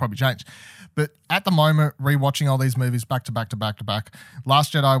another one, it would probably change. But at the moment, rewatching all these movies back to back to back to back,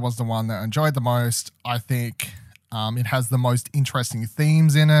 Last Jedi was the one that I enjoyed the most. I think it has the most interesting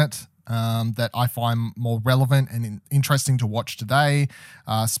themes in it. That I find more relevant and interesting to watch today,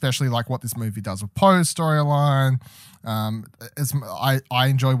 especially like what this movie does with Poe's storyline. I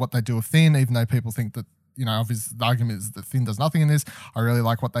enjoy what they do with Finn, even though people think that, obviously the argument is that Finn does nothing in this. I really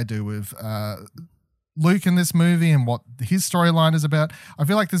like what they do with Luke in this movie and what his storyline is about. I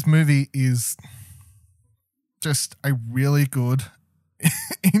feel like this movie is just a really good,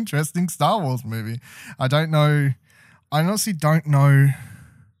 interesting Star Wars movie. I honestly don't know.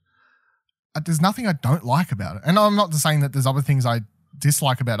 There's nothing I don't like about it. And I'm not just saying that there's other things I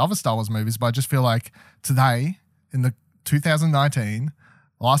dislike about other Star Wars movies, but I just feel like today, in the 2019,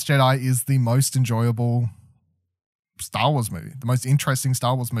 Last Jedi is the most enjoyable Star Wars movie, the most interesting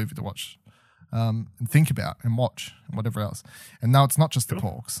Star Wars movie to watch and think about and watch and whatever else. And no, it's not just the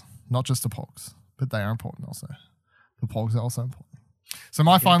porks, but they are important also. The porks are also important. So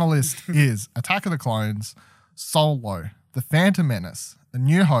my final list is Attack of the Clones, Solo, The Phantom Menace, A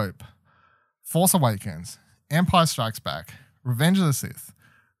New Hope, Force Awakens, Empire Strikes Back, Revenge of the Sith,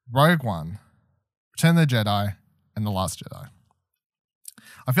 Rogue One, Return of the Jedi, and The Last Jedi.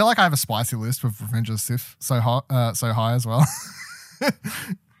 I feel like I have a spicy list with Revenge of the Sith so high as well.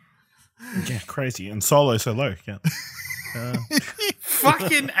 Yeah, crazy. And Solo so low. Yeah.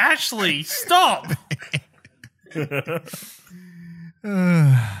 Fucking Ashley, stop!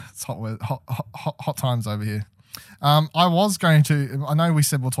 It's hot times over here. I was going to. I know we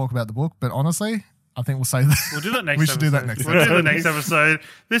said we'll talk about the book, but honestly, I think we'll say that. We'll do that next. We should do that next. We'll do the next episode.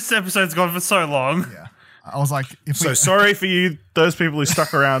 This episode's gone for so long. Yeah, I was like, sorry for you, those people who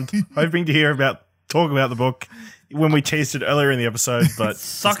stuck around, hoping to talk about the book when we teased it earlier in the episode. But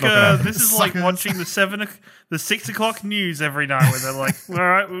sucker, this is like watching the 6 o'clock news every night, where they're like, "All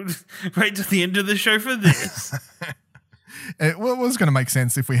right, we'll wait till the end of the show for this." It was going to make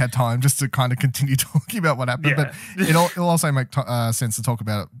sense if we had time just to kind of continue talking about what happened, but it'll also make sense to talk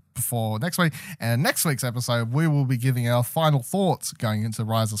about it before next week. And next week's episode, we will be giving our final thoughts going into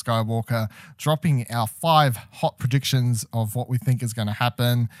Rise of Skywalker, dropping our 5 hot predictions of what we think is going to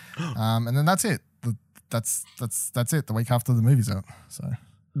happen, and then that's it. That's it. The week after the movie's out. So,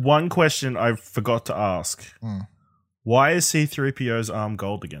 one question I forgot to ask: why is C-3PO's arm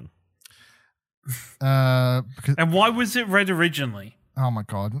gold again? And why was it red originally? Oh my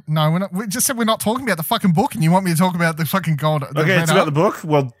god! No, we just said we're not talking about the fucking book, and you want me to talk about the fucking gold? Okay, it's about the book.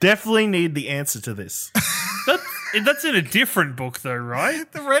 Well, definitely need the answer to this. That's in a different book, though,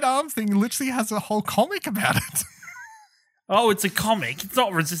 right? The red arm thing literally has a whole comic about it. Oh, it's a comic. It's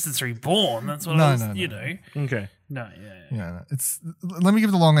not Resistance Reborn. That's what I was. No. Okay. No. Yeah. It's. Let me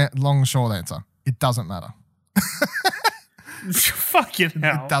give the long short answer. It doesn't matter. Fucking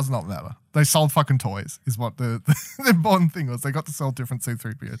hell. It does not matter. They sold fucking toys, is what the important thing was. They got to sell different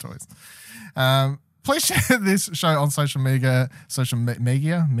C-3PO toys. Please share this show on social media,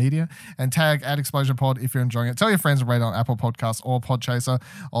 and tag @ExplosionPod if you're enjoying it. Tell your friends to rate on Apple Podcasts or Podchaser.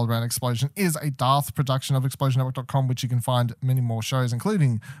 Alderaan Explosion is a Darth production of ExplosionNetwork.com, which you can find many more shows,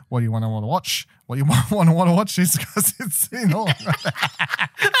 including What Do You Want to Watch? What You Want to Watch is because it's in all.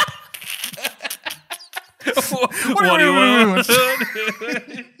 What do you want to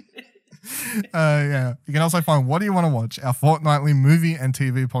watch? Yeah. You can also find What Do You Want to Watch, our fortnightly movie and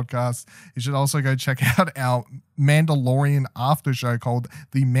TV podcast. You should also go check out our Mandalorian after show called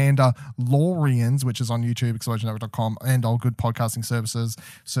The Mandalorians, which is on YouTube, ExplosionNetwork.com, and all good podcasting services.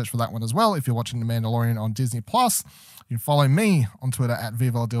 Search for that one as well if you're watching The Mandalorian on Disney+. You can follow me on Twitter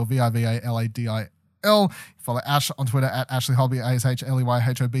 @Vivaladil, VIVALADIL. You can follow Ash on Twitter @AshleyHobby,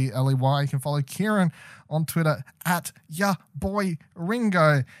 ASHLEYHOBLEY. You can follow Ciaran on Twitter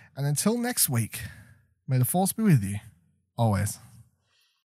 @YaBoyRingo. And until next week, may the force be with you, always.